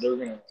loss that they're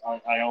going to.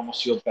 I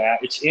almost feel bad.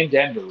 It's in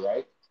Denver,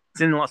 right? It's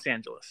in Los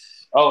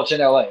Angeles. Oh, it's in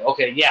LA.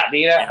 Okay, yeah,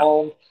 being at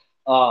home,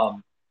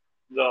 the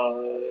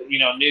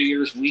New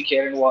Year's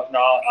weekend and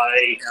whatnot.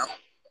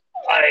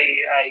 I'm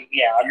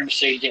going to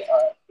say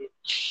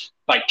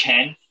by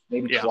 10,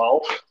 maybe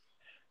 12.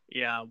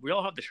 Yeah, we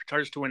all have the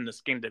Chargers to win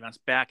this game. They bounce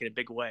back in a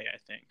big way, I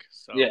think.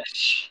 So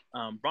yes.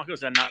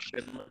 Broncos have not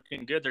been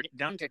looking good. They're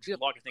down to Drew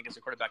Lock, I think, as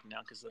a quarterback now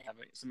because they have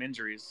some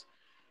injuries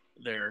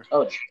there.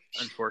 Oh,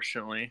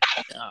 unfortunately.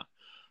 Yeah.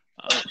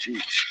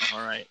 Jeez. All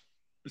right.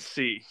 Let's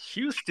see.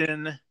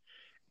 Houston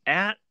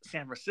at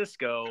San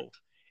Francisco,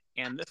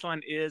 and this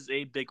one is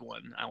a big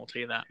one. I will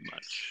tell you that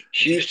much.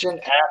 Houston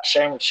at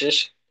San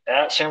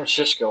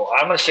Francisco.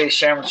 I'm going to say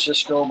San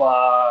Francisco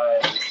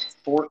by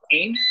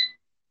 14.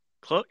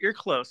 You're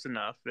close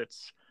enough.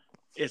 It's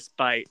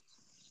by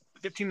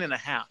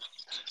 15.5.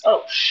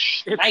 Oh,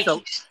 nice.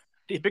 So,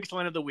 the biggest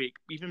line of the week,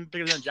 even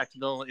bigger than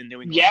Jacksonville in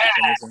New England. Yeah.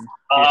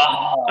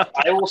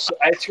 I will say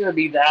it's going to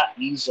be that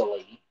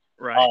easily.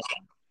 Right.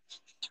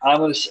 I'm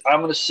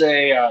gonna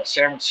say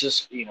San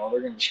Francisco.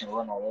 They're just gonna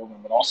run all over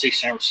them, but I'll say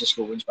San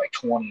Francisco wins by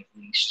 20 at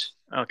least.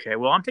 Okay.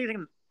 Well, I'm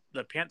taking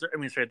the Panthers.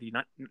 The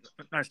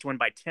Niners to win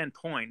by 10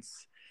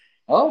 points.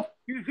 Oh,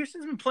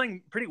 Houston's been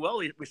playing pretty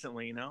well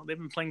recently. They've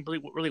been playing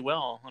really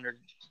well under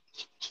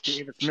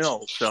Davis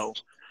Mills. So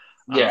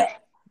yeah.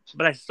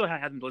 But I still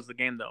had them lose the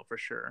game though for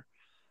sure.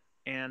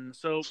 And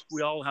so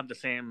we all have the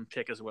same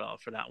pick as well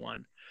for that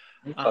one.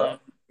 Okay.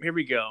 Here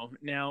we go.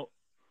 Now,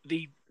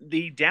 the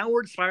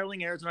downward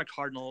spiraling Arizona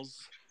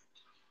Cardinals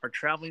are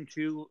traveling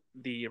to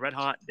the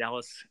red-hot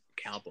Dallas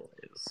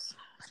Cowboys.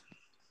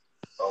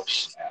 Oh,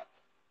 snap.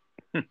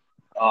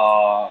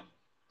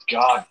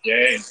 God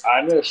dang.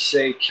 I'm going to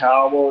say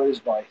Cowboys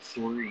by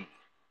 3.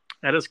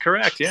 That is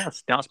correct,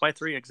 yes. Dallas by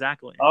 3,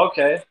 exactly.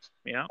 Okay.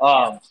 Yeah.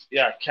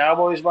 Yeah,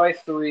 Cowboys by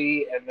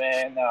 3, and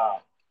then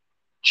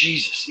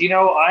Jesus.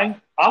 I'm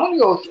going to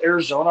go with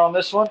Arizona on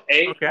this one.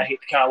 A, okay. I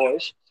hate the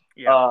Cowboys.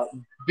 Yeah.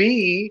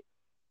 B,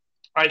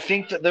 I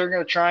think that they're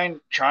going to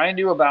try and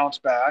do a bounce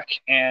back,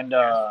 and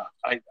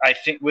I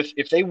think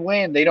if they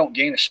win, they don't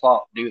gain a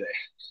spot, do they?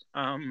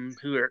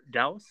 Who are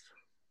Dallas?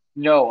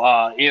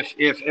 No.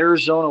 If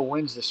Arizona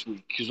wins this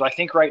week, because I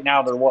think right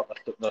now they're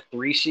the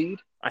 3 seed.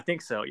 I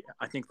think so. Yeah,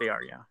 I think they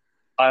are. Yeah.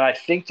 And I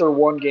think they're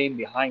 1 game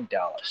behind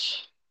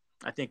Dallas.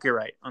 I think you're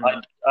right.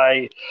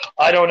 I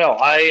don't know.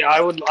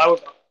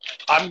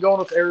 I'm going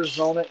with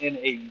Arizona in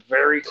a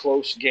very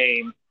close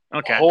game.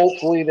 Okay.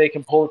 Hopefully they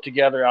can pull it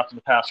together after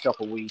the past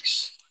couple of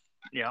weeks.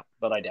 Yeah.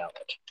 But I doubt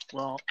it.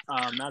 Well,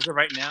 as of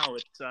right now,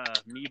 it's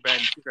me, Brad,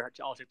 and Peter.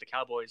 I'll take the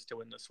Cowboys to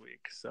win this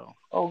week. So.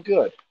 Oh,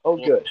 good.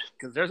 Good.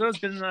 Because Arizona's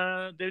been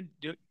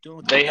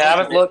doing. They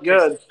haven't looked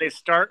good. They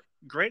start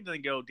great, then they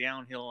go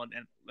downhill and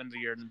end of the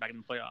year and back in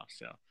the playoffs.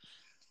 So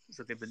that's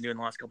what they've been doing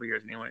the last couple of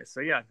years, anyway.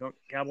 So yeah, go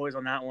Cowboys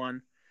on that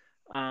one.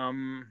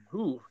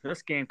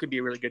 This game could be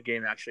a really good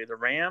game actually. The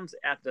Rams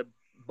at the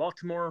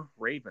Baltimore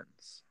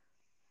Ravens.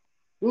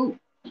 Ooh.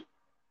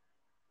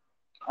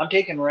 I'm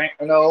taking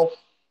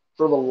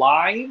for the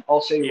line,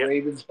 I'll say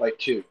Ravens by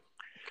 2.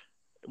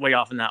 Way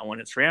off in that one.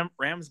 It's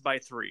Rams by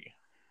 3.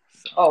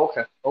 So. Oh,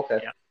 okay.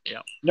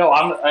 Yeah. No,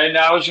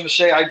 I was going to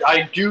say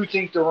I do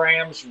think the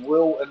Rams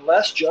will,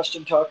 unless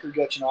Justin Tucker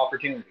gets an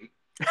opportunity.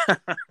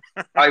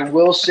 I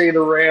will say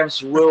the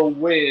Rams will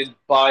win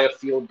by a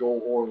field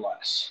goal or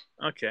less.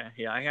 Okay,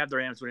 yeah, I have the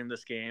Rams winning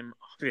this game,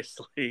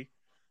 obviously.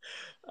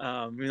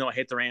 Even though I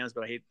hate the Rams,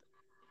 but I hate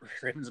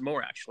Ravens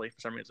more, actually,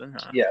 for some reason.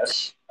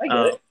 Yes, I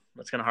get it.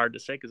 That's kind of hard to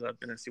say because I've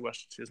been in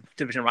West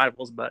division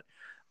rivals, but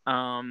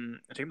I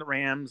think the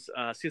Rams.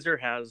 Caesar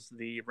has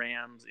the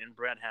Rams, and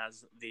Brett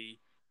has the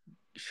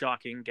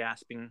shocking,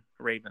 gasping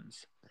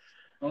Ravens.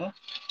 Uh-huh.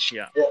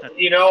 Yeah.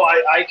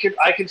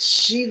 I could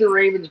see the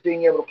Ravens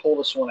being able to pull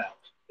this one out.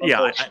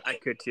 Yeah, I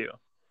could too.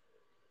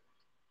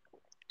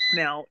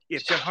 Now,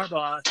 if Jim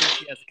Harbaugh thinks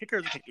he has a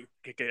kicker that can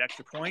kick an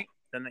extra point,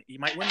 then he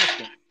might win this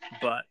game.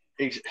 But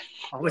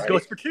always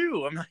goes for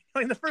 2. I'm not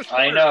playing the first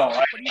quarter. I know. What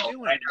are you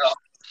doing?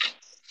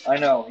 I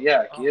know.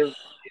 Yeah, give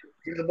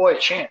the boy a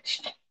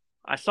chance.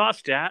 I saw a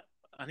stat.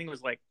 I think it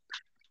was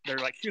they're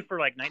 2 for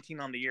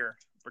 19 on the year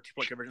for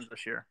 2-point conversions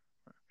this year.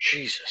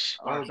 Jesus,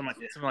 something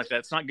like that.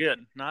 It's not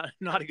good. Not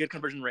a good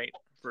conversion rate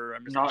for.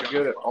 Not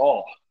good at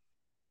all.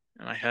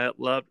 And I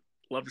love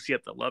to see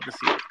it. Love to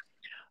see it.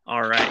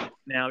 All right,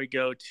 now we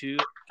go to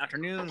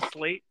afternoon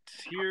slate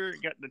here.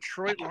 You got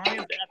Detroit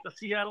Lions at the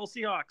Seattle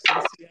Seahawks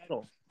in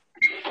Seattle.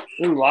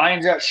 Ooh,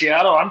 Lions at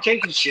Seattle. I'm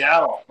taking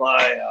Seattle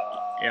by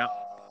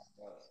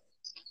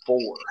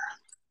 4.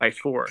 By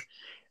 4.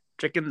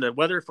 Checking the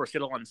weather for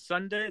Seattle on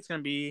Sunday. It's going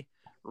to be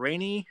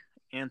rainy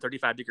and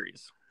 35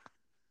 degrees.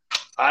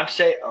 I'll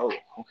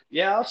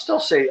still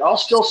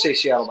say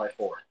Seattle by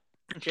 4.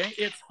 Okay,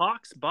 it's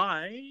Hawks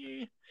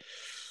by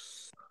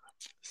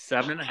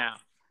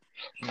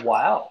 7.5.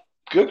 Wow,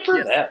 good for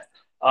Yes. them.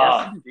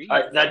 Yes, indeed.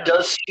 That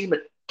does seem a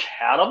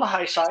tad on the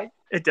high side,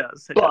 It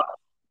does.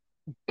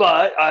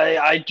 but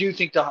I do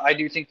think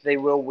they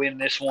will win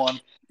this one.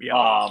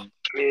 Yeah.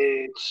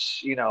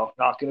 It's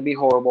not going to be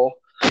horrible.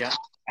 Yeah.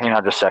 Hang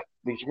on just a sec.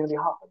 These are going to be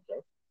hot ones,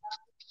 right?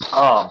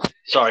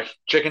 Sorry,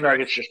 chicken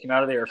nuggets just came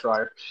out of the air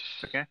fryer.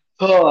 Okay.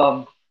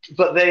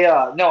 But they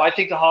no, I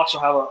think the Hawks will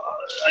have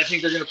I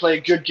think they're going to play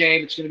a good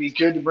game. It's going to be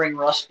good to bring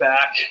Russ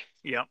back.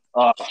 Yeah.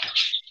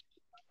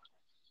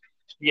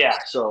 Yeah.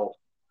 So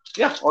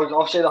yeah,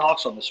 I'll say the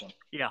Hawks on this one.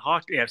 Yeah,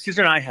 Hawks. Yeah,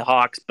 Caesar and I have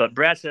Hawks, but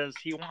Brad says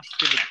he wants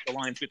to see the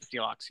Lions beat the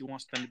Seahawks. He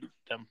wants them to beat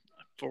them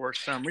for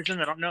some reason.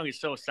 I don't know. He's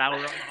so sour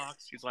on the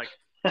Hawks. He's like,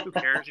 who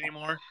cares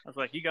anymore? I was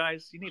like, you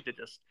guys, you need to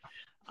just.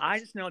 I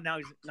just know now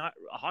he's not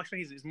a Hawks fan.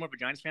 He's more of a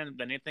Giants fan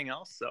than anything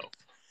else. So.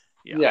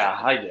 Yeah,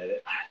 I get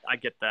it. I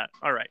get that.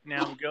 All right,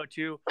 now we go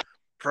to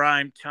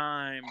prime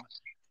time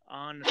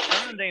on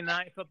Sunday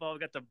Night Football. We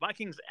got the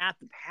Vikings at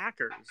the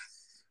Packers.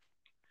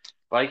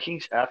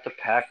 Vikings at the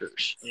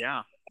Packers.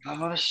 Yeah. I'm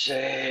going to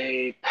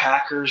say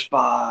Packers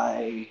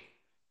by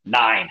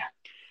 9.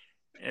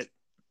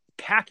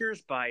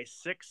 Packers by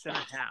 6.5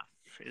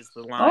 is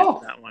the line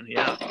for that one.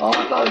 Yeah. Oh,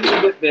 I thought it was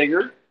a bit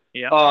bigger.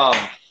 Yeah.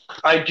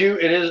 I do.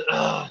 It is.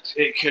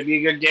 It could be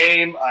a good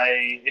game.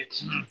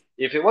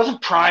 If it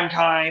wasn't prime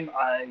time,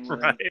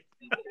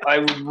 I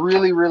would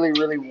really, really,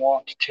 really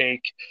want to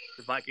take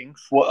the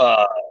Vikings.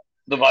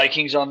 The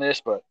Vikings on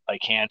this, but I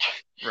can't.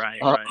 Right.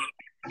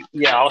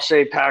 Yeah, I'll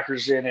say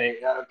Packers in a.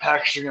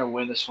 Packers are going to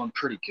win this one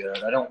pretty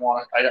good.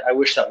 I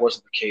wish that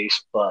wasn't the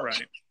case, but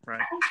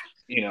right.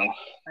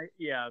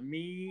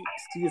 Me,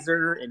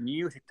 Caesar, and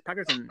you take the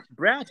Packers, and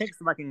Brad takes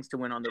the Vikings to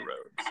win on the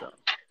road. So.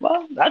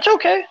 Well, that's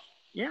okay.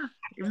 Yeah,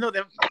 even though they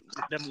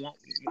haven't won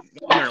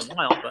in a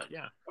while, but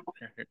yeah.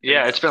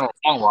 Yeah, it's been a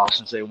long while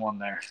since they won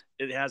there.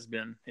 It has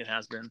been.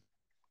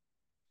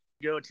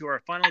 Go to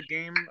our final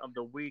game of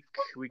the week.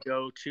 We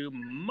go to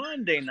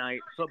Monday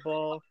Night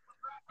Football.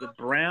 The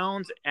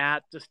Browns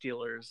at the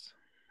Steelers.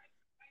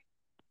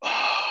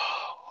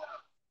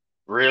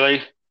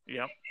 Really?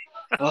 Yep.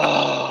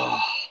 Oh.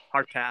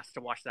 Hard pass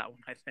to watch that one,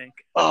 I think.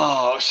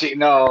 Oh, see,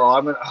 no,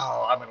 I'm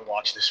gonna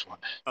watch this one.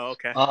 Oh,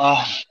 okay.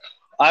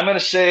 I'm gonna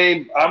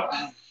say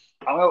I'm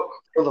gonna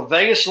for the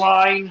Vegas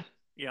line.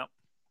 Yep.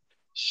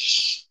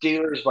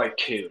 Steelers by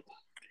 2.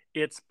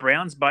 It's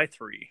Browns by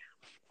 3.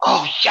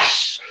 Oh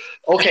yes.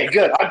 Okay,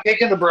 good. I'm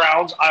picking the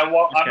Browns. I'm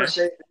gonna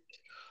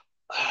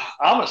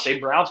say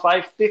Browns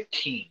by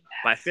 15.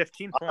 By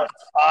 15 points.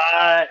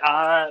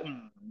 I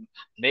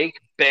make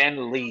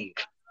Ben leave.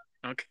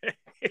 Okay.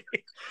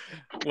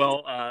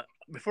 Well,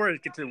 before I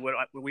get to what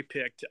we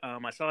picked,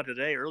 I saw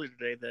earlier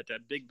today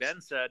that Big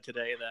Ben said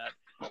today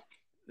that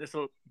this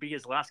will be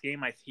his last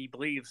game, he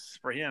believes,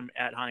 for him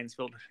at Heinz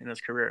Field in his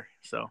career.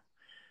 So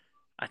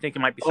I think it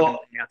might be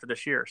something after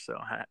this year.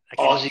 So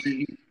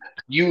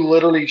you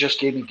literally just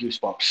gave me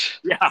goosebumps.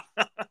 Yeah.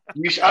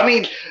 I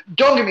mean,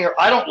 don't get me wrong.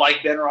 I don't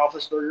like Ben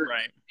Roethlisberger.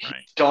 Right.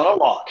 He's done a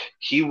lot.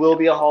 He will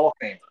be a Hall of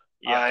Famer.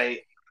 Yeah.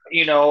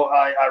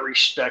 I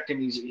respect him.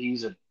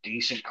 He's a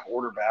decent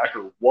quarterback,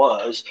 or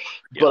was,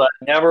 but I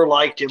never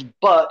liked him.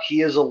 But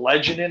he is a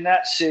legend in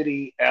that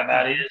city, and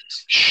that is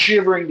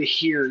shivering to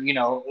hear.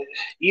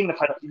 Even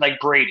if I don't like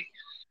Brady,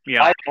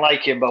 I didn't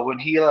like him, but when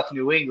he left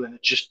New England,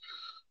 it's just,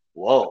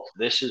 whoa,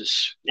 this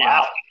is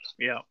wow.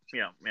 Yeah.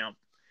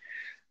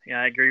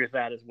 I agree with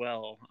that as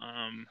well.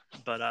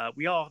 But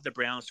we all have the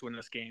Browns to win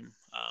this game.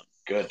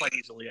 Good, quite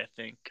easily, I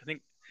think.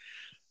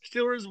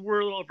 Steelers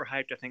were a little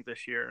overhyped, I think,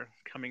 this year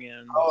coming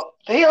in. Oh,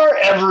 they are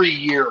every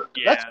year.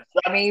 Yeah.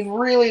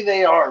 Really,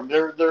 they are.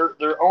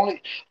 They're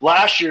only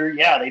last year.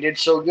 Yeah, they did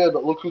so good,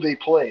 but look who they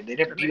played. They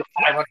didn't beat a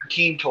 500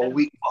 team till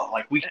week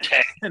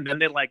 10, and then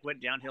they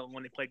went downhill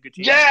when they played good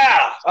teams.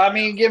 Yeah,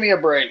 give me a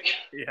break.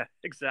 Yeah,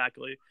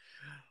 exactly.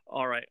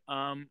 All right.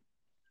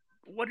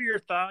 What are your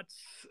thoughts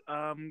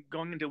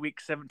going into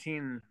week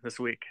 17 this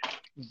week?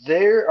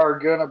 There are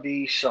going to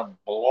be some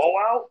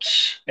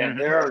blowouts, and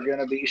there are going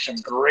to be some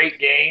great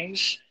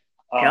games.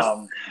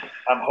 I'm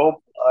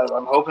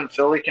hoping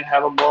Philly can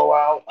have a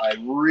blowout. I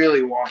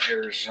really want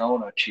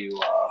Arizona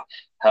to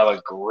have a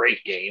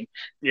great game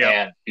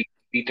and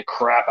beat the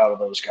crap out of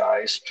those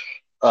guys.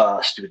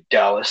 Stupid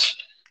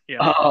Dallas.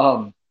 Yeah.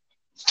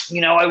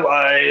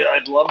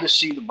 I'd love to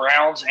see the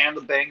Browns and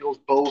the Bengals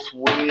both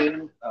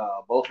win.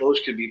 Both those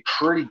could be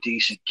pretty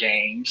decent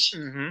games.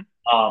 Mm-hmm.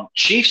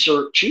 Chiefs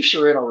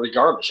are in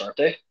regardless, aren't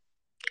they?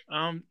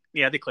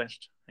 Yeah, they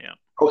clinched. Yeah.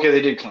 Okay,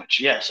 they did clinch.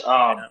 Yes.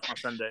 On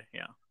Sunday.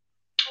 Yeah.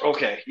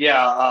 Okay.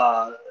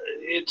 Yeah.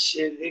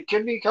 It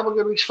could be a couple of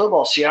good weeks of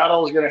football.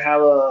 Seattle is going to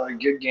have a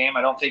good game.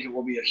 I don't think it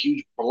will be a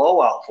huge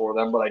blowout for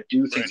them, but I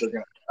do think they're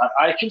going to.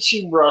 I can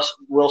see Russ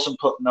Wilson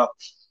putting up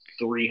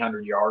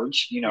 300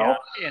 yards, Yeah.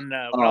 And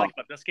what I like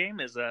about this game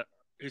is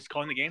who's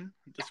calling the game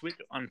this week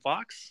on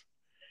Fox?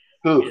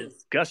 Who?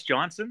 Is Gus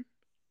Johnson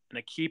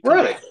and Akeem.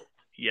 Really?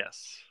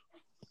 Yes.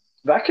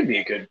 That could be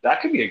a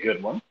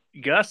good one.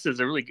 Gus is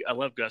I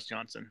love Gus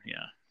Johnson.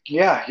 Yeah.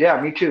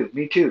 Yeah, me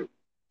too.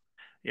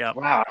 Yeah.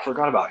 Wow, I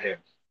forgot about him.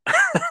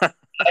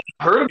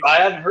 I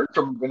hadn't heard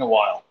from him in a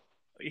while.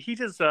 He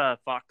does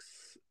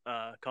Fox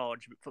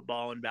college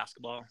football and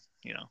basketball,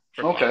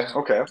 for Okay, Fox.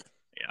 okay.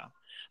 Yeah.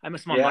 I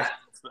miss him on March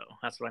Madness, though.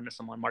 That's what I miss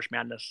him on, March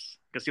Madness,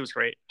 because he was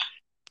great.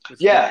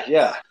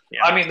 Yeah.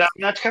 I mean,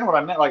 that's kind of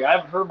what I meant. Like, I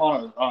haven't heard him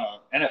on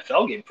an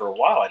NFL game for a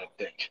while, I don't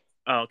think.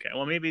 Oh, okay.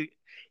 Well, maybe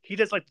he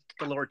does like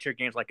the lower tier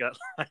games like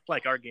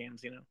like our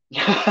games, That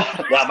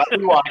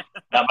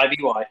might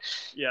be why.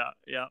 Yeah.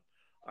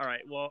 All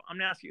right. Well, I'm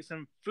going to ask you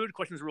some food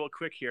questions real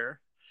quick here.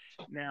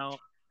 Now,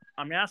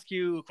 I'm going to ask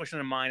you a question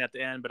of mine at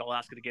the end, but I'll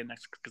ask it again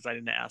next because I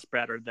didn't ask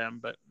Brad or them,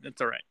 but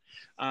it's all right.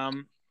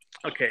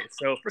 Okay.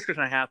 So first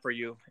question I have for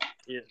you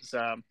is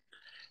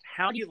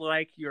how do you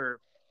like your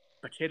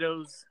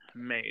potatoes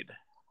made?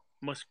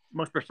 Most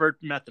preferred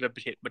method of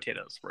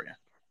potatoes for you?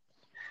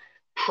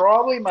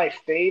 Probably my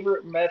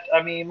favorite method.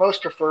 I mean,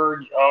 most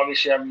preferred.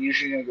 Obviously, I'm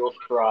usually going to go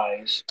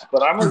fries,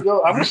 but I'm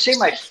going to say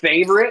my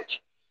favorite.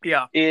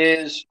 Yeah.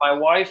 Is my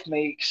wife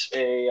makes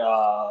a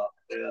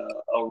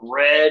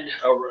red,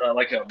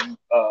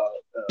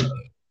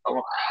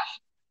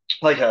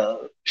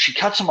 she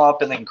cuts them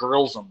up and then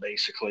grills them,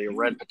 basically a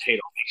red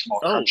potato, makes them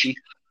all crunchy,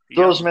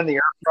 throws them in the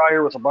air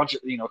fryer with a bunch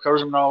of,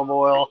 covers them in olive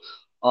oil,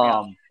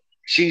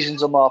 seasons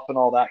them up and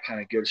all that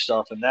kind of good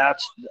stuff. And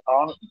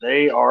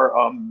they are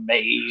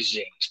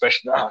amazing,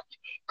 especially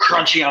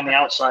crunchy on the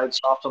outside,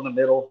 soft on the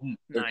middle.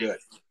 They're good.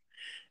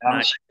 I'm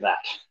going to say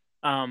that.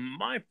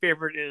 My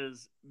favorite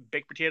is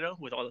baked potato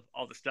with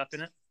all the stuff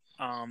in it.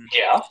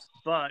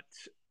 But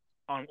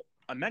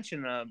I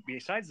mentioned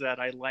besides that,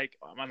 I like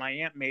my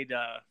aunt made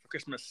for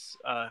Christmas.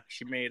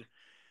 She made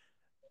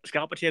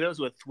scalloped potatoes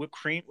with whipped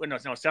cream.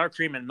 Sour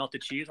cream and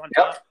melted cheese on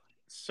top.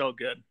 So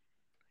good.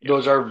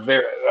 Those are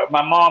very.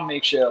 My mom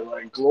makes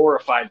like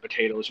glorified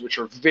potatoes, which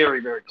are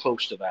very, very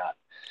close to that.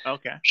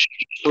 Okay.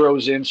 She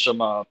throws in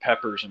some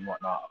peppers and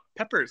whatnot.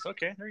 Peppers.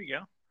 Okay, there you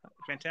go.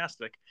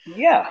 Fantastic.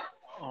 Yeah.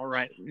 All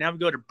right. Now we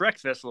go to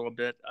breakfast a little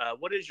bit.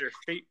 What is your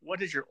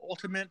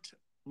ultimate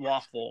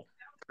waffle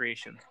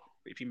creation?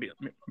 If you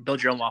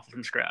build your own waffle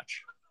from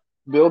scratch.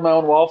 Build my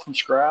own waffle from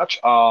scratch.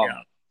 Oh,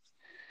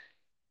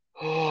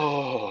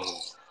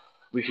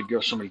 we could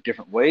go so many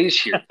different ways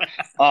here.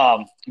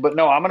 But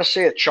no, I'm going to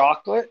say a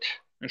chocolate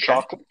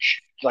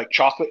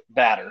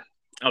batter.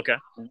 Okay.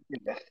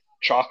 With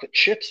chocolate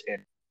chips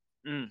in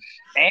it.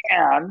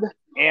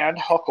 And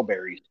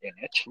huckleberries in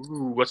it.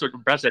 Ooh, what's what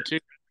Brad said too?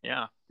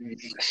 Yeah.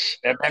 Yes.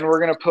 And then we're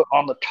going to put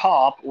on the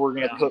top,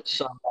 put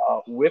some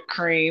whipped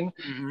cream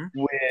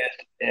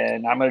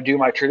and I'm going to do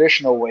my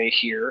traditional way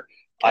here.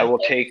 Okay. I will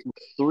take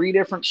 3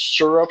 different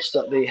syrups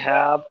that they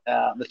have,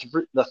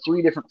 the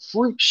 3 different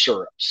fruit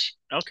syrups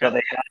that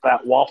they have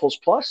at Waffles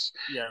Plus.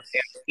 Yes.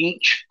 And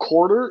each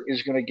quarter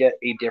is going to get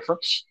a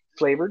different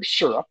flavored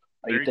syrup.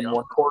 I eat them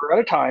 1 quarter at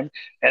a time.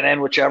 And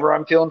then whichever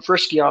I'm feeling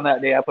frisky on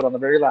that day, I put on the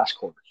very last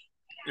quarter.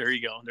 There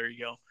you go.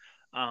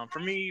 For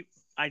me,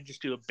 I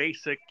just do a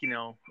basic,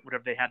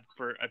 whatever they had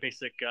for a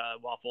basic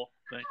waffle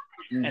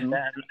thing. And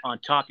then on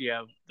top, you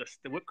have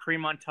the whipped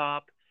cream on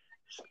top,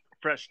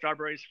 fresh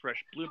strawberries, fresh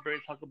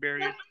blueberries,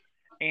 huckleberries,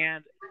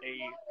 and a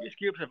few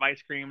scoops of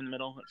ice cream in the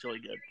middle. It's really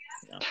good.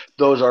 Yeah.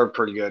 Those are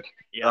pretty good.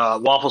 Yeah.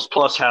 Waffles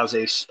Plus has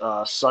a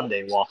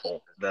Sunday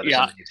waffle that is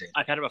amazing.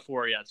 I've had it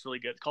before. Yeah, it's really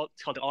good. It's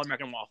called the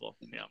All-American Waffle.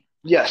 Yeah.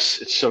 Yes,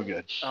 it's so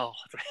good. Oh,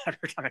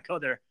 every time I go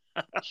there.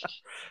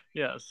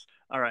 Yes.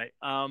 All right.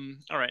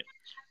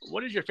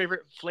 What is your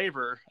favorite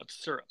flavor of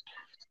syrup?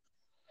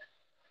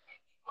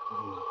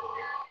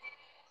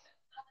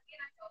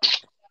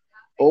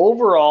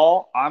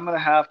 Overall, I'm gonna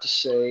have to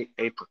say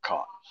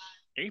apricot.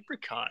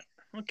 Apricot.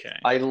 Okay.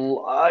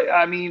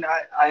 I mean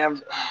I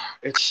have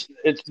it's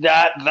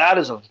that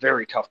is a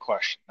very tough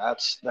question.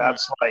 That's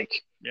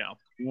like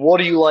what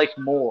do you like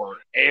more,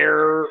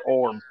 air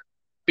or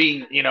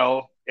being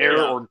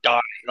or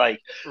die? Like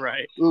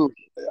right. Ooh,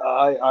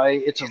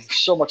 it's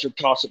so much a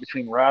toss up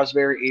between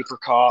raspberry,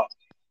 apricot,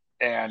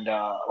 and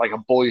like a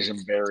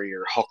boysenberry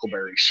or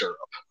huckleberry syrup.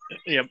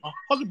 Yeah,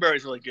 huckleberry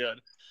is really good.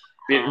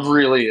 It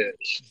really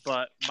is.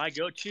 But my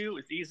go-to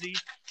is easy.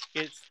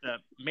 It's the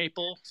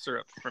maple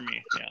syrup for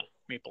me. Yeah,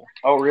 maple.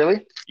 Oh,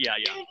 really? Yeah.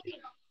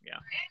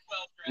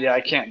 Yeah,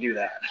 I can't do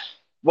that.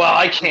 Well,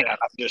 I can.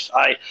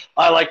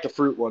 I like the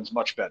fruit ones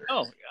much better.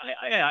 Oh,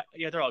 yeah,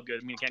 they're all good.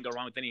 I mean, you can't go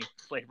wrong with any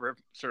flavor of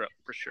syrup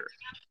for sure.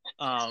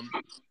 All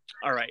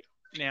right.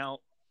 Now,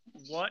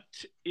 what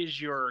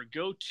is your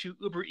go-to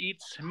Uber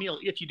Eats meal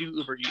if you do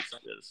Uber Eats?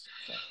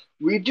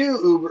 We do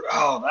Uber.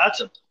 Oh,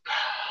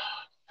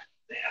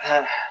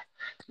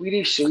 we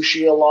do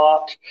sushi a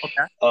lot.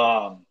 Okay.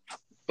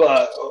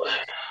 But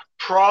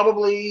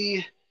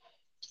probably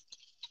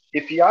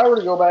if I were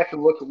to go back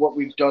and look at what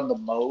we've done the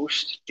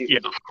most,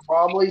 it would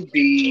probably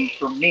be,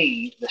 for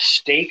me, the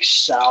steak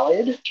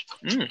salad.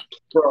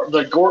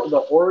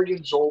 The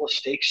Oregon Zola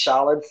steak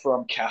salad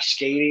from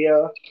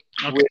Cascadia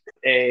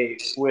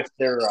with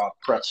their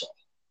pretzel.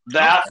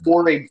 That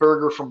or a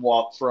burger from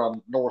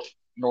North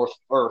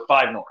or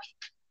 5 North.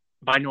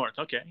 By North,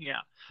 okay,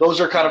 yeah. those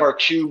are kind of our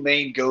two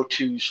main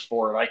go-tos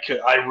for it.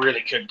 I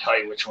really couldn't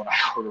tell you which one I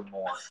ordered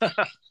more.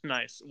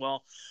 Nice.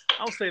 Well,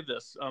 I'll say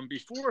this: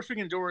 before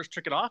Swinging Doors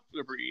took it off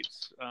Uber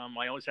Eats,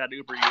 I always had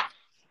Uber Eats,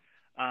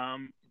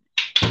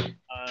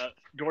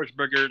 Doors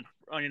Burger,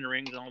 onion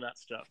rings, and all that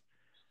stuff.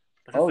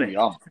 But Oh, since they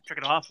yum. took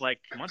it off like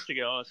months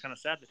ago, I was kind of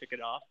sad to take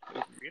it off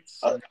Uber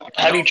Eats.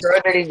 Have you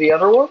tried any of the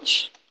other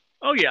ones?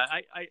 Oh yeah,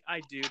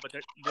 I do, but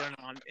they're not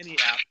on any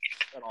app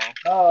at all.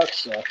 Oh, that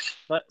sucks.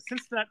 But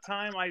since that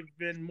time, I've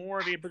been more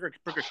of a Burger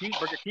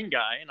King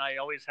guy, and I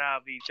always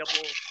have the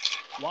double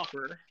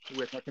Whopper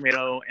with the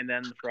tomato and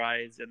then the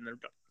fries and the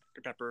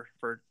pepper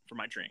for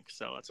my drink.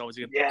 So it's always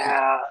a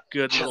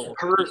good little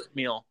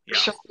meal. Yeah.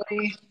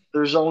 Personally,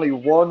 there's only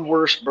one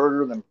worse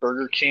burger than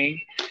Burger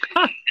King,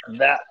 and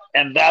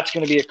that's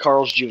going to be a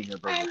Carl's Jr.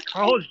 burger.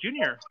 Carl's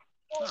Jr.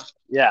 Huh.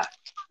 Yeah,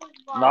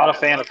 not a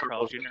fan of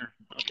Carl's Jr.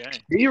 Okay.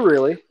 Do you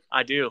really?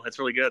 I do. It's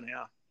really good.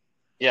 Yeah.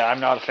 Yeah, I'm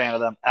not a fan of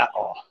them at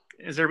all.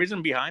 Is there a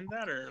reason behind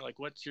that, or like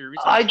what's your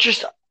reason?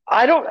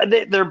 I don't.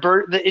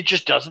 It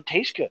just doesn't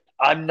taste good.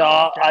 I'm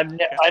not.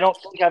 Okay. I don't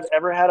think I've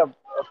ever had a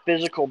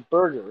physical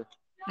burger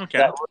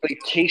that really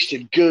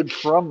tasted good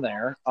from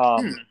there.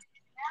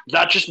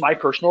 That's just my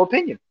personal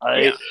opinion.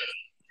 I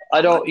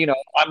don't.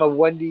 I'm a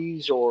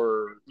Wendy's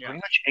or pretty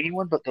much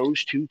anyone but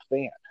those two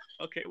fan.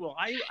 Okay, well,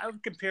 I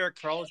would compare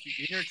Carl's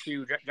Jr.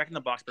 to Jack in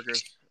the Box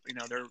burgers.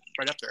 They're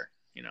right up there.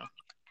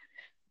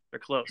 They're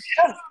close.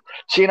 Yeah.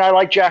 See, and I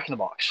like Jack in the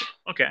Box.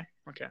 Okay.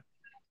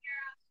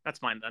 That's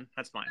fine then.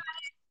 That's fine.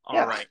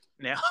 All right.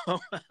 Now,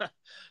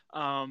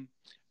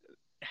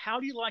 how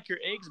do you like your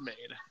eggs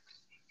made?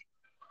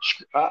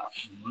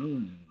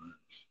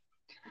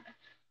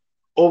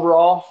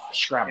 Overall,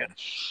 scrambled.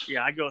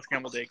 Yeah, I go with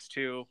scrambled eggs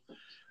too.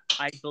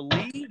 I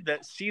believe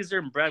that Caesar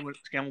and bread were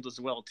scrambled as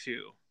well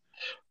too.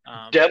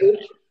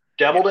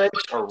 Deviled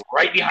eggs are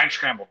right behind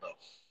scrambled though.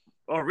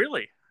 Oh,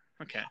 really?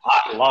 Okay.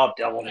 I love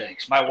deviled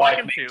eggs. My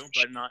wife too,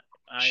 but not.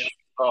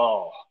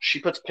 She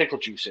puts pickle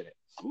juice in it.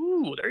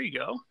 Ooh, there you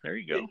go.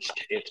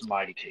 It's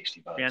mighty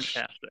tasty, buddy.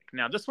 Fantastic.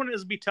 Now, this one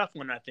is a tough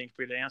one, I think,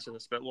 for you to answer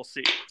this, but we'll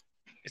see.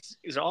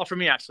 These are all for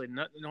me, actually.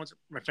 No one's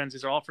my friends.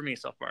 These are all for me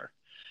so far.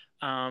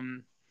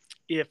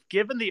 If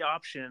given the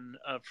option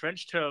of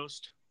French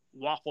toast,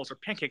 waffles, or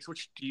pancakes,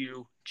 which do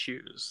you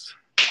choose?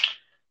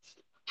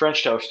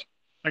 French toast.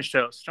 French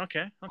toast.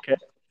 Okay.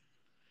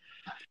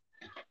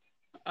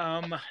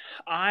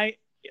 I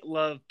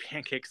love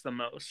pancakes the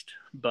most,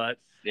 but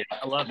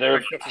I love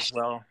French toast as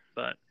well.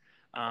 But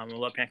I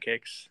love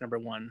pancakes, number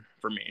one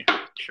for me,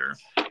 sure.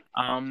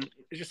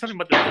 It's just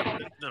something about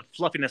the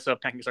fluffiness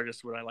of pancakes are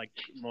just what I like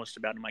most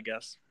about them, I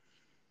guess.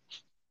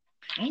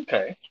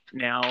 Okay.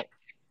 Now,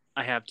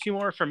 I have two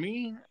more for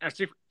me.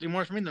 Actually, two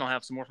more for me, then I'll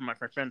have some more from my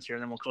friends here,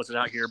 and then we'll close it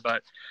out here.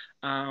 But,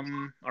 all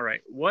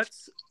right.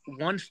 What's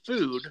one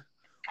food,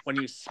 when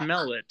you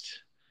smell it,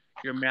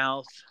 your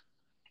mouth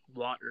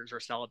waters or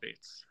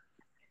salivates?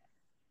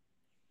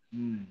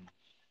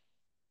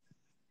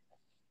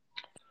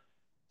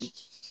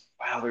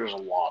 Wow, there's a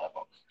lot of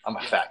them. I'm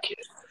a fat kid.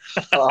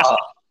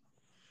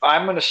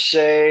 I'm going to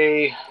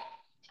say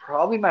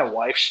probably my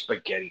wife's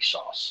spaghetti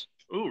sauce.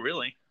 Ooh,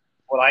 really?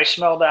 When I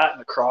smell that in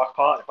the crock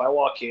pot, if I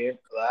walk in,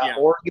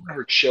 or even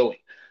her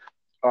chili.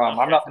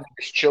 I'm not the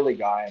biggest chili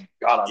guy, and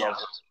God, I love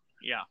it.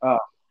 Yeah.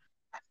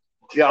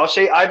 I'll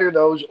say either of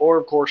those, or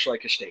of course,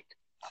 like a steak.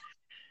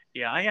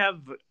 Yeah, I have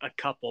a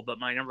couple, but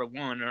my number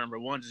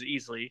one is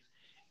easily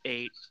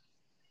a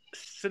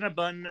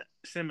Cinnabon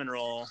cinnamon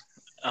roll.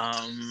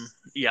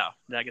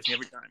 That gets me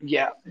every time.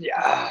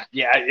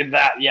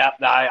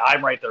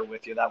 I'm right there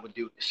with you. That would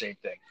do the same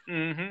thing.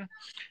 Mm-hmm.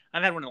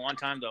 I've had one in a long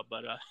time though,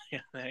 but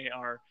they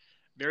are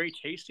very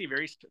tasty.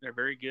 They're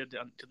very good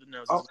to the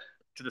nose.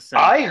 To the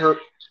center. I heard.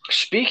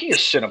 Speaking of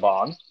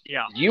Cinnabon,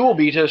 you will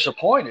be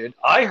disappointed.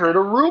 I heard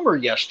a rumor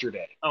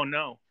yesterday. Oh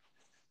no!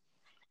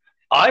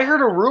 I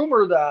heard a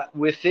rumor that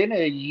within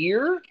a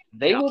year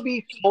they will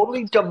be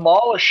totally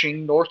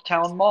demolishing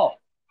Northtown Mall.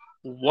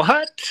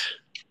 What?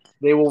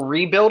 They will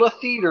rebuild a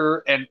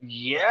theater, and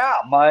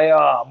my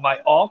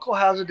uncle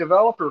has a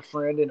developer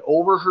friend and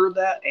overheard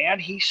that,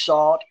 and he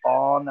saw it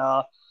on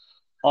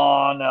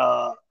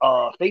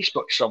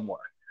Facebook somewhere.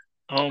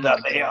 Oh my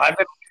God.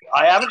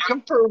 I haven't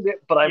confirmed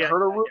it, but I've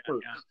heard a rumor.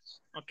 Yeah.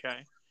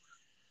 Okay.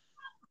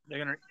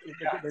 They're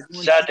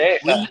doing sad day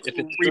if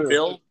it's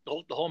rebuild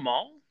the whole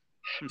mall.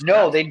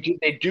 No, they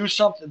do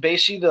something.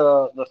 Basically,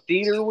 the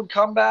theater would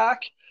come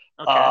back.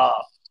 Okay.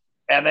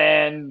 And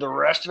then the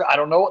rest of it, I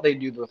don't know what they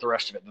do with the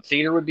rest of it. The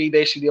theater would be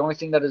basically the only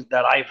thing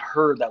that I've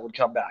heard that would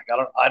come back.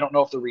 I don't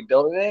know if they're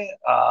rebuilding it.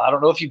 I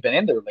don't know if you've been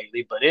in there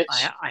lately, but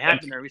I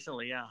have been there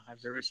recently. Yeah,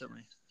 I've been there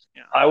recently.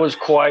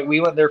 Yeah. We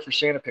went there for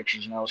Santa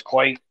pictures, and I was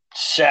quite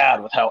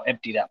sad with how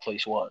empty that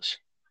place was.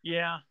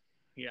 Yeah,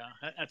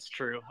 that's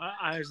true.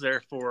 I was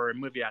there for a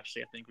movie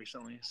actually, I think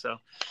recently. So.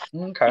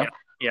 Okay.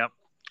 Yeah.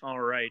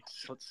 All right.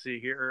 Let's see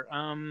here.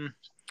 All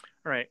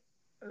right.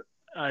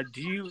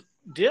 Do you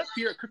dip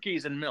your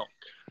cookies in milk?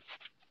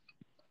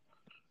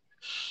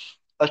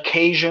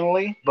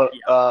 Occasionally, but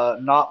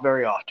not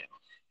very often.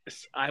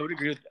 I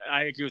agree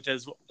with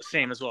as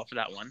same as well for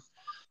that one.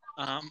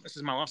 This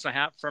is my last I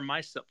have for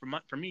myself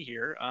for me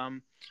here.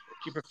 Do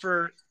you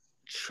prefer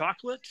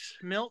chocolate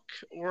milk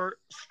or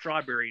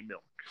strawberry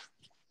milk?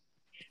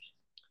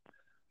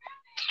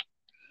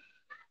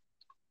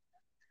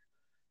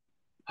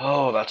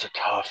 Oh, that's a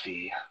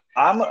toughie.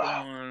 I'm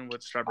One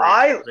with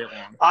strawberry.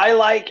 I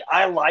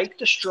like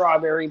the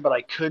strawberry, but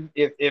I could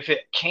if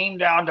it came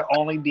down to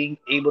only being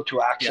able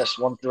to access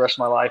one for the rest of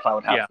my life, I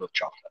would have to go with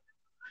chocolate.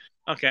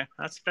 Okay,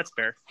 that's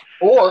fair.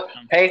 Or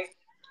hey,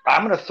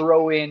 I'm gonna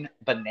throw in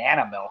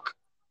banana milk.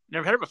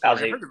 Never heard of it before.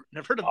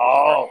 Never heard of it.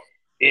 Oh,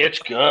 it's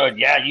good.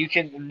 Yeah, you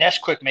can.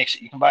 Nesquik makes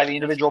it. You can buy the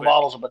individual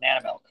bottles of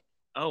banana milk.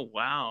 Oh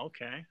wow.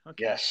 Okay.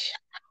 Yes.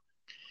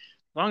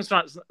 As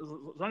long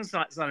as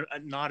it's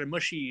not a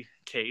mushy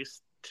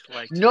taste.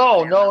 Like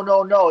no.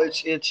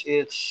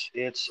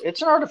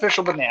 It's an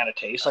artificial banana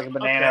taste, like a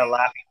banana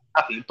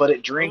Laffy, but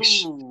it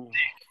drinks.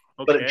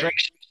 But it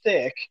drinks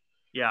thick.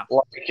 Yeah.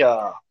 Like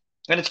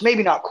and it's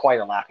maybe not quite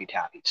a Laffy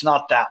Taffy. It's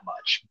not that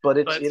much, but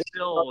it's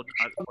still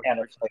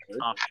banana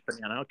flavor.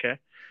 Banana. Okay.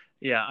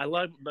 Yeah, I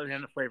love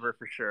banana flavor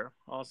for sure.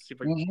 I'll see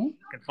if I can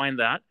find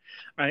that.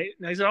 All right,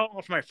 now, these are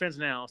all for my friends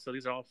now, so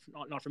these are all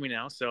not for me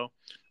now. So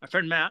my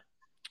friend Matt,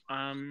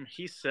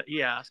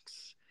 he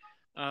asks,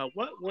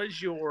 what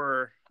was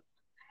your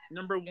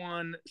number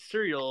one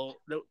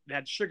cereal that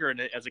had sugar in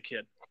it as a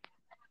kid?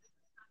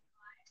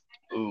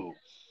 Ooh,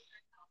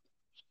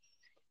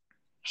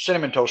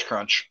 Cinnamon Toast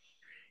Crunch.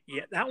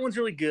 Yeah, that one's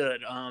really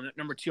good.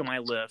 Number 2 on my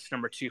list.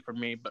 Number 2 for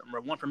me, but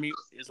number 1 for me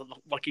is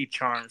Lucky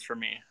Charms for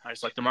me. I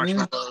just like the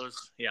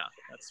marshmallows. Yeah,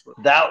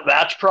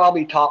 that's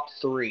probably top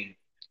 3.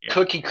 Yeah.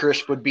 Cookie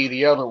Crisp would be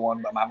the other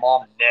one, but my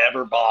mom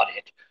never bought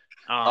it.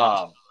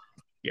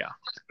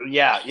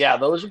 Yeah.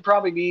 Those would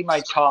probably be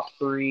my top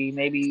 3.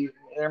 Maybe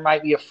there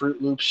might be a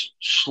Fruit Loops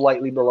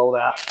slightly below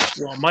that.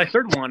 Well, my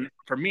third one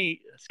for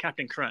me is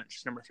Captain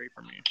Crunch. Number 3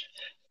 for me.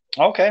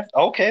 Okay,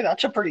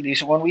 that's a pretty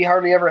decent one. We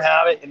hardly ever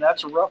have it, and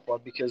that's a rough one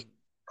because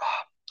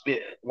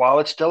while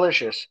it's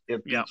delicious,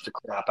 it beats the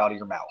crap out of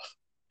your mouth.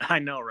 I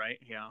know, right?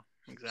 Yeah,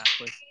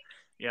 exactly.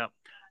 Yeah.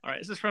 All right,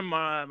 this is from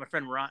my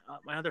friend Ryan,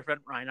 my other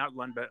friend Ryan, not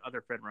Lund, but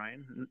other friend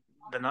Ryan,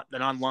 the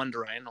non-Lund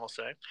Ryan, I'll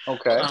say.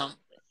 Okay.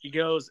 He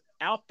goes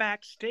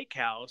Outback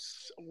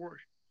Steakhouse or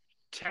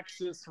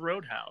Texas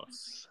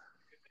Roadhouse.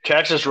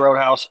 Texas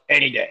Roadhouse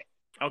any day.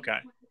 Okay.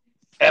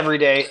 Every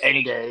day,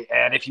 any day.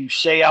 And if you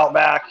say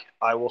Outback,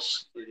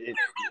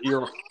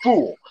 you're a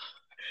fool.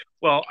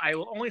 Well, I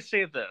will only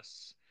say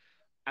this.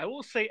 I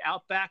will say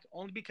Outback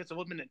only because I've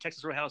been at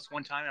Texas Roadhouse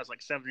one time. That was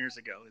like 7 years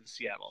ago in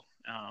Seattle.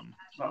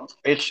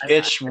 It's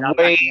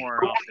way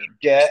more often.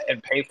 Get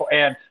and pay for.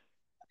 And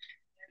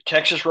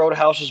Texas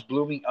Roadhouse's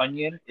blooming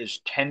onion is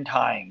 10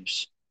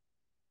 times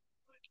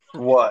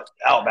what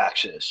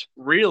Outback's is.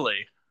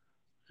 Really?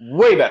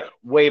 Way better.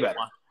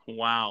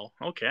 Wow.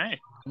 Okay.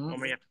 Well,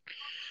 we have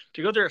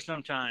to go there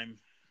sometime.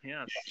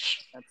 Yeah,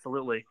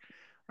 absolutely.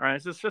 All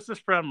right, this is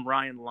from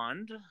Ryan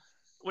Lund.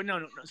 Wait,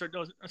 no, sorry,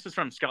 no, this is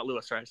from Scott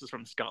Lewis. Right, this is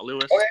from Scott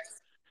Lewis.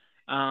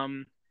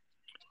 Okay.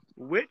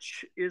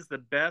 Which is the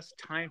best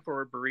time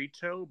for a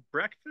burrito?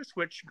 Breakfast,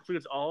 which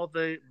includes all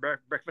the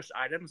breakfast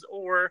items,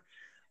 or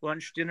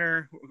lunch,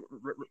 dinner,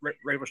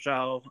 regular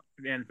style,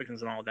 and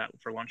pickings and all of that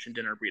for lunch and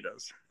dinner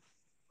burritos?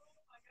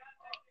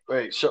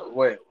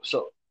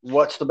 So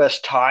what's the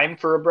best time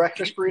for a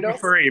breakfast burrito?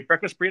 For a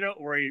breakfast burrito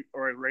or a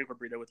regular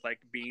burrito with like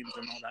beans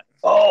and all that?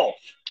 Oh,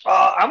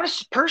 I'm going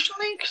to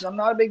personally, because I'm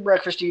not a big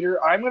breakfast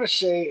eater, I'm going to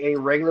say a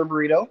regular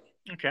burrito.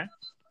 Okay.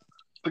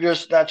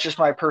 Because that's just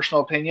my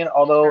personal opinion.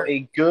 Although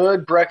a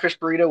good breakfast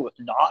burrito with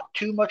not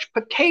too much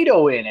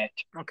potato in it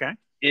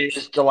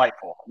is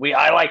delightful.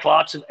 I like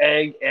lots of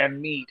egg and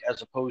meat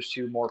as opposed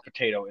to more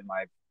potato in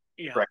my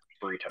breakfast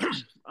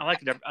burritos. I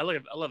like it. I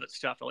love it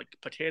stuff. I like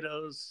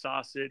potatoes,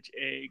 sausage,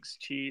 eggs,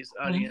 cheese,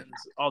 onions,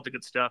 all the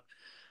good stuff.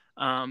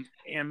 And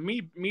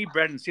me,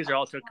 Brad, and Caesar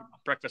all took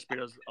breakfast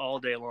burritos all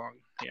day long.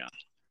 Yeah.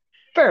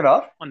 Fair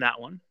enough. On that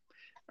one.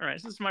 All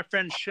right. This is my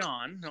friend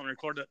Sean. I'm going to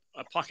record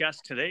a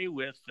podcast today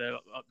with a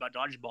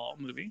dodgeball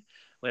movie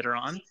later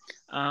on.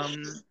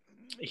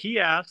 He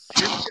asks,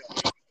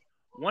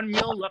 one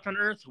meal left on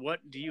Earth, what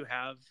do you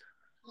have?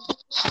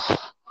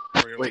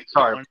 Wait,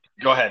 sorry.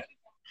 Go ahead.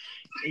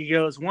 He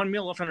goes, one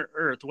meal left on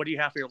Earth. What do you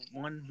have for your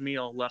one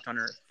meal left on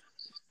Earth?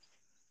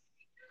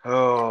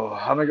 Oh,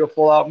 I'm going to go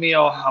full out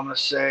meal. I'm going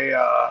to say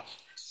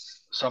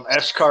some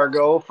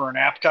escargot for an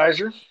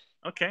appetizer.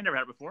 Okay, never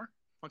had it before.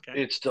 Okay.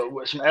 It's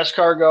some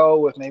escargot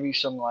with maybe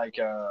some I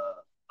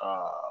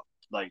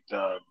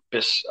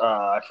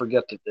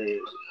forget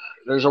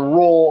there's a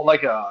roll,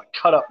 like a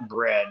cut up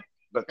bread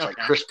that's like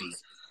crispy.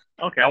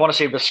 Okay. I want to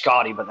say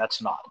biscotti, but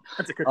that's not.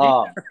 That's a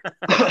cookie.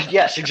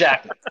 Yes,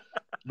 exactly.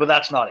 But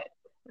that's not it.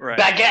 Right.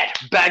 Baguette.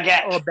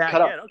 Oh,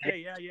 baguette.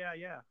 Okay,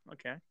 yeah.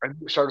 Okay.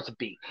 Start with a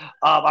B.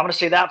 I'm going to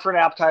say that for an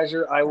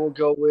appetizer. I will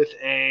go with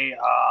the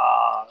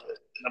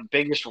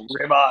biggest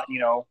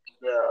ribeye,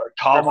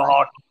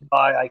 tomahawk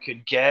ribeye I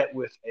could get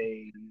with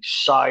a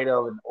side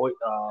of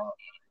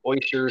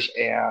oysters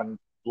and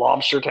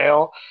lobster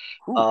tail.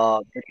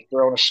 Maybe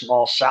throwing a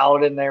small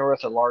salad in there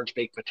with a large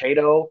baked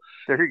potato.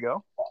 There you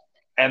go.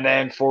 And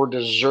then for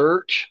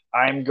dessert,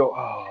 I'm go.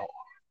 Oh,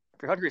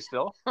 If you're hungry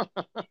still.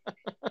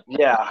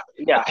 yeah.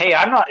 Hey,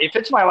 I'm not. If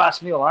it's my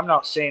last meal, I'm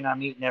not saying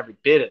I'm eating every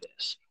bit of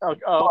this. Oh,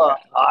 But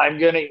okay. I'm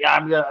gonna.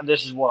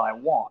 This is what I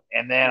want,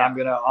 and then Yeah. I'm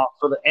gonna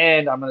for the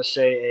end. I'm gonna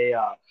say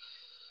a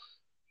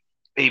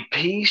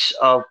piece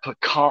of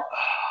pecan.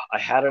 I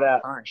had it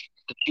at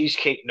the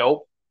cheesecake.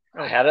 Nope.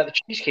 I had it at the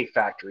Cheesecake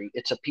Factory.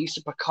 It's a piece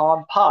of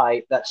pecan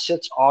pie that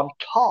sits on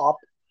top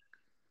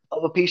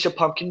of a piece of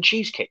pumpkin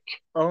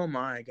cheesecake. Oh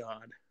my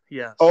God.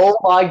 Yes. Oh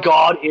my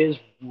God is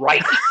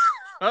right.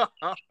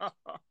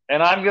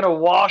 And I'm going to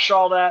wash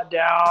all that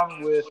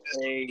down with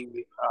a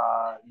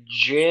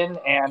gin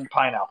and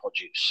pineapple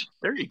juice.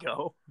 There you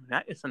go.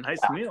 That is a nice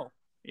meal.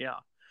 Yeah.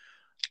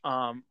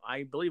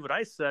 I believe what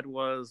I said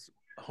was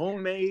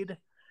homemade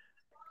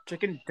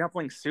chicken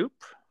dumpling soup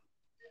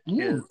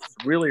is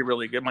really,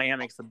 really good. My aunt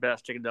makes the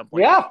best chicken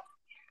dumplings. Yeah.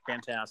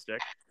 Fantastic.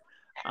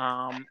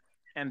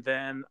 And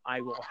then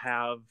I will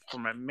have for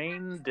my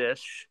main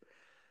dish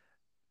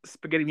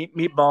spaghetti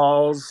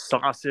meatballs,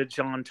 sausage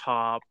on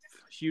top,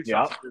 huge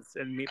sausages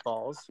and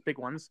meatballs, big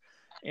ones.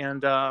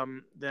 And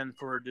then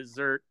for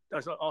dessert,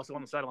 also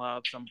on the side, I'll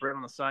have some bread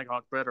on the side,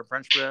 garlic bread or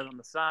French bread on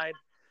the side,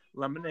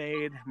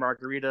 lemonade,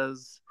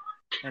 margaritas,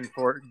 and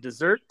for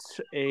dessert,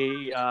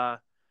 a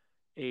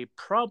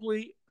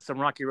probably some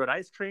Rocky Road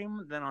ice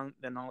cream. Then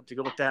to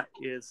go with that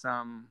is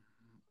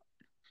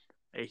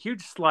a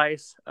huge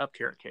slice of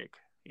carrot cake.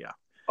 Yeah.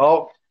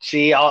 Oh,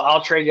 see,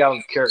 I'll trade you out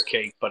with carrot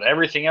cake, but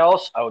everything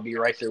else, I would be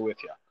right there with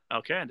you.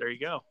 Okay, there you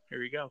go.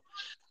 Here you go.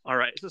 All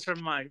right, this is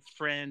from my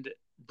friend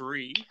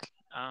Bree.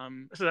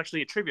 This is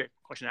actually a trivia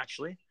question,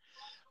 actually.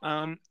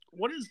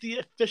 What is the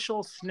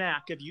official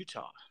snack of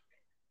Utah?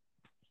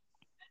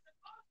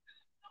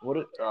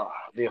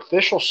 The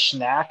official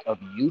snack of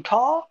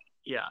Utah?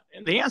 Yeah,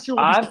 and the answer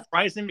will be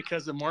surprising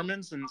because the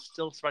Mormons, and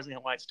still surprisingly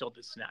why it's still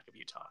the snack of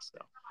Utah. So,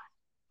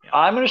 yeah.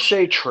 I'm going to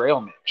say trail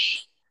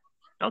mix.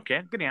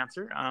 Okay, good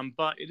answer.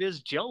 But it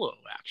is Jell-O,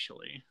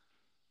 actually.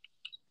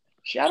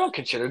 See, I don't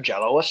consider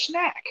Jell-O a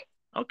snack.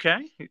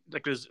 Okay,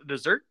 like a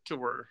dessert,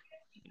 or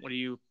what do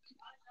you?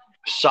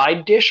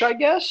 Side dish, I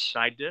guess.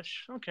 Side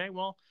dish. Okay,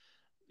 well,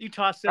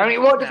 Utah says. I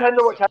mean, well, it depends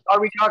on what type. Are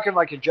we talking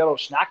like a Jell-O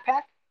snack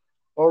pack,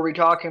 or are we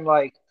talking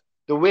like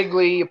the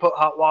Wiggly? You put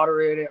hot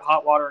water in it,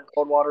 hot water and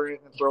cold water in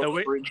it, and throw it in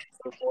the fridge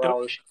for 4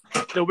 hours.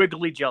 The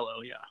Wiggly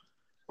Jell-O, yeah.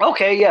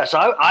 Okay, yes,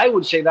 I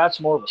would say that's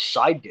more of a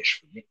side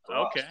dish for me.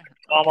 Okay.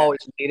 Mom always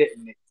made it,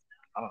 and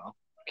I don't know,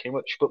 came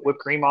with, she put whipped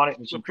cream on it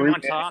and some whipped cream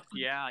fruit on top.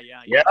 Yeah.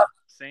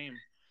 Same.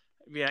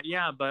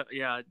 Yeah, but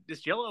this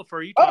Jell-O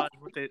for Utah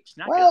with the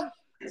snack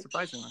is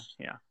surprisingly,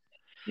 yeah.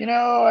 You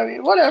know, I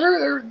mean,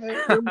 whatever.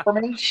 They're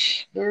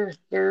Mormons.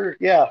 They're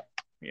yeah.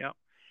 Yep.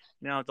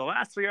 Now the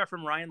last three are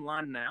from Ryan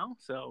Lund now.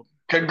 So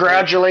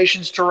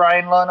congratulations to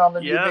Ryan Lund on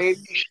the new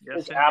baby.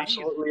 It's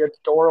absolutely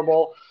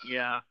adorable.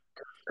 Yeah.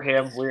 For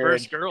him,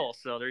 first girl.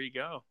 So there you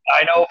go.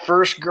 I know,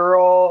 first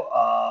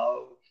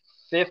girl,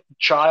 fifth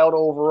child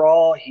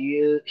overall.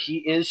 He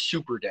is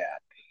super dad.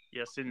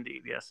 Yes,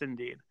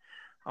 indeed.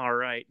 All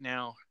right.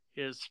 Now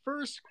his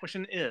first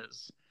question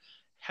is: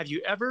 have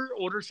you ever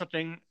ordered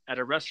something at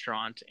a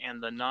restaurant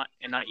and not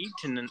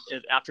eaten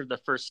it after the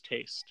first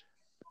taste?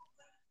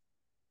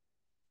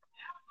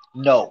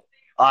 No,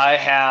 I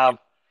have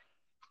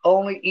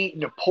only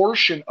eaten a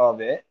portion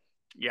of it.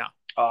 Yeah.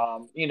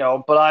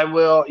 But I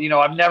will.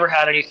 I've never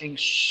had anything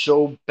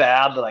so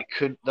bad that I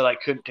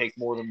couldn't take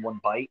more than one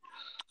bite.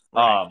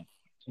 Right.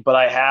 But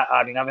I've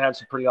had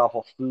some pretty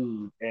awful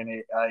food,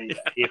 and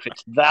if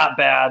it's that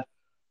bad,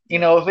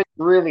 I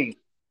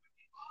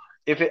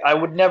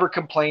would never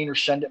complain or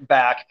send it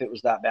back if it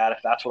was that bad, if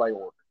that's what I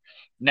ordered.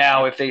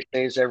 Now, if they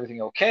say, is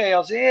everything okay?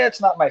 I'll say,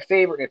 it's not my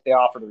favorite. If they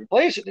offer to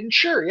replace it, then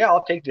sure, yeah,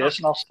 I'll take this,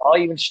 and I'll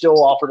even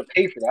still offer to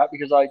pay for that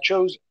because I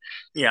chose it.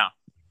 Yeah.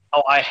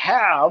 Now, I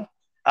have,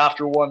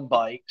 after one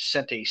bite,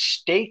 sent a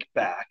steak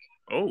back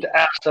to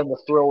ask them to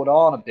throw it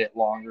on a bit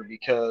longer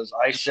because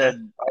I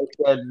said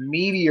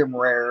medium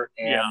rare,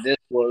 and this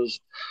was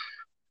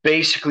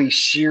basically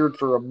seared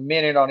for a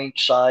minute on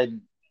each side.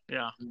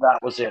 Yeah,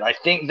 that was it.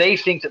 They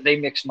think that they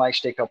mixed my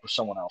steak up with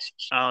someone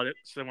else's. Oh,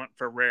 so they went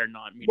for rare,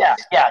 not medium.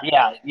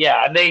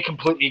 Yeah. And they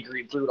completely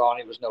agreed, threw it on.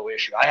 It was no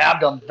issue. I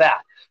have done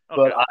that,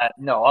 but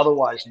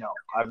otherwise, no.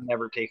 I've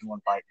never taken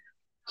one bite,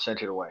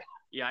 sent it away.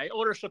 Yeah, I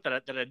order stuff that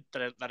I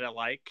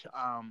like.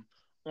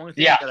 Only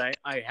thing that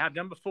I have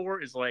done before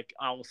is like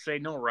I will say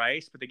no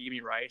rice, but they give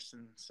me rice,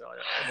 and so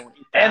I won't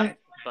eat that.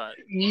 But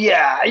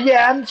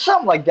and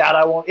something like that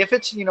I won't. If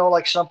it's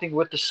like something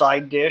with the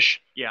side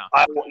dish,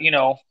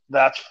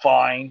 that's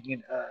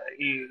fine.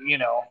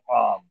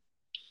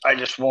 I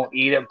just won't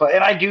eat it.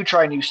 And I do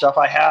try new stuff.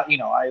 I have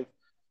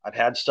I've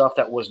had stuff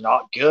that was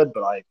not good,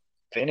 but I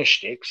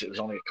finished it because it was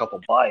only a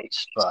couple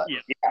bites. But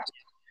yeah.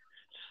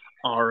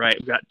 All right,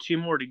 we've got 2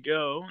 more to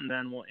go, and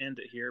then we'll end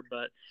it here.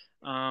 But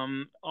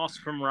also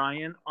from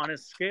Ryan, on a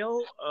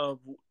scale of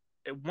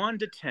 1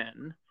 to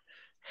 10,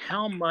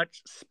 how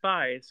much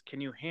spice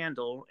can you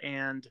handle?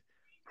 And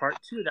part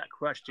two of that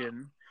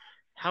question,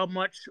 how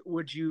much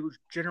would you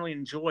generally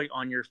enjoy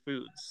on your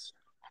foods?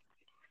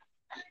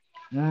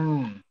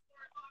 When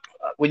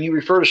you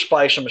refer to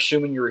spice, I'm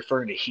assuming you're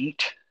referring to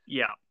heat.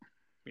 Yeah.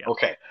 Yeah.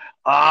 Okay.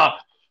 On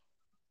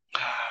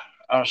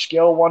a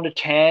scale of 1 to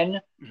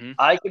 10,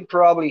 I could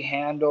probably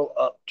handle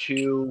up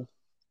to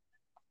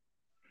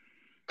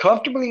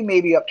comfortably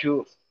maybe up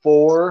to a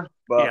 4,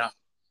 but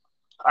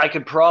I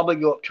could probably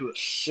go up to a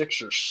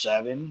 6 or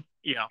 7.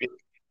 Yeah.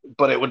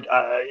 But it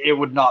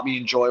would not be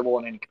enjoyable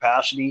in any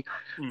capacity.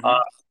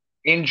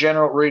 In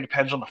general, it really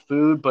depends on the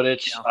food, but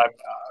it's a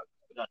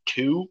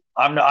 2.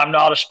 I'm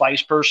not a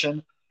spice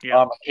person.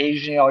 Yeah.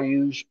 Occasionally I'll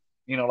use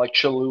like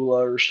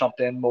Cholula or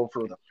something more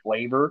for the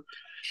flavor.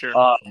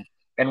 Sure.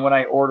 And when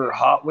I order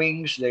hot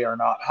wings, they are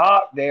not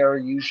hot. They are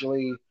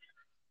usually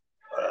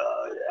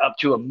up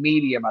to a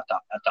medium at the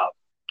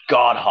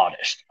god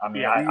hottest. I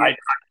mean,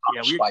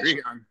 we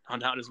agree on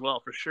that as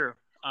well for sure.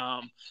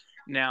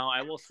 Now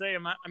I will say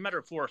I'm at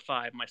a 4 or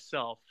 5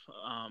 myself,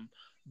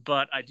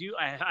 but I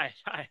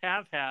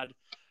have had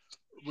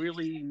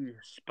really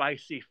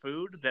spicy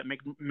food that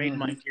made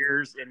my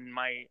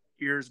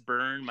ears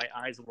burn, my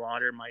eyes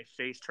water, my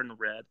face turn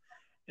red,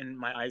 and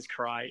my eyes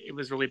cry. It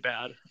was really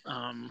bad.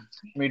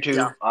 Me too.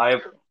 Yeah.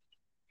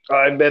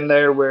 I've been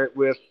there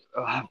with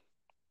I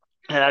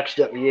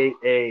accidentally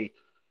ate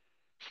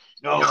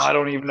I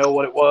don't even know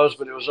what it was,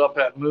 but it was up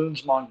at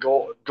Moon's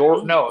Mongol. It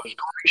was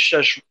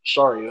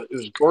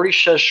Gordy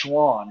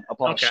Szechuan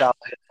up on the South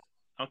Hill.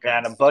 Okay.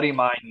 And a buddy of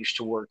mine used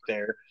to work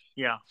there.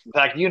 Yeah. In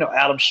fact,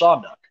 Adam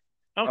Sonduck.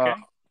 Okay.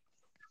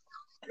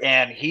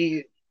 And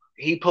he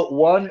put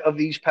one of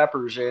these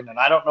peppers in, and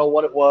I don't know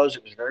what it was.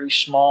 It was very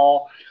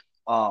small,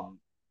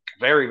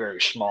 very,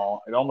 very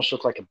small. It almost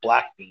looked like a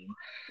black bean,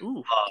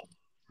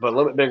 but a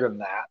little bit bigger than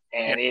that.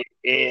 And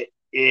I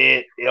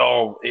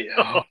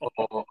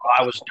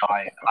was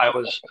dying. I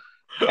was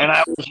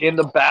in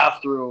the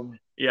bathroom.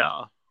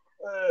 Yeah.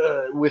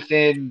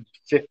 Within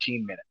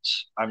 15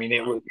 minutes. I mean,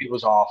 it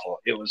was awful.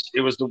 It was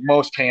the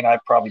most pain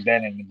I've probably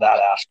been in that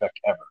aspect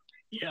ever.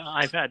 Yeah,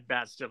 I've had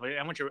bad stuff.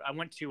 I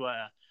went to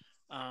a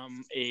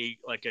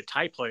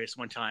Thai place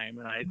one time,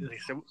 and they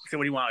said, "So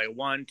what do you want? Like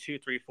 1, 2,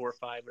 3, 4,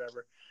 5,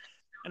 whatever."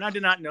 And I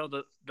did not know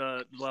the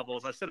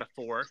levels. I said a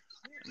 4.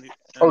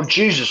 Oh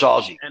Jesus,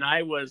 Ozzy! And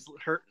I was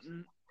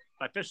hurting.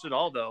 I finished it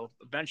all though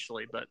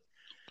eventually, but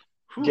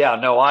yeah,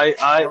 no, I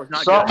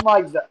something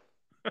like that.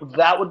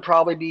 That would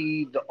probably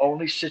be the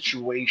only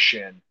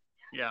situation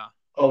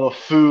of a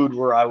food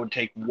where I would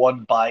take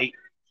one bite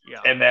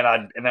and then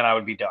I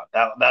would be done.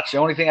 That's the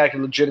only thing I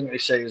can legitimately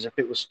say is if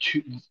it was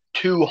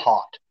too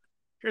hot.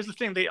 Here's the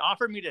thing: they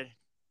offered me to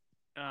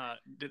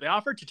they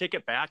offered to take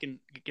it back and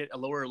get a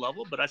lower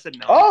level, but I said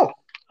no. Oh,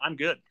 I'm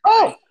good.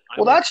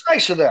 That's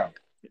nice of them.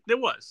 It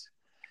was,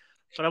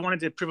 but I wanted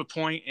to prove a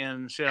point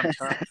and say I'm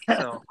tough,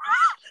 so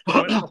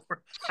I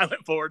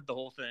went forward the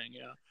whole thing.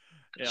 Yeah.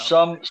 Yeah.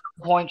 Some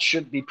points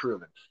should be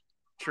proven.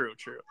 True.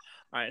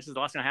 All right, this is the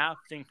last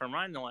thing from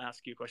Ryan. Then I'll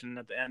ask you a question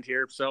at the end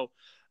here. So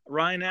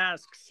Ryan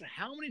asks,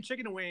 how many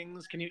chicken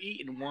wings can you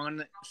eat in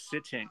one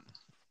sitting?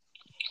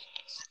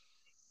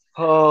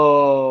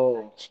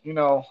 Oh,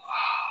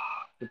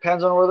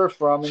 depends on where they're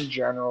from in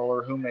general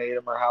or who made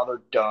them or how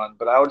they're done.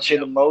 But I would say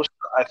the most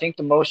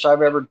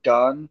I've ever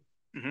done,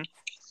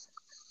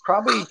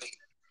 probably,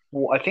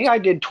 I think I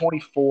did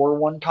 24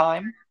 one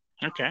time.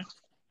 Okay.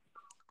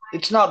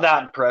 It's not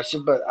that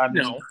impressive, but I've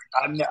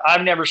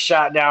never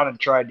sat down and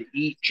tried to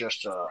eat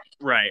just a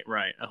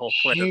a whole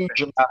plate huge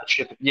amount of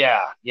chicken.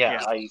 Yeah.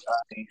 I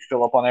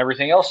fill up on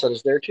everything else that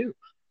is there too.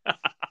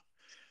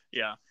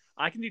 Yeah,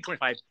 I can do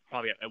 25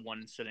 probably at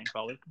one sitting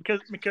probably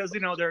because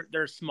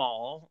they're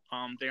small.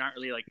 They aren't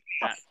really like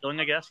that filling,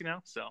 I guess.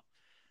 So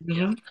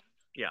yeah.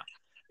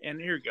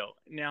 And here we go.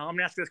 Now I'm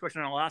gonna ask you this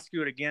question, and I'll ask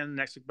you it again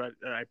next week, but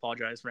I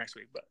apologize for next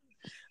week. But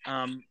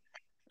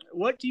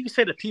what do you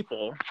say to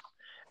people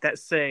that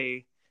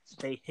say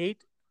they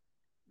hate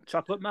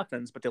chocolate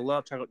muffins, but they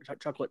love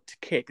chocolate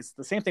cake? It's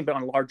the same thing, but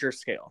on a larger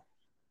scale.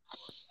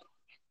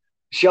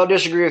 See, I'll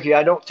disagree with you.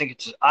 I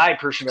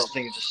personally don't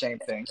think it's the same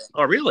thing.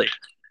 Oh, really?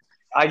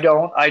 I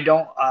don't.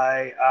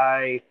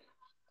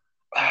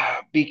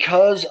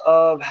 Because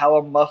of how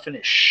a muffin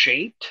is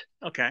shaped.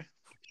 Okay.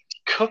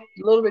 Cooked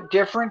a little bit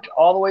different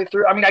all the way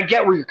through. I mean, I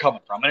get where you're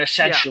coming from, and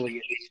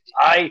essentially,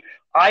 I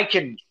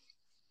can,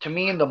 to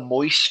me, in the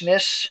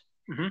moistness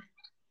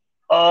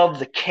of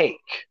the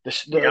cake,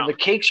 the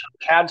cakes are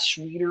tad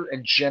sweeter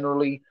and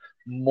generally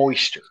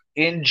moister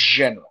in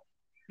general.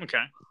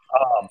 Okay.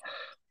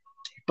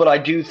 But I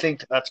do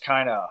think that's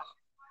kind of,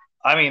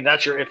 I mean, I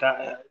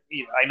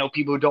know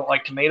people who don't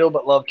like tomato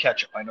but love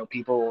ketchup. I know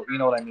people, you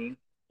know what I mean?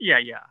 Yeah,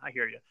 I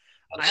hear you.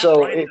 I asked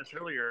Ryan this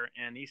earlier,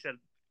 and he said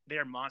they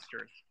are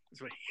monsters.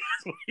 That's what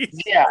he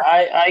said. Yeah,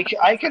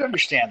 I can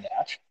understand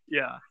that.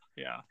 Yeah.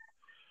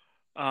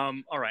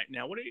 All right.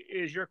 Now, what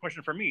is your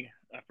question for me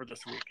for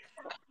this week?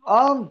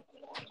 I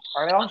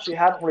honestly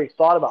haven't really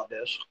thought about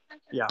this.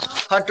 Yeah.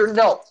 Hunter,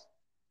 no.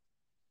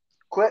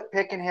 Quit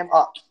picking him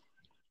up.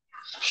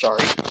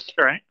 Sorry.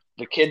 All right.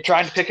 The kid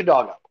trying to pick a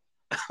dog up.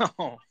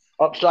 Oh.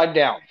 Upside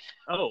down.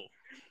 Oh.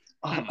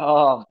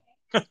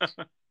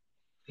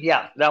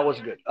 Yeah, that was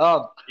good.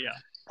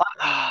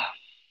 Yeah.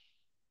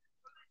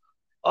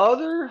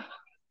 Other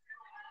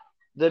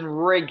than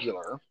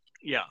regular,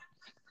 Yeah.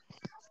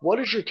 what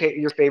is your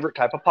favorite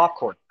type of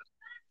popcorn?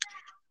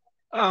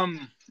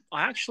 I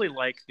actually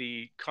like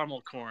the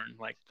caramel corn,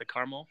 like the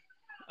caramel.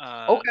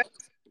 Okay.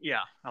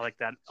 Yeah, I like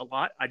that a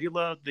lot. I do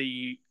love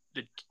the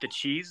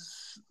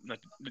cheese, the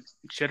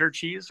cheddar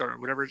cheese or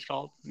whatever it's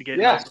called. You get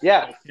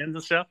Yeah. tins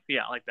and stuff.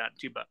 Yeah, I like that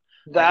too. But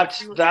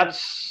That's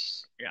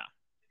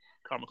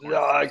caramel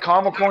corn.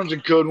 caramel corn's a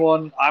good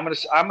one. I'm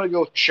gonna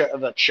go with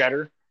the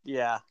cheddar.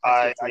 Yeah,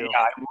 I really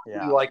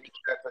like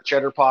the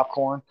cheddar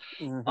popcorn.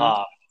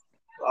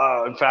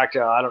 Mm-hmm. In fact,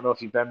 I don't know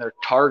if you've been there.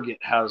 Target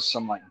has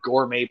some like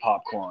gourmet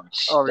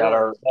popcorns that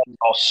are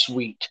all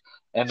sweet,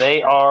 and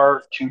they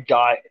are to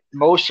die.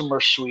 Most of them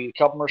are sweet. A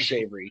couple of them are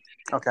savory.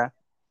 Okay,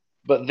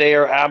 but they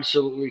are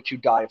absolutely to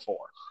die for.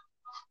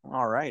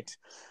 All right.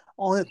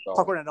 Only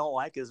popcorn I don't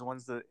like is the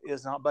ones that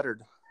is not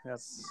buttered.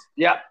 That's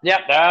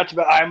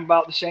I'm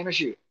about the same as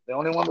you. The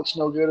only one that's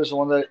no good is the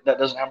one that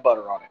doesn't have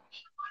butter on it.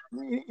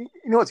 You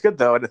know what's good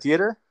though at the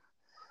theater?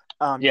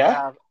 You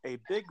have a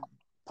big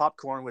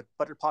popcorn with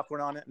buttered popcorn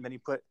on it, and then you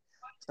put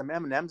some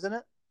M&Ms in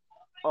it.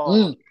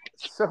 Oh,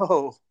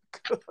 so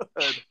good.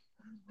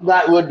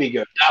 That would be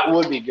good.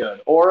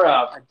 Or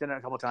I've done it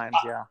a couple times.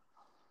 Yeah.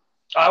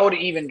 I would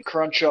even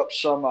crunch up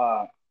some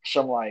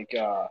like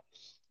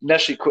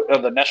Nestle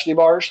the Nestle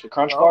bars, the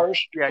Crunch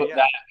bars. Yeah.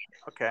 That.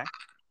 Okay.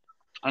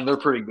 And they're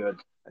pretty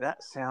good.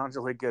 That sounds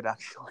really good,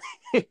 actually.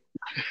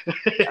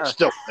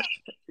 Still.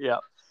 Yeah.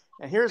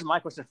 And here's my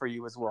question for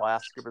you as well.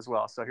 Ask Skip as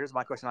well. So here's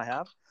my question I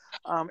have.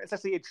 It's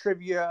actually a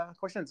trivia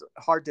question. It's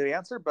hard to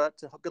answer,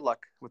 but good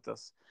luck with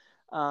this.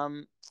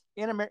 In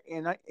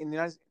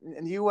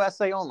the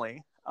USA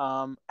only,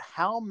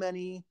 how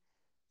many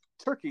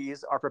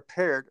turkeys are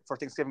prepared for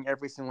Thanksgiving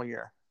every single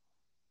year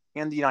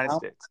in the United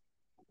States?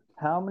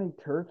 How many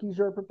turkeys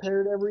are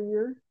prepared every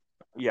year?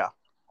 Yeah.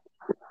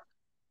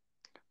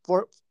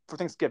 For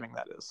Thanksgiving,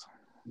 that is.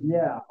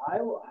 Yeah,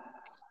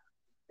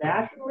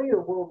 nationally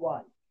or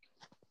worldwide?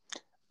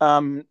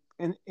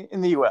 In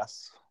the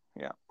U.S.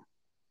 Yeah.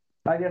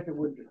 I guess it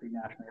would just be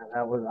national.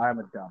 I'm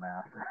a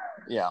dumbass.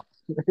 Yeah.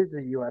 It's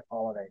a U.S.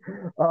 holiday.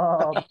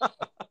 I'm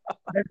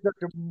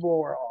such a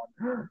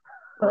moron.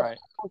 Right.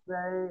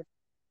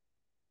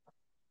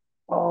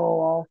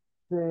 I'll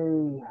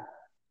say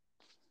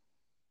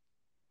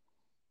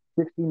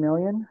 60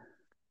 million.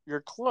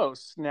 You're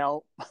close.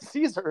 Now,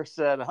 Caesar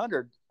said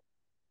 100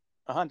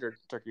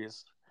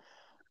 turkeys.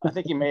 I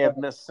think he may have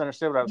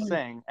misunderstood what I was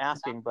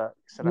asking, but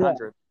he said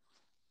 100.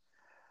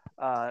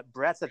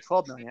 Brad said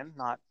 12 million,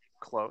 not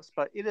close,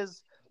 but it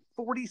is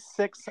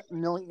 46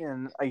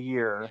 million a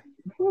year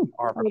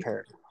are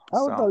prepared.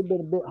 I would probably been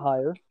a bit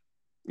higher.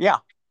 Yeah.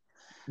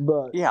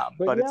 But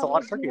it's a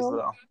lot of turkeys,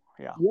 though.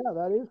 Yeah. Yeah,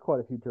 that is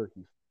quite a few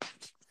turkeys.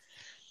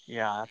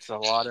 Yeah, that's a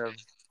lot of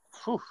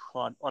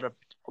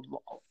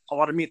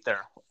meat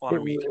there. A lot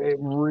of meat. It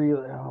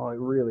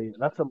really.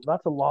 That's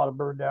a lot of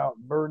burned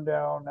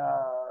down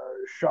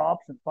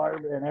shops and fire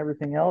and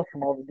everything else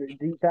from all the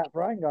deep fat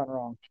frying gone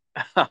wrong.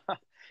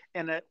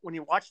 And when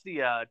you watch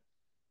the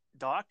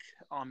doc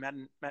on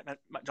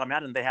John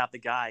Madden, they have the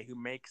guy who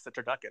makes the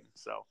turducken.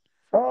 So.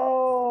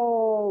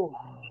 Oh.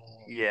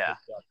 Yeah.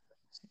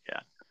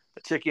 Yeah.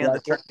 The chicken, the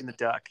turkey, and the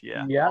duck.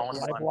 Yeah. Yeah.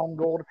 Lifelong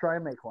goal to try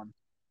and make one.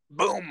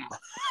 Boom.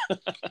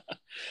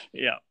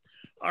 Yeah.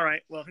 All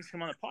right. Well, thanks for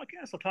coming on the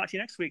podcast. I'll talk to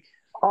you next week.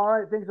 All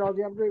right. Thanks,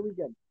 Ozzy. Have a great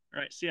weekend.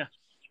 All right. See ya.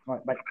 All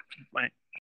right. Bye. Bye.